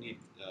wrong. We need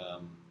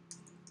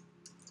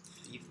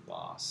Thief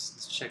Boss.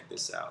 Let's check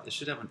this out. This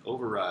should have an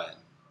override.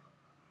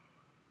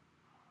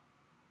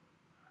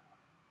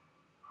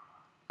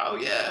 Oh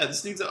yeah,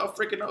 this needs a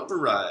freaking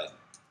override.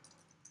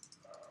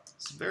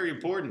 It's very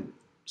important.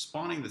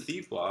 Spawning the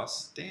Thief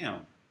Boss.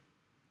 Damn.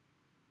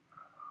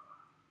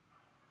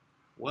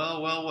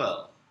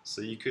 Well.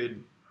 So you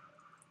could...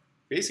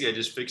 Basically, I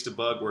just fixed a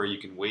bug where you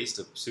can waste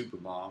a super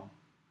bomb.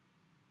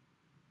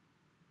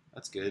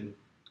 That's good.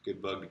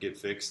 Good bug to get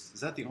fixed.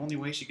 Is that the only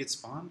way she gets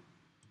spawned?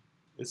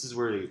 This is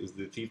where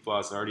the Thief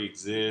Boss already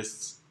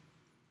exists.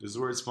 This is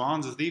where it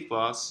spawns the Thief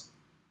Boss.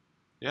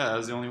 Yeah, that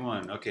was the only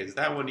one. Okay, so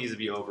that one needs to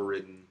be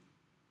overridden.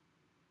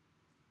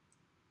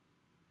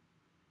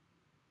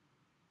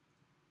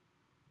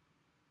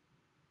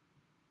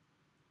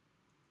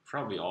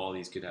 Probably all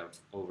these could have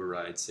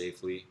override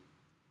safely.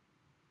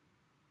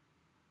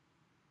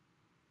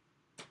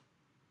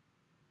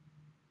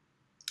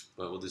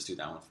 But we'll just do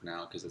that one for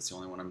now because that's the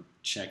only one I'm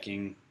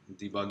checking,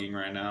 debugging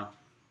right now.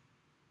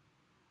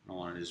 I don't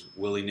want to just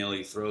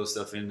willy-nilly throw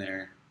stuff in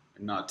there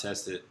and not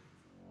test it.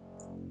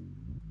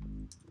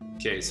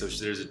 Okay, so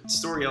there's a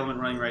story element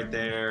running right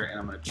there, and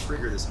I'm going to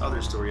trigger this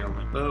other story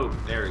element. Boom!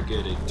 Very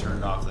good. It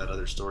turned off that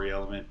other story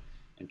element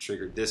and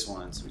triggered this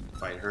one so we can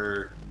fight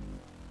her.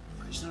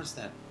 I just noticed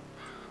that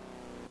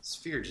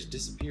sphere just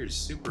disappeared.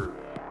 Super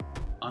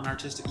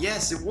unartistic.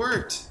 Yes, it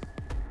worked!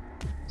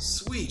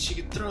 Sweet, she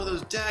could throw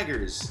those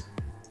daggers.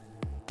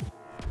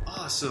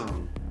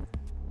 Awesome.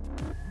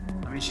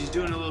 I mean, she's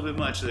doing a little bit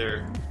much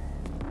there.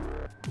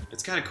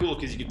 It's kind of cool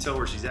because you can tell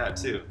where she's at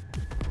too.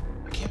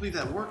 I can't believe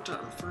that worked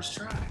on the first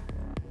try.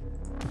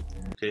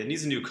 Okay, it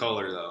needs a new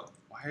color though.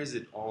 Why is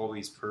it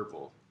always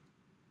purple?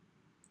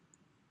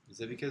 Is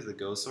that because the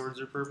ghost swords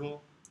are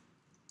purple?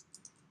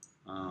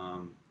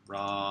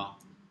 Raw,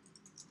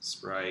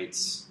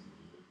 sprites,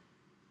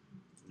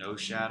 no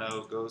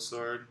shadow, ghost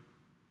sword.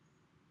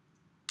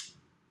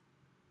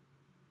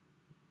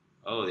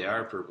 Oh, they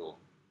are purple.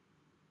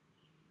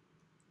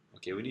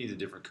 Okay, we need a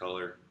different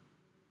color.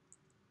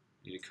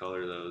 We need to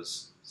color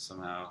those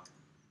somehow.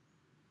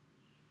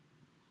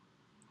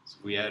 So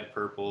we add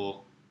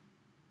purple.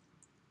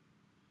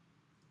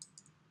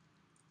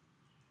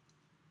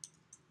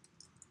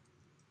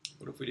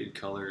 What if we did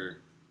color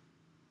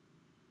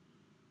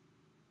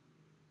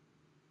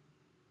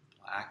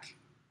black,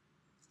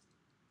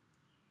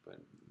 but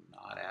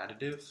not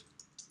additive?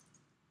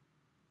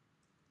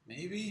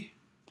 Maybe?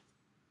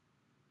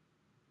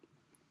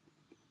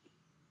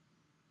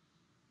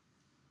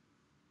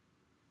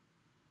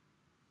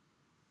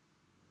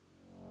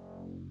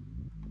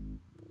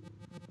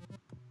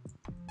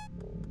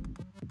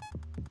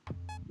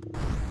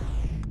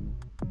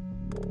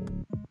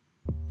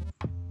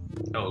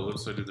 Oh, it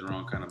looks like I did the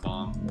wrong kind of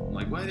bomb. I'm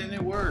like, why didn't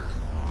it work?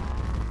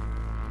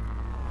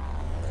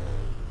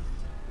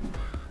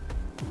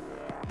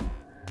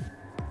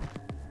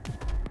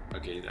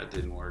 Okay, that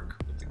didn't work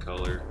with the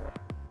color.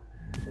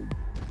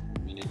 I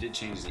mean, it did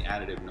change the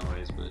additive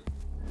noise, but...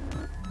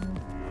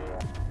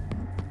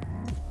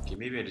 Okay,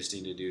 maybe I just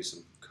need to do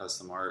some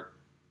custom art.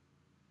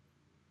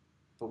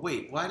 But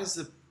wait, why does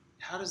the...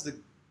 How does the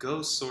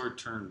Ghost Sword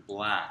turn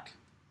black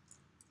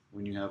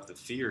when you have the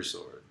Fear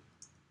Sword?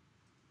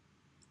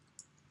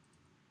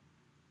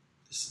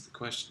 This is the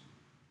question.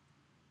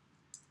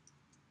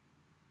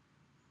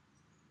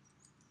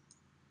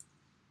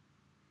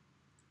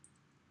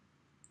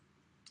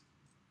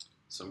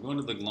 So I'm going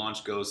to the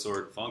launch Ghost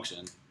Sword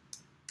function.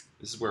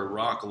 This is where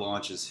Rock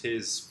launches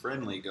his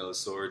friendly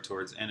Ghost Sword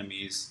towards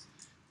enemies.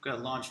 We've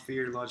got launch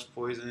Fear, launch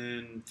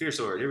Poison, Fear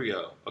Sword. Here we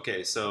go.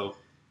 Okay, so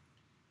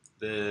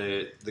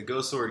the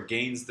Ghost Sword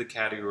gains the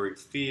category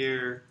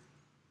Fear.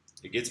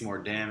 It gets more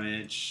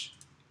damage.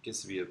 It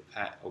gets to be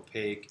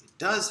opaque. It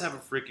does have a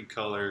freaking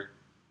color,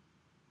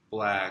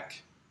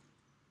 black,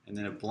 and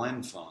then a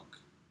blend funk.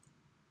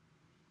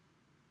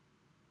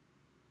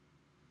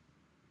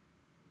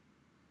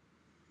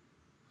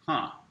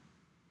 Huh.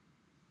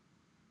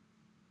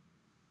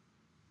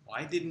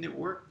 Why didn't it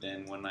work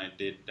then when I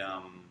did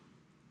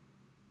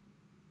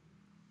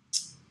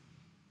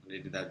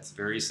that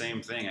very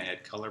same thing? I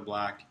had color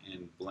black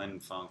and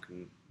blend funk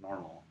and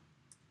normal.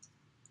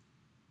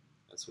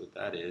 That's what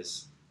that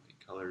is. Wait,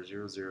 color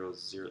 0, 0,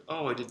 0.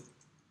 Oh, I did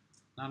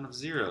not enough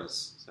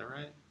zeros. Is that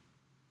right?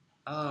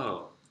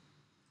 Oh,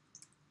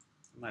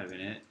 that might have been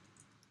it.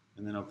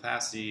 And then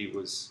opacity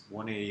was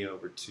 180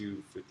 over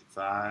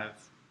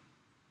 255.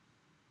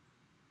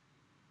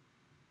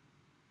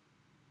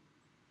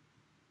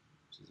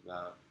 Which is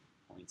about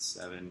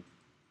 0.7.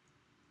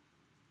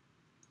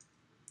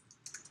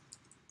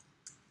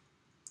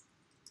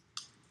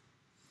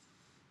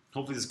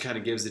 Hopefully this kind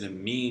of gives it a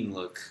mean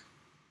look.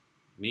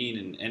 Mean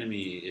and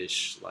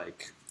enemy-ish,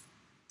 like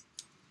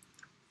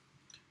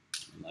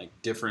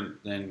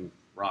different than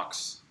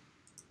Rock's.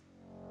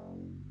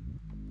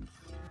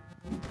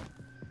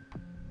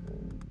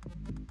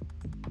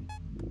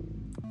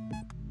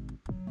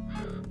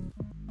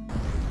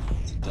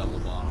 It's a double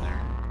bomb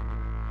there.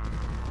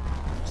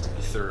 Just to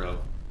be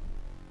thorough.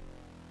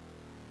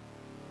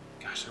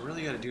 Gosh, I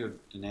really got to do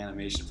an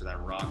animation for that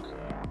Rock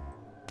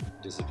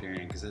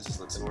disappearing, because that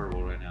just looks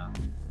horrible right now.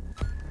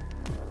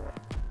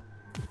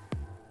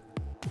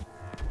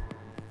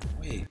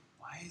 Wait,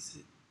 why is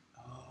it?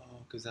 Oh,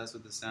 because that's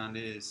what the sound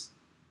is.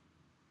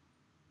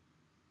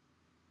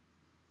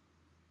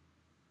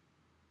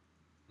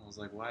 I was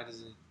like, why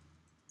does it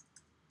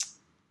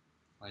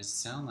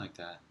sound like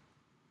that?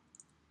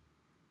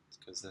 It's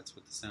because that's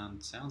what the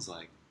sound sounds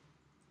like.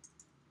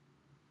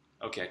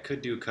 Okay, I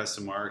could do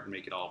custom art and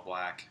make it all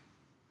black.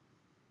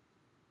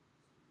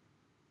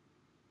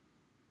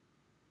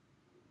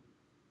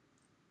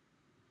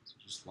 So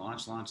just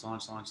launch, launch,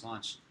 launch, launch,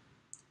 launch.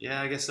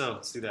 Yeah, I guess so.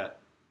 Let's do that.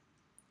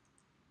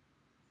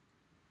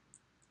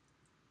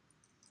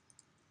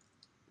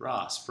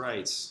 Raw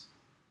sprites.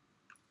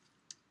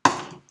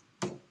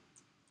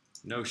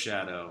 No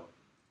shadow.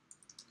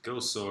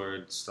 Ghost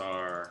Sword,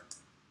 star.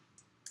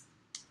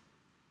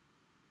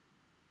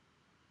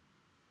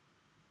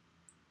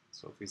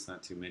 So hopefully it's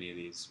not too many of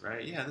these,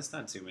 right? Yeah, that's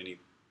not too many.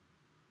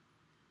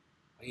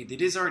 Wait,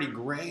 it is already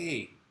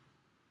gray.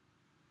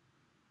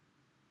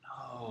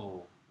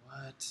 No,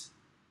 what?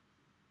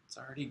 It's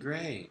already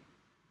gray.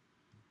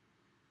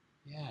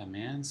 Yeah,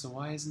 man, so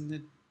why isn't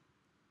it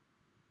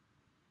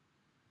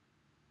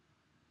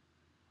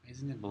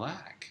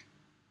black?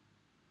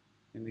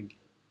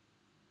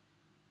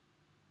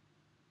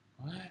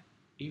 What?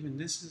 Even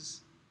this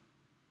is...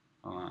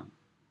 Hold on.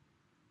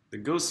 The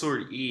Ghost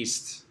Sword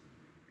East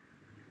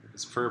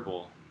is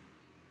purple.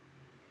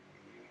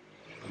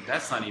 And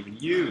that's not even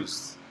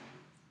used.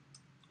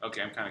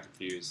 Okay, I'm kind of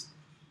confused.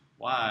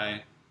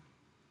 Why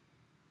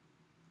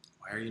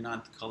are you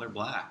not the color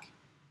black?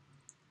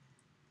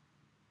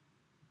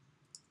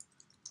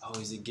 Oh,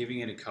 is it giving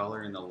it a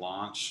color in the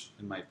launch?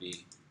 It might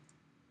be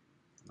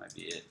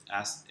it.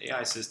 Ask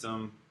AI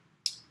system.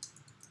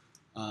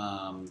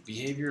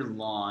 Behavior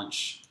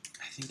launch.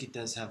 I think it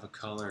does have a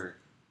color.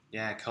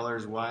 Yeah, color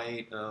is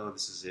white. Oh,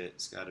 this is it.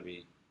 It's got to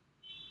be.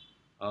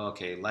 Oh,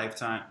 okay,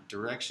 lifetime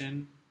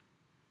direction.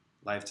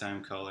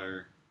 Lifetime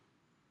color.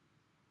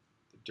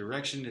 The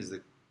direction is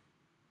the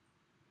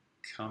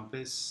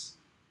compass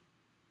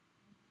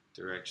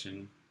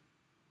direction.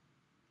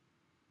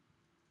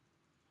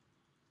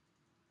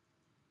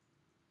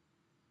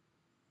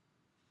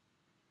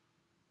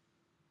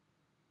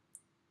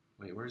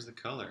 Wait, where's the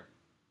color?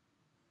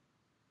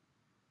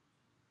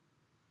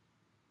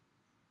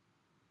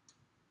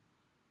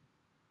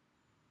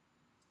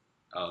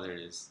 Oh, there it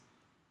is.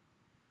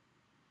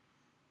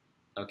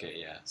 Okay,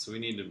 yeah. So we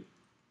need to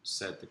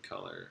set the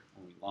color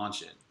when we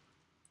launch it.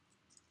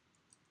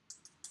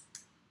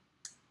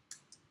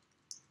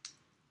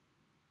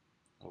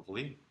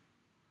 Hopefully.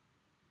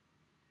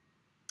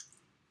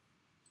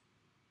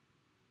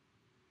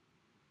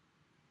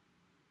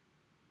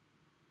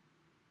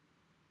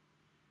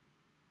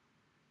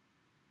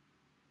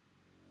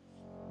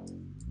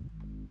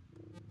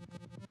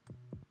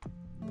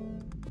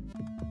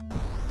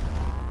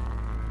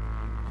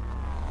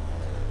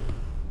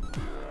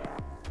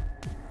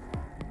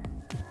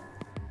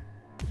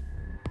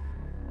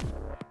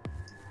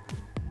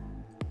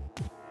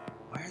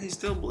 Why are they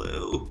still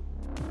blue?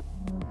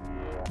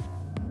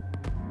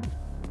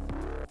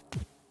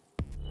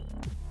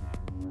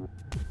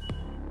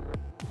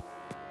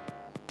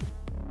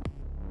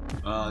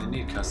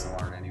 need custom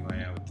art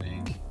anyway, I would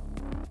think.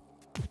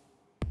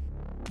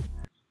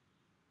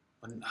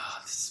 But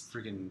this is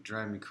freaking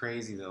driving me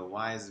crazy though.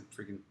 Why is it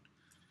freaking...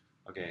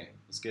 Okay,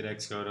 let's get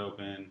Xcode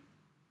open.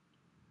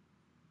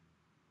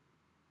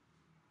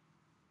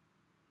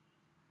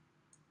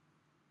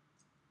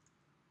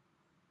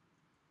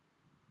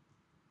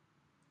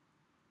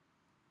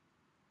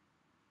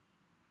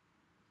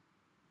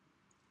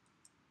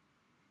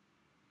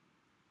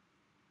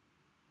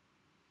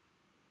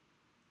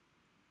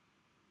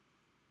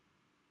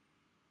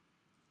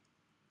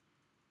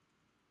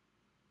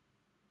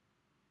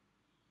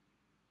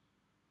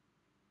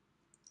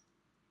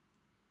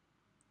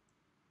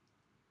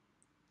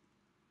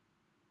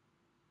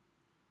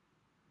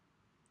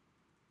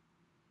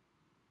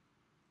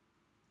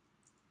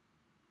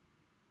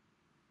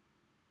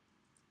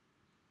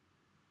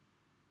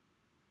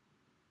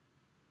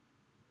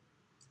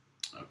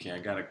 Okay, I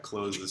gotta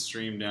close the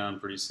stream down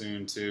pretty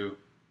soon too.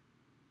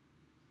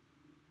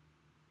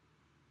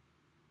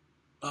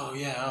 Oh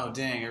yeah, oh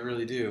dang, I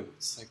really do.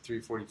 It's like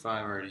 3:45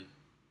 already.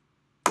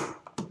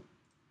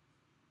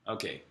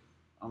 Okay,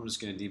 I'm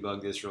just gonna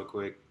debug this real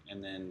quick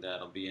and then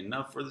that'll be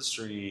enough for the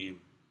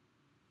stream.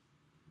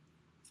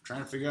 I'm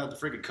trying to figure out the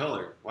freaking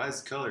color. Why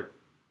is the color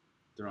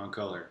the wrong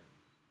color?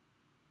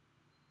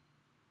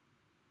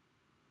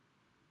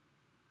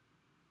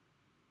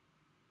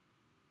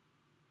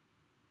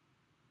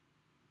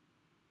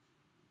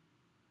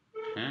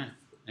 Huh?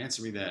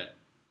 Answer me that,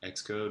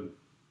 Xcode.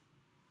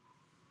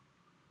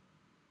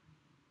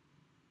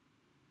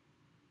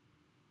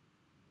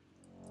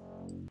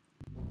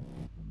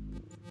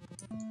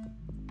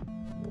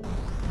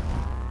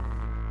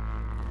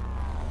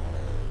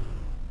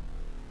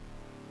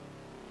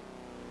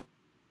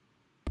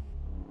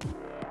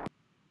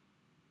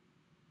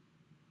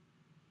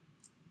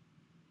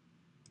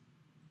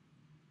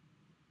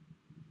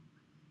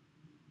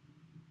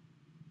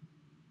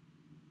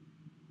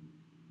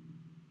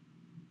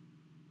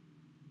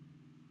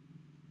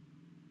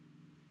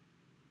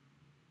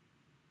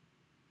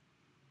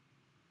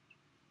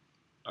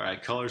 All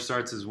right, color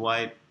starts as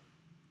white.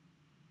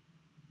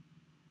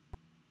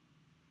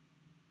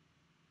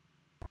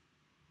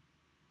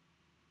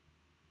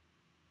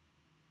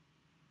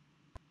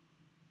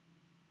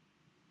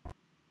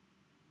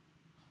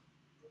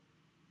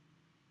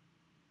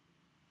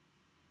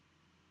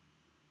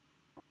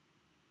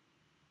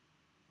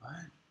 What?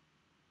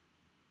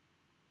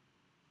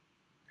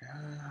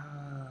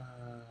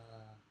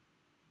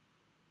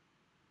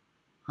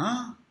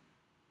 Huh?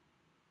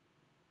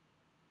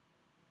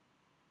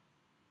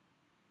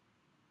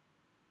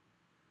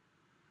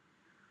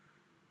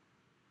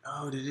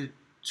 Oh, did it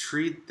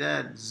treat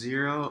that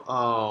 0?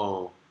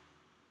 Oh.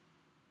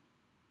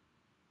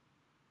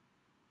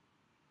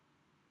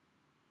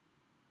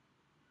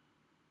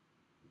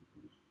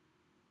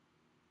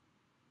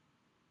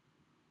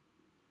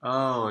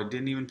 Oh, it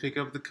didn't even pick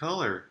up the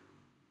color.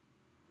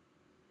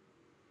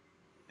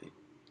 It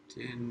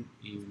didn't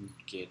even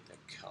get the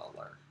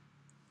color.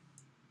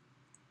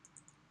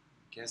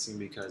 I'm guessing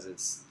because it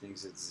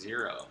thinks it's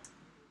 0,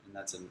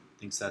 and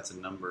thinks that's a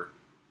number.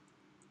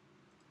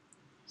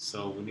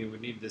 So we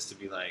need this to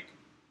be like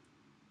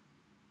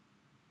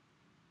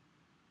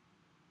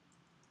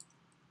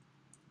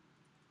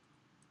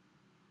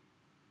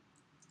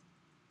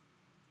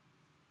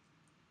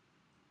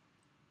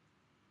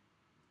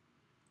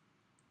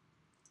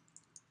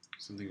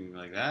something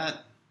like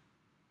that.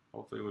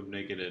 Hopefully it would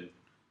make it a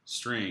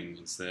string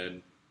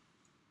instead.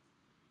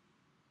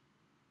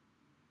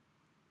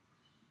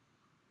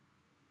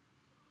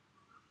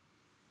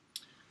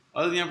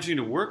 Other than the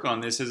opportunity to work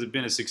on this, has it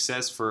been a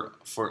success for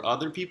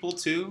other people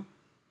too?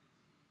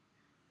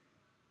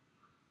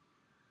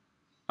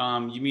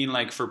 You mean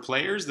like for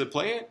players that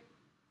play it?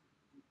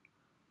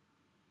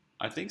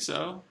 I think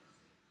so.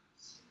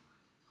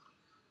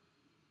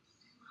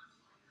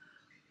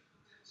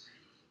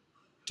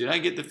 Did I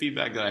get the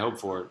feedback that I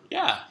hoped for?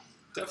 Yeah,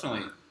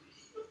 definitely.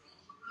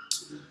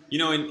 You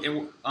know,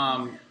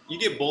 you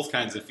get both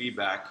kinds of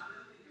feedback.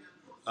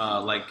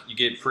 Like you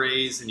get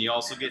praise and you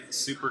also get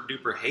super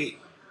duper hate.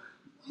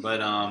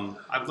 But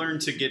I've learned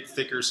to get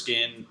thicker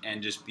skin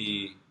and just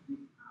be,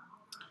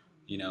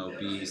 you know,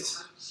 be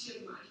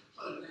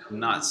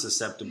not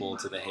susceptible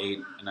to the hate.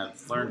 And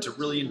I've learned to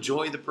really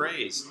enjoy the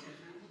praise.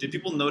 Did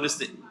people notice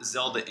the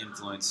Zelda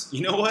influence?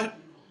 You know what?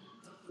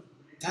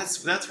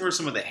 That's where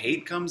some of the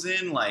hate comes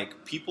in.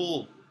 Like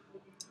people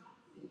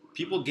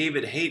gave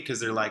it hate because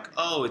they're like,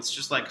 oh, it's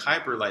just like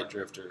Hyper Light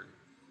Drifter.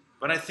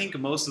 But I think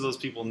most of those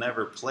people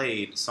never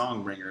played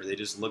Songbringer. They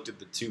just looked at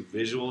the two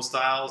visual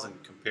styles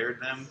and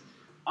compared them.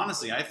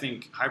 Honestly, I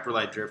think Hyper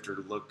Light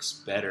Drifter looks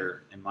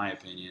better, in my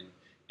opinion.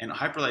 And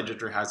Hyper Light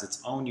Drifter has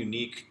its own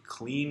unique,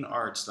 clean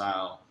art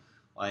style.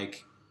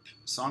 Like,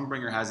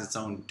 Songbringer has its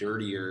own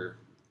dirtier,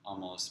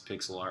 almost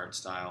pixel art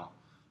style.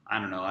 I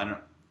don't know.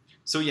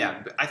 So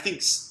yeah, I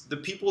think the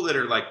people that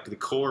are like the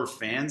core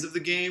fans of the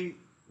game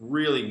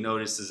really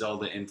noticed the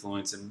Zelda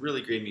influence and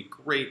really gave me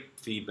great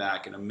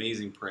feedback and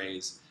amazing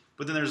praise.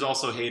 But then there's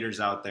also haters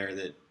out there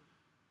that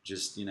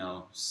just, you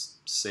know,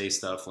 say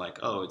stuff like,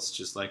 oh, it's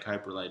just like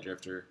Hyper Light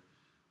Drifter.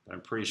 But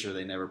I'm pretty sure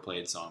they never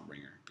played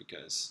Songbringer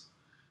because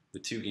the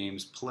two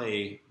games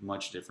play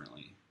much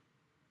differently.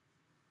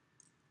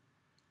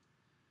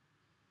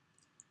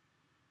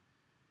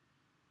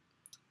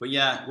 But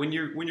yeah, when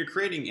you're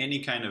creating any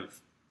kind of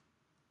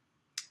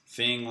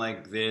thing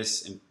like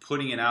this and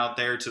putting it out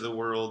there to the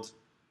world,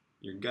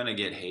 you're gonna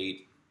get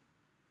hate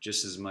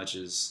just as much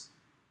as,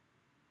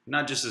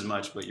 not just as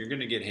much, but you're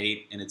gonna get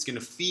hate, and it's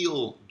gonna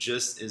feel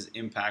just as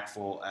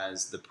impactful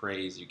as the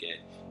praise you get.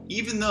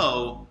 Even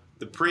though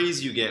the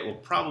praise you get will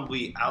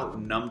probably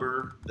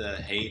outnumber the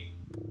hate,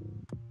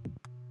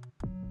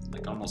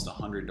 like almost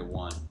 100 to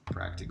 1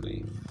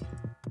 practically.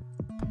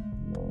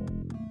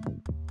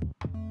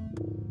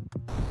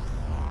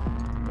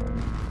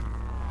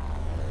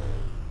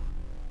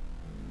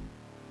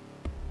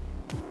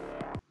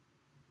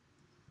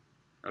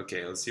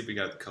 Okay, let's see if we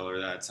got the color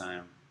that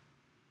time.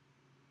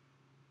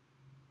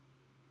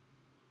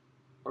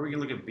 Or we can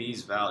look at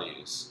B's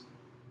values.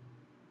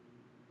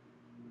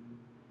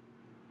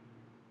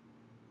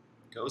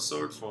 Go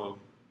sword fob.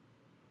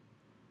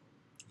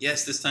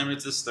 Yes, this time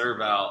it's a stir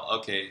val.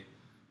 Okay,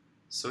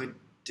 so it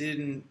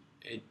didn't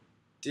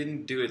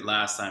do it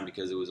last time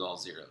because it was all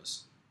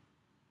zeros.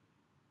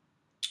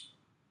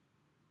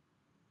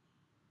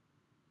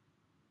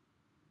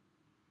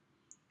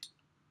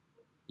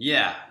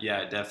 Yeah,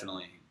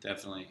 definitely.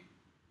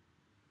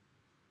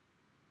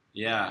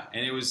 Yeah,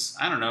 and it was,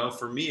 I don't know,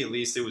 for me at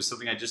least, it was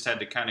something I just had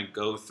to kind of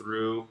go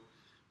through.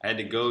 I had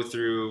to go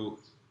through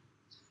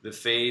the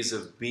phase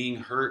of being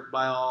hurt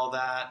by all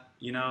that,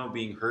 you know,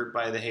 being hurt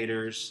by the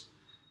haters,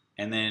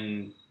 and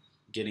then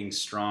getting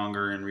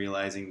stronger and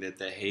realizing that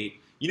the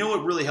hate, you know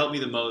what really helped me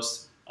the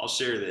most? I'll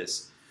share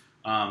this.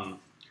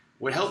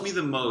 What helped me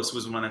the most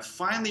was when I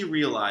finally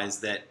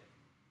realized that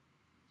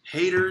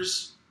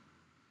haters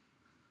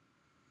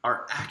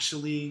are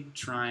actually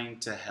trying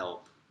to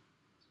help.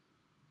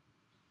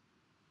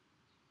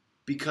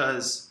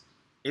 Because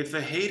if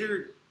a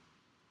hater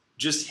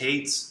just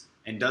hates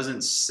and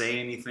doesn't say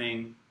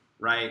anything,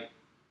 right,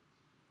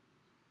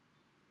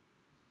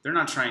 they're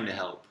not trying to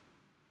help.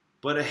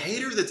 But a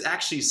hater that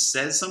actually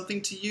says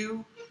something to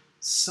you,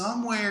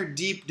 somewhere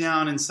deep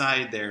down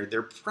inside there,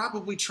 they're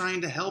probably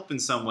trying to help in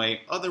some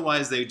way.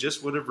 Otherwise, they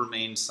just would have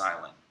remained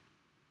silent.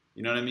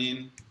 You know what I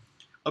mean?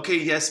 Okay,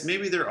 yes,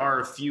 maybe there are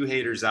a few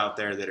haters out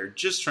there that are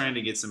just trying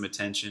to get some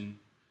attention.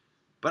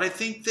 But I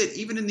think that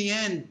even in the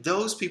end,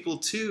 those people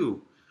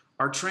too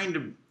are trying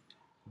to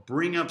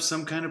bring up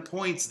some kind of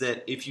points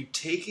that, if you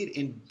take it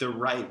in the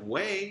right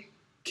way,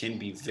 can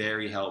be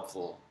very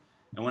helpful.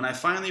 And when I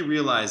finally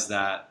realized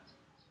that,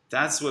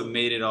 that's what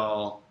made it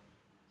all,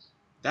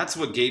 that's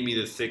what gave me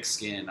the thick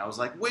skin. I was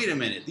like, wait a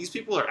minute, these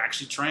people are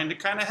actually trying to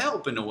kind of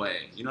help in a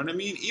way. You know what I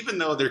mean? Even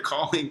though they're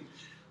calling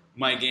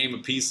my game a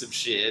piece of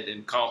shit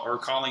and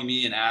calling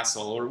me an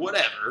asshole or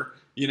whatever,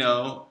 you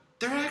know,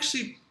 they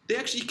actually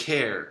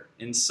care.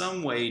 In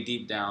some way,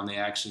 deep down, they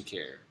actually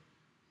care.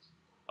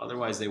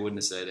 Otherwise, they wouldn't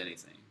have said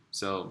anything.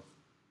 So,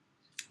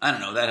 I don't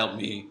know, that helped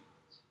me.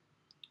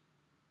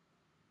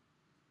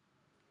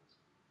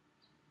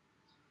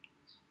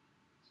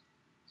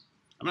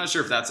 I'm not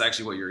sure if that's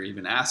actually what you're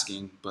even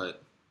asking,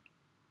 but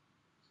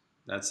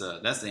that's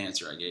the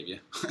answer I gave you.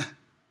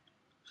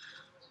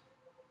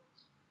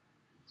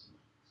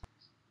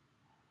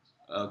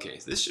 Okay,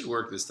 so this should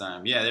work this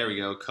time. Yeah, there we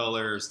go.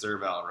 Color, stir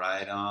val,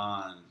 right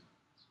on.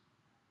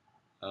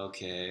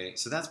 Okay,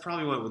 so that's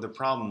probably what the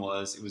problem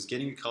was. It was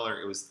getting the color.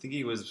 It was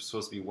thinking it was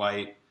supposed to be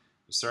white. It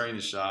was starting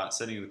the shot,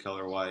 setting the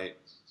color white.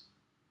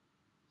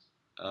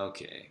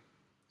 Okay,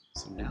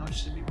 so now it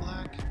should be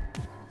black.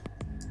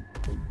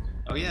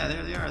 Oh yeah,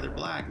 there they are. They're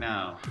black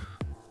now.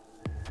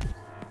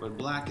 But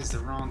black is the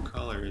wrong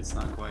color. It's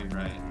not quite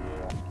right.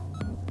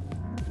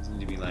 It need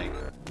to be like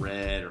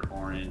red or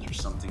orange or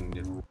something.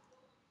 To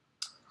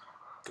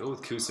go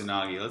with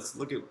Kusanagi. Let's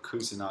look at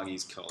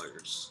Kusanagi's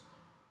colors.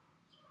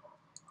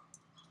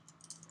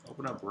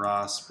 Open up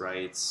raw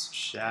sprites,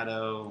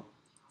 shadow,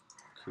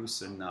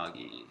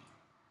 Kusanagi.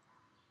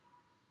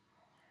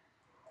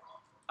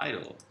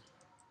 Idle.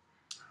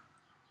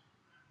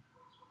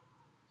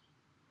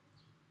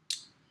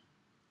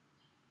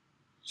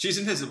 She's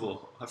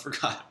invisible. I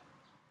forgot.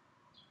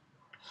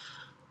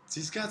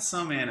 She's got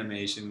some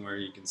animation where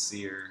you can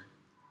see her.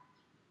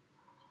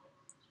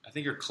 I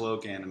think her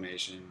cloak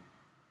animation.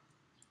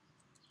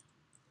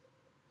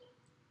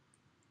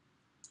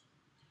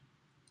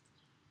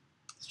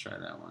 Let's try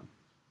that one.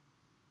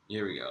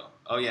 Here we go.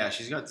 Oh yeah,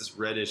 she's got this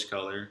reddish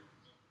color.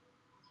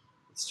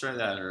 Let's try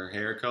that, her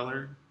hair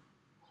color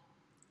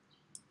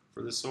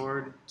for the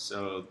sword.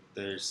 So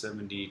there's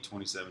 70,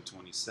 27,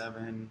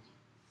 27.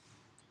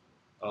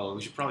 Oh,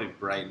 we should probably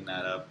brighten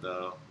that up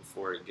though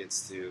before it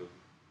gets to,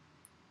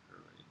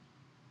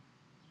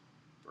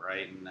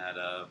 brighten that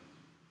up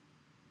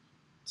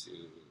to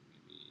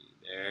maybe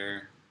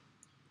there.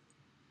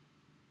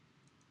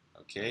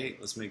 Okay,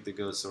 let's make the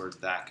ghost sword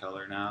that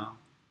color now.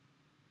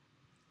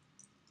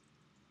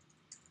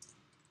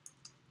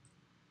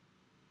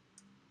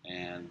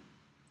 And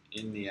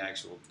in the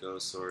actual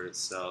ghost sword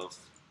itself.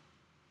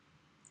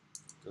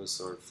 Ghost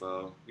sword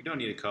foe. We don't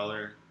need a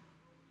color.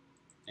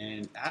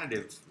 And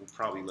additive will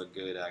probably look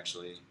good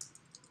actually.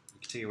 We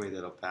can take away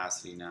that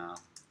opacity now.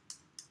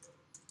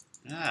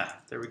 Ah,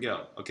 there we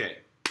go. Okay.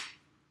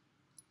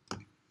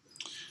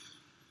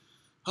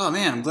 Oh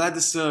man, I'm glad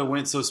this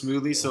went so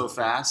smoothly, so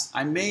fast.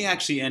 I may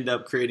actually end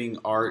up creating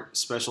art,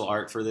 special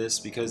art for this,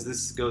 because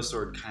this ghost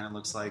sword kind of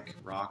looks like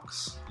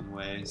rocks in a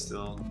way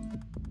still.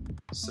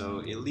 So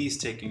at least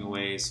taking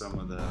away some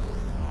of the...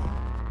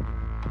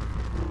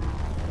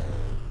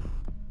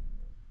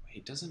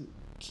 Wait, doesn't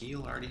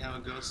Kiel already have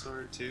a ghost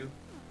sword too?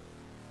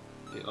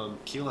 Oh,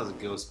 Kiel has a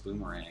ghost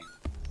boomerang.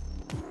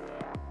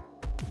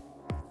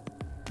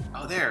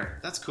 Oh, there.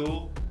 That's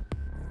cool.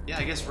 Yeah,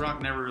 I guess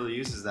rock never really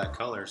uses that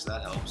color, so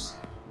that helps.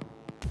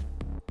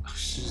 Oh,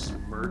 she just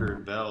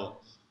murdered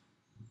Belle.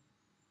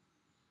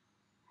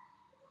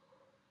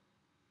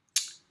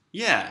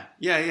 Yeah.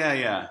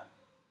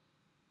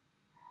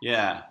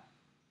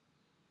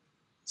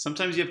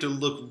 Sometimes you have to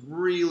look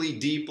really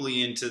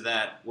deeply into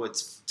that,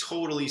 what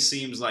totally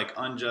seems like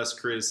unjust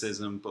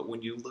criticism, but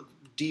when you look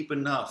deep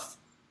enough,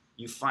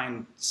 you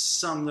find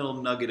some little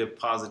nugget of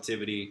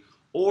positivity,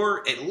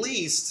 or at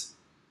least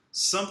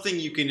something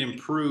you can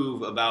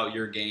improve about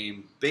your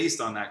game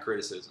based on that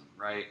criticism,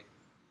 right?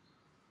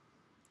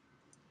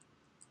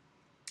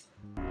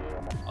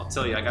 I'll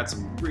tell you, I got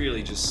some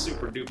really just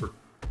super duper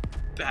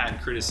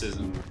bad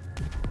criticism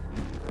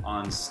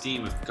on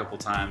Steam a couple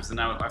times, and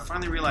I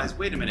finally realized,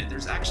 wait a minute,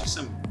 there's actually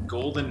some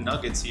golden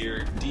nuggets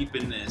here deep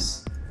in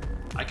this.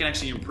 I can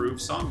actually improve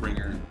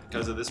Songbringer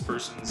because of this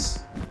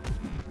person's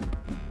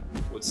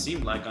what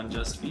seemed like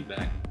unjust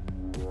feedback.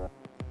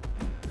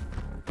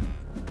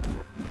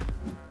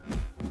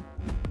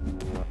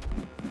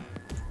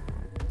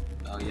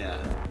 Oh yeah,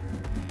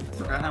 I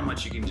forgot how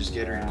much you can just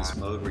get her in this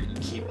mode where you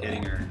can keep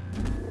hitting her.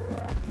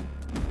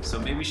 So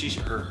maybe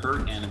her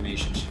hurt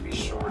animation should be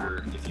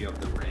shorter if you have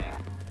the ring.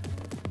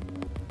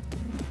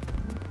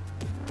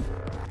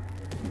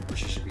 Or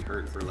she should be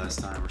hurt for less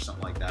time or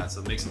something like that.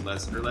 So it makes it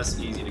less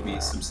easy to be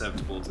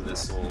susceptible to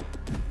this soul.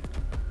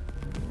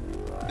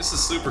 This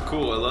is super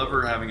cool. I love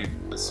her having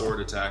a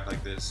sword attack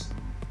like this.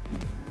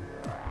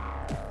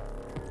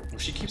 Well,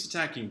 she keeps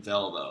attacking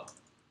Vel though.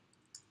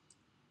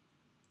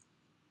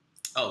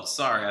 Oh,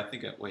 sorry. I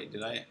think wait,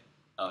 did I?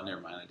 Oh,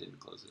 never mind. I didn't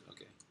close it.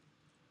 Okay.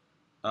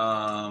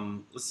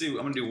 Let's see. I'm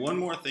gonna do one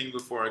more thing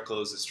before I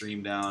close the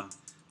stream down,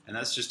 and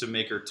that's just to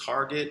make her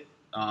target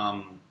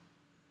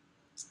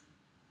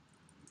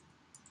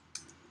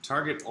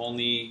target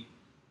only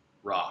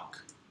rock.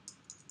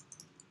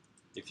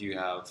 If you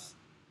have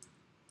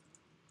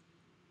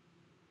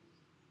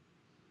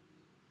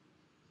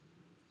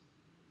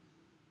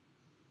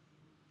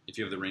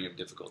the ring of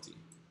difficulty.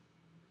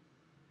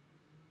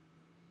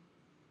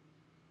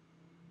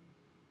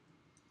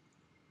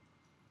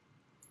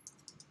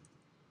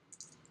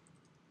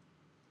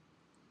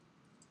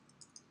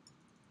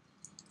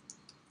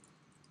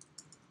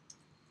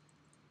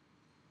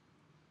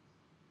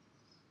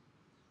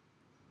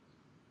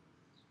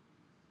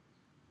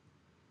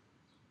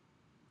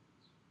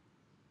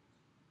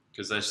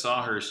 Because I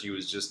saw her, she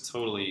was just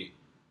totally,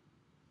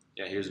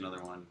 yeah, here's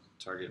another one,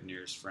 target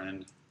nearest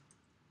friend.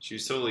 She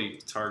was totally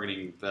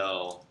targeting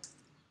Belle,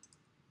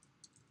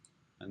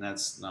 and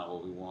that's not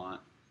what we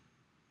want.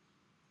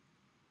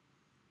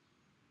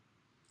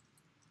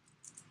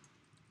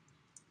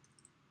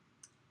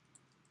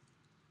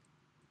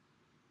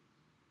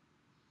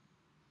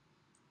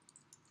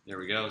 There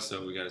we go,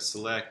 so we got to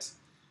select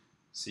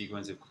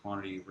sequence of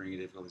quantity, ring of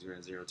difficulty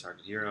 0,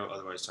 target hero,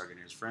 otherwise target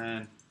nearest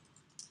friend.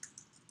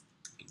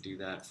 Do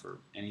that for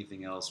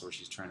anything else where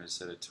she's trying to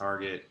set a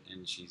target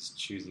and she's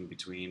choosing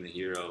between the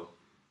hero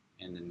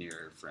and the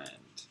nearer friend.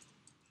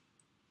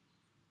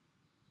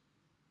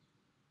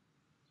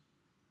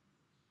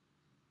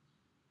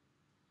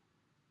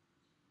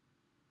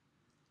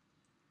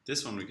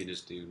 This one we can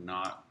just do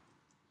not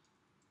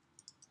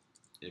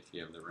if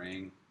you have the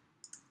ring.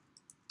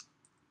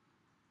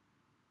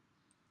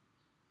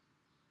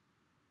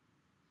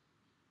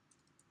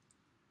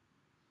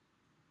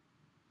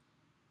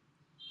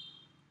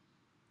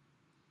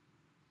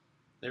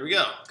 There we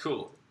go.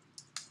 Cool.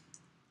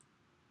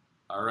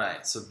 All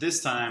right. So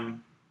this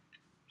time,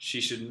 she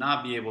should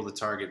not be able to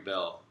target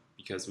Belle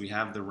because we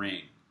have the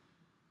ring,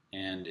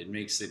 and it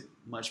makes it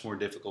much more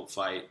difficult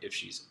fight if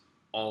she's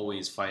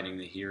always fighting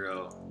the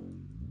hero,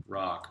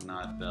 Rock,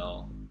 not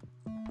Belle,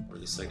 or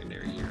the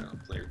secondary hero,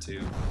 player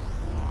 2.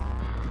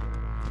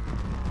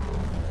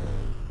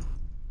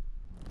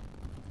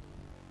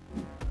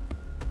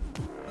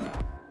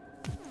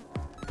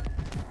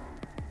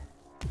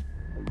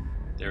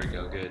 There we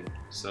go, good.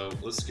 So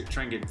let's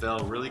try and get Vel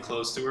really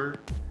close to her.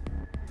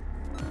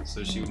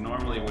 So she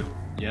normally would,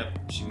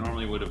 she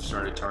normally would have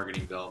started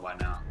targeting Vel by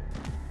now.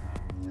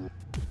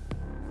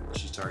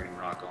 She's targeting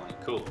Rock only.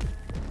 Cool.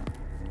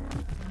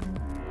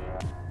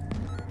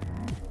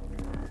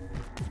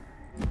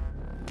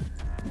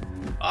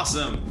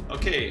 Awesome.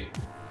 Okay.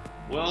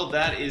 Well,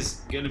 that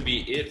is going to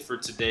be it for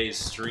today's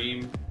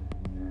stream.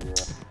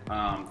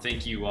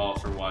 Thank you all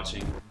for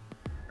watching.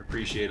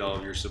 Appreciate all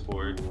of your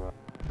support.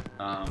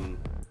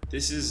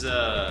 This is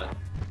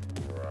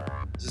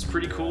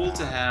pretty cool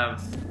to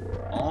have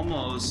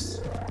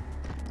almost.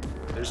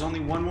 There's only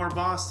one more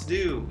boss to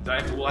do.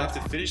 We'll have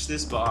to finish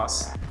this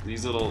boss.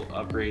 These little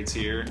upgrades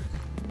here.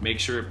 Make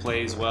sure it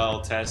plays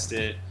well. Test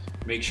it.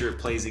 Make sure it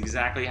plays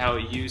exactly how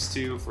it used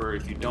to for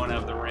if you don't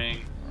have the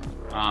ring.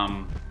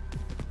 And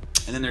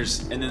then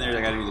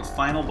I gotta do the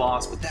final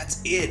boss, but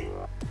that's it.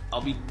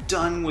 I'll be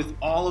done with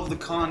all of the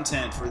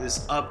content for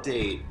this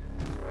update.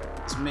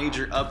 This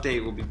major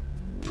update will be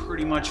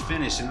pretty much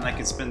finished, and then I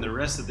can spend the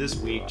rest of this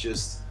week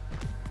just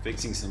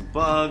fixing some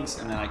bugs,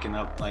 and then I can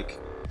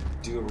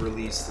do a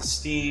release to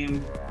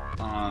Steam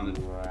on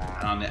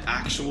the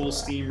actual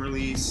Steam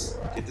release,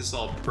 get this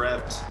all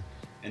prepped,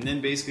 and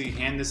then basically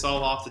hand this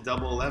all off to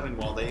Double 11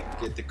 while they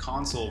get the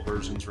console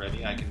versions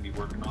ready. I can be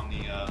working on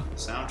the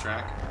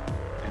soundtrack,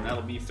 and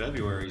that'll be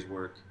February's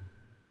work.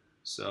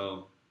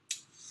 So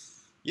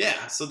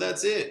yeah, so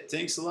that's it.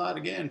 Thanks a lot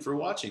again for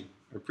watching.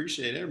 I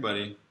appreciate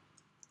everybody.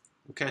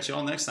 We'll catch you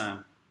all next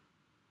time.